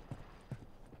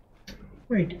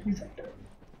 Wait, is that?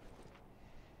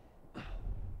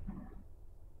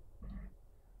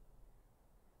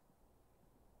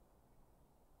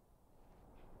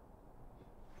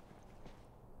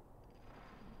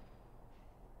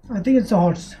 I think it's a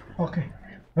horse. Okay.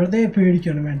 വെറുതെ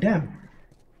പേടിക്കണം man. Damn.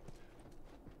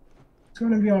 It's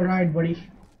gonna be alright, buddy.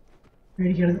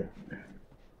 പേടിക്കരുത്.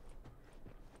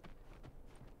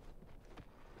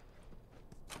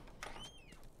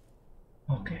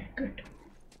 Okay, good.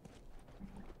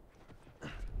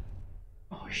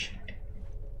 Oh shit.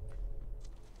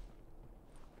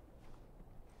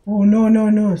 Oh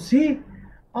no. See?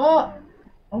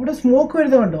 അവിടെ സ്മോക്ക്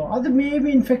വരുന്നത് കണ്ടോ? അത് മേ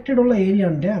ബി ഇൻഫെക്റ്റഡ് ഉള്ള ഏരിയ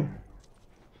ആണ്. Damn.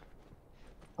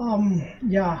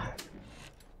 Yeah.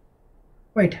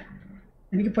 Wait.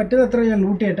 എനിക്ക് പറ്റുന്നത്ര ഞാൻ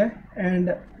ലൂട്ട് ചെയ്യട്ടെ.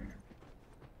 ആൻഡ്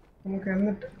നമുക്ക്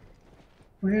എന്നിട്ട്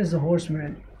where is the horse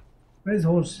man? Where is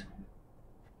the horse?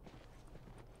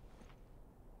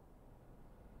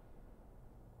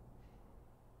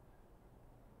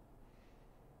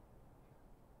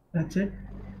 That's it.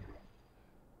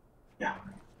 Yeah.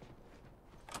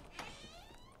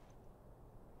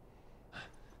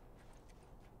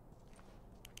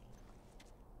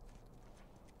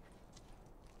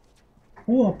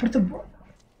 ഓ അപ്പുറത്തെ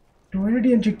ടോയ്ലറ്റ്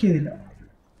ഞാൻ ചെക്ക് ചെയ്തില്ല.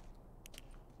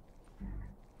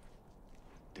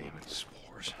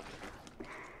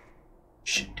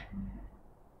 Shit.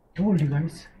 Told you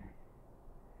guys.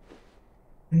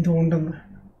 എന്തോ ഉണ്ടെന്ന്.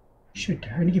 Shit.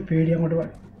 എനിക്ക് പേടി അങ്ങോട്ട്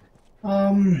പോകാൻ.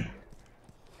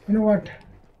 You know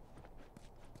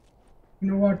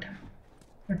what?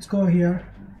 Let's go here.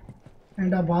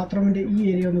 And ആ ബാത്റൂമിൻ്റെ ഈ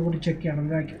ഏരിയ ഒന്ന് കൂടി ചെക്ക് ചെയ്യണം.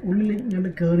 ഉള്ളിൽ ഞാൻ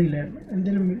കയറിയില്ലായിരുന്നു.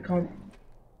 എന്തെങ്കിലും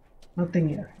nothing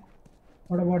here.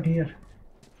 What about here?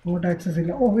 Not access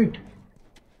illa. Oh wait.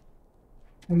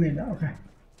 ഒന്നുമില്ല. Okay.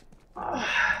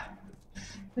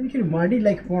 എനിക്കൊരു മടി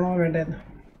ലൈക്ക് പോണോ വേണ്ടതെന്ന്.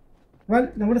 വെൽ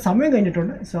നമ്മുടെ സമയം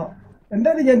കഴിഞ്ഞിട്ടുണ്ട്. സോ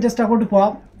എന്തായാലും ഞാൻ ജസ്റ്റ് അങ്ങോട്ട്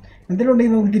പോവാം. എന്തെങ്കിലും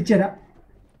ഉണ്ടെങ്കിൽ നമുക്ക് തിരിച്ചു തരാം.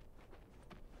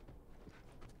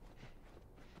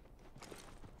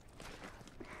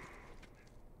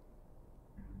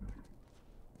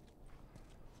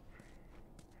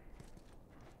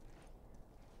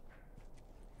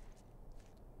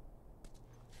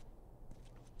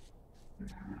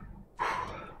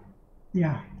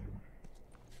 Yeah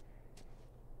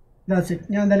that's it.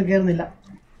 ഞാൻ എന്തായാലും കയറുന്നില്ല,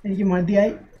 എനിക്ക്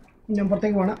മതിയായി. ഞാൻ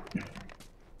പുറത്തേക്ക് പോകണം.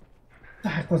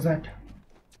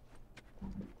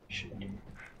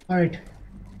 റൈറ്റ്,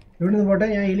 ഇവിടെ നിന്ന് പോട്ടെ.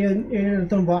 ഞാൻ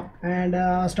എടുത്തോണ്ട് പോവാം ആൻഡ്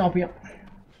സ്റ്റോപ്പ് ചെയ്യാം.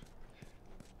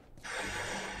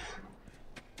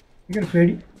 എനിക്കൊരു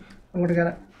പേടി അങ്ങോട്ട്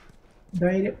കയറാൻ.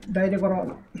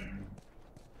 ധൈര്യക്കുറവാണ്.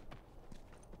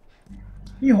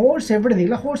 ഈ ഹോഴ്സ് എവിടെ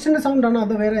നിന്നില്ല? ഹോഴ്സിൻ്റെ സൗണ്ടാണോ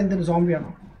അതോ വേറെ എന്തെങ്കിലും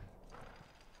സോംബിയാണോ?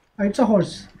 It's A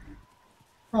horse.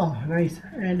 ആ നൈസ്.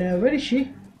 ആൻഡ് വെരി ഷീ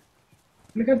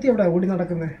പുള്ളിക്കാരത്തി എവിടെ ഓടി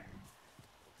നടക്കുന്നത്?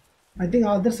 ഐ തിങ്ക്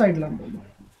അതർ സൈഡിലാണ് തോന്നുന്നു.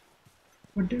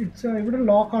 ബട്ട് ഇറ്റ്സ് ഇവിടെ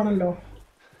ലോക്കാണല്ലോ.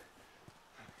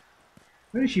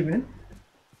 വെരി ഷീ മാൻ.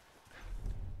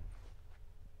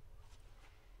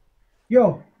 യോ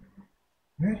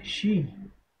very she.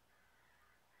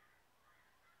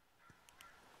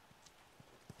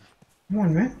 Come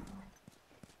on, man.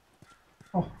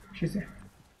 Oh, she's there.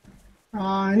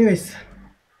 Anyways,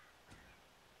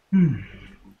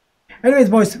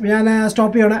 boys, ഞാൻ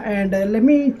സ്റ്റോപ്പ് ചെയ്യണം. ആൻഡ് ലെറ്റ്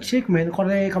മീ ചെക്ക് മാൻ.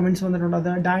 കുറേ കമൻറ്റ്സ് വന്നിട്ടുണ്ട്. അത്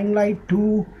ഡൈങ് ലൈറ്റ് 2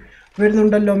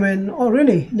 വരുന്നുണ്ടല്ലോ മാൻ. Oh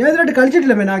really? ഞാൻ ഇതിലായിട്ട്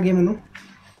കളിച്ചിട്ടില്ല മാൻ. ആ ഗെയിമൊന്നും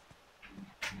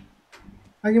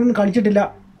കളിച്ചിട്ടില്ല.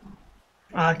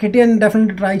 കിട്ടിയാൻ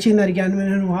ഡെഫിനറ്റ്ലി ട്രൈ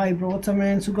ചെയ്യുന്നതായിരിക്കും. Hi bro, watts up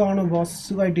man? സുഖമാണോ ബോസ്?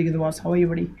 സുഖമായിട്ടിരിക്കുന്നു boss. How are you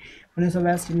buddy?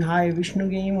 Sebastian, hi. Vishnu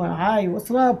Game, hi.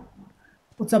 What's up?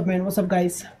 What's up, man? What's up,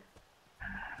 guys?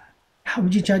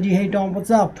 Abji Chaji, hey Tom,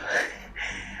 what's up?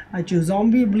 Achu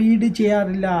zombie bleed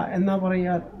ചെയ്യാറില്ല എന്നാ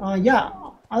പറയാ? യാ,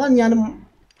 അതാണ് ഞാനും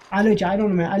ആലോചിച്ചു. I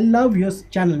don't know man. I love your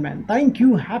channel man. Thank you.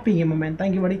 Happy gamer man.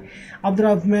 Thank you buddy.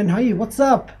 അബ്ദുറഫ് man, high watts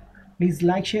up? Please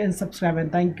like share and subscribe man.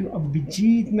 Thank you.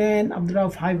 അഭിജീത് man.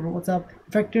 അബ്ദുറഫ്, hi bro, watts up?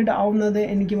 Affected ആവുന്നത്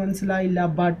എനിക്ക് മനസ്സിലായില്ല,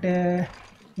 but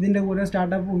ഇതിൻ്റെ കൂടെ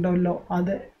startup ഉണ്ടാവല്ലോ,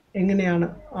 അത് എങ്ങനെയാണ്?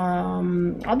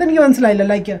 അതെനിക്ക് മനസ്സിലായില്ല.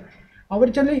 ലൈക്ക് അവർ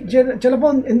ചിലപ്പോൾ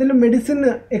എന്തെങ്കിലും മെഡിസിൻ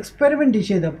എക്സ്പെരിമെൻറ്റ്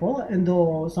ചെയ്തപ്പോൾ എന്തോ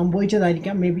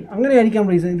സംഭവിച്ചതായിരിക്കാം. May be അങ്ങനെയായിരിക്കാം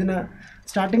reason. ഇതിന്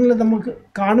സ്റ്റാർട്ടിങ്ങിൽ നമുക്ക്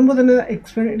കാണുമ്പോൾ തന്നെ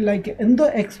ലൈക്ക് എന്തോ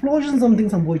എക്സ്പ്ലോഷൻ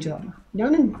സംതിങ് സംഭവിച്ചതാണ്.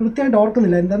 ഞാൻ കൃത്യമായിട്ട്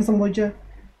ഓർക്കുന്നില്ല എന്താണ് സംഭവിച്ചത്.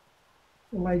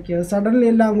 ലൈക്ക് സഡൻലി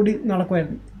എല്ലാം കൂടി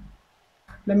നടക്കുമായിരുന്നു.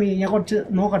 ഞാൻ കുറച്ച്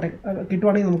നോക്കട്ടെ,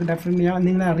 കിട്ടുവാണെങ്കിൽ നമുക്ക് ഡെഫിനറ്റ്ലി ഞാൻ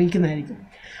നിങ്ങളെ അറിയിക്കുന്നതായിരിക്കും.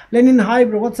 Lenin, hi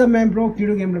bro, what's up man? Bro,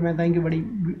 Kido Gamer man, thank you buddy.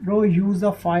 Bro, use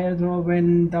the fire throw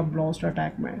when the blast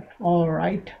attack man.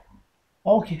 Alright.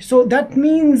 Okay, so that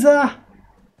means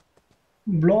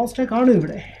blast attack aanu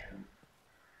ivide.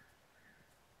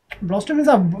 Blast means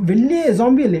a velliye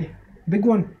zombie alle, big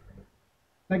one.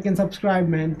 Like and subscribe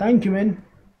man. Thank you man.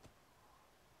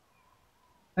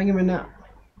 Thank you man.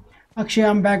 Akshay,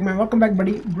 I'm back man. Welcome back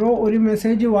buddy. Bro, oru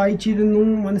message vaichirunnu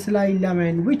manasilayilla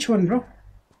man. Which one bro?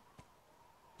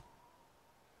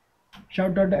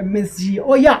 Shout out MSG.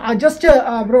 Oh yeah, just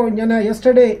bro, ഞാൻ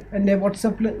yesterday എൻ്റെ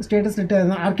വാട്സപ്പിൽ status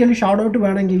ഇട്ടായിരുന്നു. ആർക്കെങ്കിലും shout out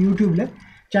വേണമെങ്കിൽ യൂട്യൂബിൽ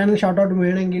channel shout out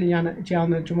വേണമെങ്കിൽ ഞാൻ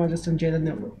ചെയ്യാവുന്ന ചുമ്മാ ജസ്റ്റ്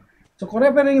ചെയ്തതേ ഉള്ളൂ. സോ കുറേ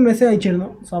പേര് എനിക്ക് മെസ്സേജ് അയച്ചിരുന്നു.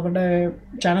 സോ അവരുടെ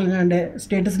ചാനൽ ഞാൻ എൻ്റെ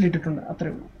സ്റ്റേറ്റസിൽ ഇട്ടിട്ടുണ്ട്.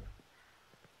 അത്രയേ ഉള്ളൂ.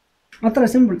 അത്ര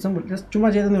സിമ്പിൾ ജസ്റ്റ് ചുമ്മാ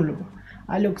ചെയ്തതേ ഉള്ളൂ.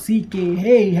 Alok CK,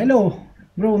 hey hello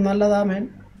bro, നല്ലതാ മാൻ.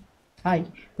 ഹായ്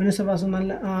മനസ്സവാസം.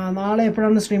 നല്ല നാളെ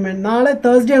എപ്പോഴാണ് സ്ട്രീം മാൻ? നാളെ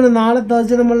തേഴ്സ്ഡേ ആണ്. നാളെ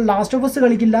തേഴ്സ്ഡേ നമ്മൾ ലാസ്റ്റ് ഓഫ് അസ്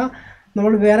കളിക്കില്ല,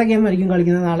 നമ്മൾ വേറെ ഗെയിം ആയിരിക്കും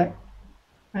കളിക്കുന്നത് നാളെ.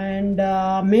 ആൻഡ്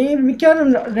മിക്കവാറും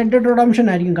റെഡ് ഡെഡ് റിഡംപ്ഷൻ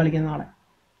ആയിരിക്കും കളിക്കുന്നത് നാളെ.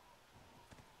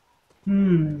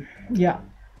 യാ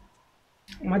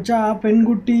മച്ചാ,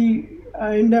 പെൺകുട്ടി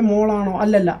എൻ്റെ മോളാണോ?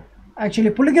 അല്ലല്ല,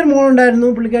 ആക്ച്വലി പുള്ളിക്കൊരു മോളുണ്ടായിരുന്നു.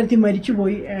 പുള്ളിക്കാരത്തി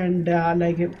മരിച്ചുപോയി. ആൻഡ്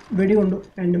ലൈക്ക് വെടികൊണ്ടു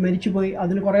ആൻഡ് മരിച്ചുപോയി.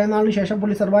 അതിന് കുറേ നാളിന് ശേഷം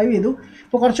പുള്ളി സർവൈവ് ചെയ്തു.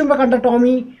 ഇപ്പോൾ കുറച്ച് മുമ്പ് കണ്ട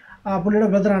ടോമി പുള്ളിയുടെ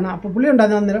ബ്രദറാണ്. അപ്പോൾ പുള്ളി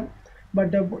ഉണ്ടായിരുന്നു അന്നേരം.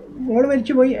 ബട്ട് മോൾ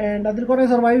മരിച്ചുപോയി ആൻഡ് അതിൽ കുറേ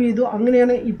സർവൈവ് ചെയ്തു.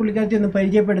 അങ്ങനെയാണ് ഈ പുള്ളിക്കാരത്തി ഒന്ന്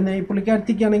പരിചയപ്പെടുന്നത്. ഈ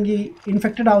പുള്ളിക്കാരത്തിക്കാണെങ്കിൽ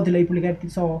ഇൻഫെക്റ്റഡ് ആവത്തില്ല ഈ പുള്ളിക്കാരത്തി.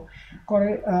 സോ കുറേ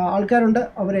ആൾക്കാരുണ്ട്,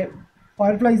 അവരെ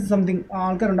ഫയർഫ്ലൈസ് സംതിങ്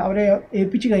ആൾക്കാരുണ്ട്, അവരെ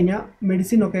ഏൽപ്പിച്ച് കഴിഞ്ഞാൽ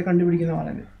മെഡിസിനൊക്കെ കണ്ടുപിടിക്കുന്ന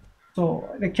പറയുന്നത്. സോ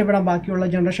രക്ഷപ്പെടാൻ ബാക്കിയുള്ള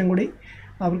ജനറേഷൻ കൂടി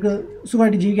അവർക്ക്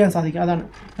സുഖമായിട്ട് ജീവിക്കാൻ സാധിക്കും. അതാണ്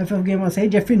FF Gamers. ഹേ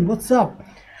Jefin, watts up?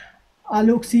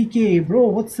 Alok CK, bro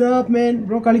watts up man?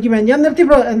 Bro കളിക്കും മാൻ. ഞാൻ നിർത്തി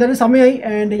ബ്രോ, എന്തായാലും സമയമായി.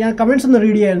 ആൻഡ് ഞാൻ കമൻറ്റ്സ് ഒന്ന്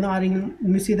റീഡ് ചെയ്യായിരുന്നു, ആരെങ്കിലും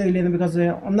മിസ് ചെയ്തില്ലെന്ന്. ബിക്കോസ്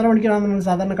 1.5 മണിക്കൂറാണ് നമ്മൾ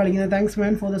സാധാരണ കളിക്കുന്നത്. Thanks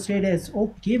man for the status.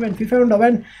 Okay man. FIFA ഉണ്ടോ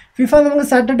മാൻ? ഫിഫ നമുക്ക്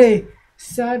സാറ്റർഡേ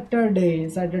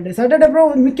ബ്രോ.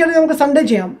 മിക്കവാറും നമുക്ക് സൺഡേ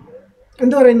ചെയ്യാം.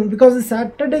 എന്ത് പറയുന്നു? ബിക്കോസ്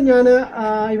സാറ്റർഡേ ഞാൻ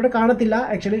ഇവിടെ കാണത്തില്ല.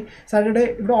 ആക്ച്വലി സാറ്റർഡേ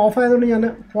ഇവിടെ ഓഫ് ആയതുകൊണ്ട് ഞാൻ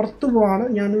പുറത്ത് പോവാണ്,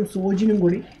 ഞാനും സോജിനും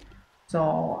കൂടി. സോ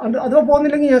അഥവാ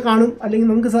പോകുന്നില്ലെങ്കിൽ ഞാൻ കാണും, അല്ലെങ്കിൽ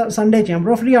നമുക്ക് സൺഡേ ചെയ്യാം.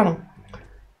 ബ്രോ ഫ്രീ ആണോ?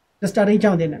 ജസ്റ്റ്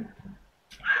അറിയിച്ചാൽ മതി തന്നെ.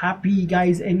 Happy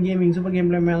guys N gaming super game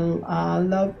play man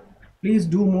love please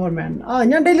do more മാൻ.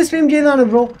 ഞാൻ ഡെയിലി സ്ട്രീം ചെയ്യുന്നതാണ്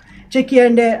ബ്രോ. ചെക്ക് ചെയ്യാൻ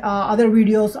എൻ്റെ അതർ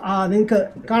വീഡിയോസ് നിങ്ങൾക്ക്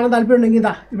കാണാൻ താല്പര്യം ഉണ്ടെങ്കിൽ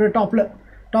ഇതാ ഇവിടെ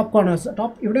ടോപ്പ് കോർണേഴ്സ്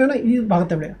ഇവിടെയാണ് ഈ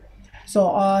ഭാഗത്ത് എവിടെയാണ്. സോ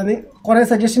കുറേ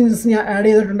സജഷൻസ് ഞാൻ ആഡ്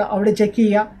ചെയ്തിട്ടുണ്ട്, അവിടെ ചെക്ക്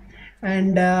ചെയ്യുക.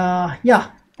 ആൻഡ്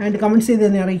ആൻഡ് കമൻറ്റ്സ് ചെയ്ത്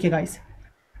തന്നെ അറിയിക്കുക guys.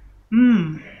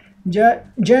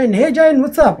 Jain, hey Jain,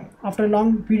 what's up? After a long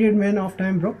period man of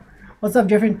time bro. What's up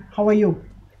Jeffin? How are you?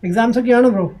 Exams ഒക്കെ ആണ്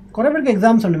ബ്രോ, കുറേ പേർക്ക്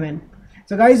എക്സാംസ് ഉണ്ട് മാൻ.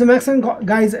 സോ ഗൈസ് മാക്സിമം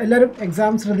ഗൈസ് എല്ലാവരും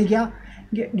എക്സാംസ് ശ്രദ്ധിക്കുക,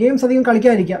 ഗെയിംസ് അധികം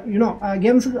കളിക്കാതിരിക്കുക.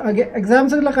 ഗെയിംസ്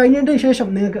എക്സാംസുകളൊക്കെ കഴിഞ്ഞതിന് ശേഷം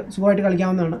നിങ്ങൾക്ക് സുഖമായിട്ട്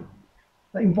കളിക്കാവുന്നതാണ്.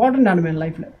 ഇമ്പോർട്ടൻ്റ് ആണ് മാൻ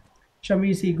ലൈഫിൽ.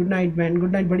 Shami C good night man.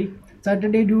 Good night buddy.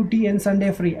 Saturday duty and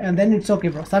Sunday free and then it's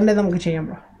okay bro. Sunday നമുക്ക് ചെയ്യാം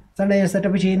ബ്രോ. സൺഡേ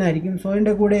സെറ്റപ്പ് ചെയ്യുന്നതായിരിക്കും.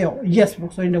 സോയിൻ്റെ കൂടെയോ? യെസ് ബ്രോ,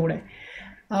 സോയിൻ്റെ കൂടെ.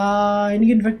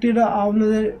 എനിക്ക് ഇൻഫെക്റ്റഡ്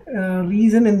ആവുന്നത്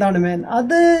റീസൺ എന്താണ് മാൻ?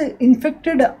 അത്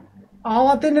infected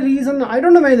ആവാത്തതിൻ്റെ reason I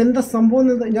don't know മാൻ. എന്താ സംഭവം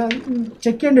ഞാൻ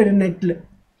ചെക്ക് ചെയ്യേണ്ടി വരും. നെറ്റിൽ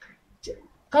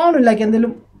കാണും, ലൈക്ക്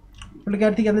എന്തെങ്കിലും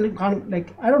പുള്ളിക്കാരത്തേക്ക് എന്തെങ്കിലും കാണും,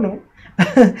 like I don't know.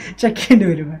 Check ചെയ്യേണ്ടി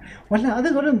വരും മാൻ. വല്ല അത്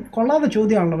ഒരു കൊള്ളാത്ത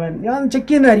ചോദ്യമാണല്ലോ മാൻ. ഞാൻ ചെക്ക്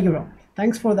ചെയ്യുന്നതായിരിക്കും bro.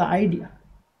 Thanks for the idea,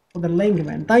 for the link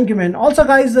man. Thank you man. Also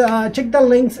guys, check the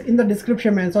links in the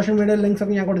description man. Social media links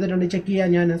ഒക്കെ ഞാൻ കൊടുത്തിട്ടുണ്ട്, ചെക്ക് ചെയ്യാൻ.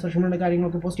 ഞാൻ സോഷ്യൽ മീഡിയ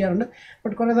കാര്യങ്ങളൊക്കെ പോസ്റ്റ് ചെയ്യാറുണ്ട്,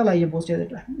 ബട്ട് കുറേ നാളായി ഞാൻ പോസ്റ്റ്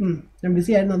ചെയ്തിട്ടില്ല. ഞാൻ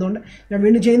ബിസി ആയിരുന്നു, അതുകൊണ്ട് ഞാൻ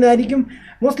വീണ്ടും ചെയ്യുന്നതായിരിക്കും.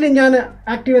 മോസ്റ്റ്ലി ഞാൻ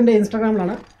ആക്റ്റീവ് എൻ്റെ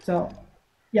ഇൻസ്റ്റാഗ്രാമിലാണ്. സോ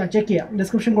ചെക്ക് ചെയ്യാം,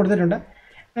 ഡിസ്ക്രിപ്ഷൻ കൊടുത്തിട്ടുണ്ട്.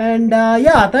 And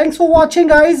thanks for watching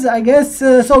guys. I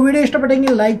guess so video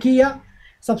ഇഷ്ടപ്പെട്ടെങ്കിൽ ലൈക്ക് ചെയ്യുക,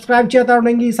 സബ്സ്ക്രൈബ്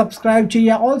ചെയ്യാത്തതുണ്ടെങ്കിൽ സബ്സ്ക്രൈബ്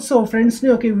ചെയ്യുക. ഓൾസോ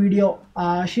ഫ്രണ്ട്സിനെയൊക്കെ വീഡിയോ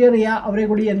ഷെയർ ചെയ്യുക, അവരെ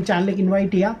കൂടി എൻ്റെ ചാനലിലേക്ക്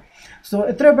ഇൻവൈറ്റ് ചെയ്യുക. സോ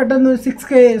എത്രയോ പെട്ടെന്ന്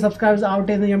 6K സബ്സ്ക്രൈബേഴ്സ്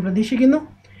ആവട്ടെ എന്ന് ഞാൻ പ്രതീക്ഷിക്കുന്നു.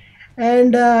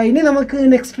 ആൻഡ് ഇനി നമുക്ക്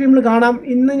നെക്സ്റ്റ് സ്ട്രീമിൽ കാണാം.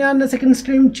 ഇന്ന് ഞാൻ സെക്കൻഡ്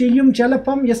സ്ട്രീം ചെയ്യും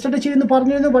ചിലപ്പം. യെസ്റ്റർഡേ ചെയ്യുമെന്ന്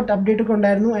പറഞ്ഞിരുന്നു, ബട്ട് അപ്ഡേറ്റ് ഒക്കെ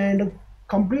ഉണ്ടായിരുന്നു ആൻഡ്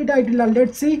കംപ്ലീറ്റ് ആയിട്ടില്ല.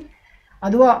 ലെറ്റ് സി,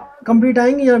 അഥവാ കംപ്ലീറ്റ്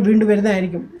ആയെങ്കിൽ ഞാൻ വീണ്ടും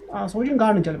വരുന്നതായിരിക്കും. സോയിൻ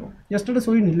കാണും ചിലപ്പോൾ. യെസ്റ്റർഡേ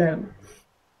സോയിൻ ഇല്ലായിരുന്നു.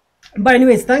 But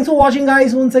anyways, thanks for watching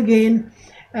guys once again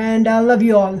and I love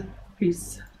you all. Peace.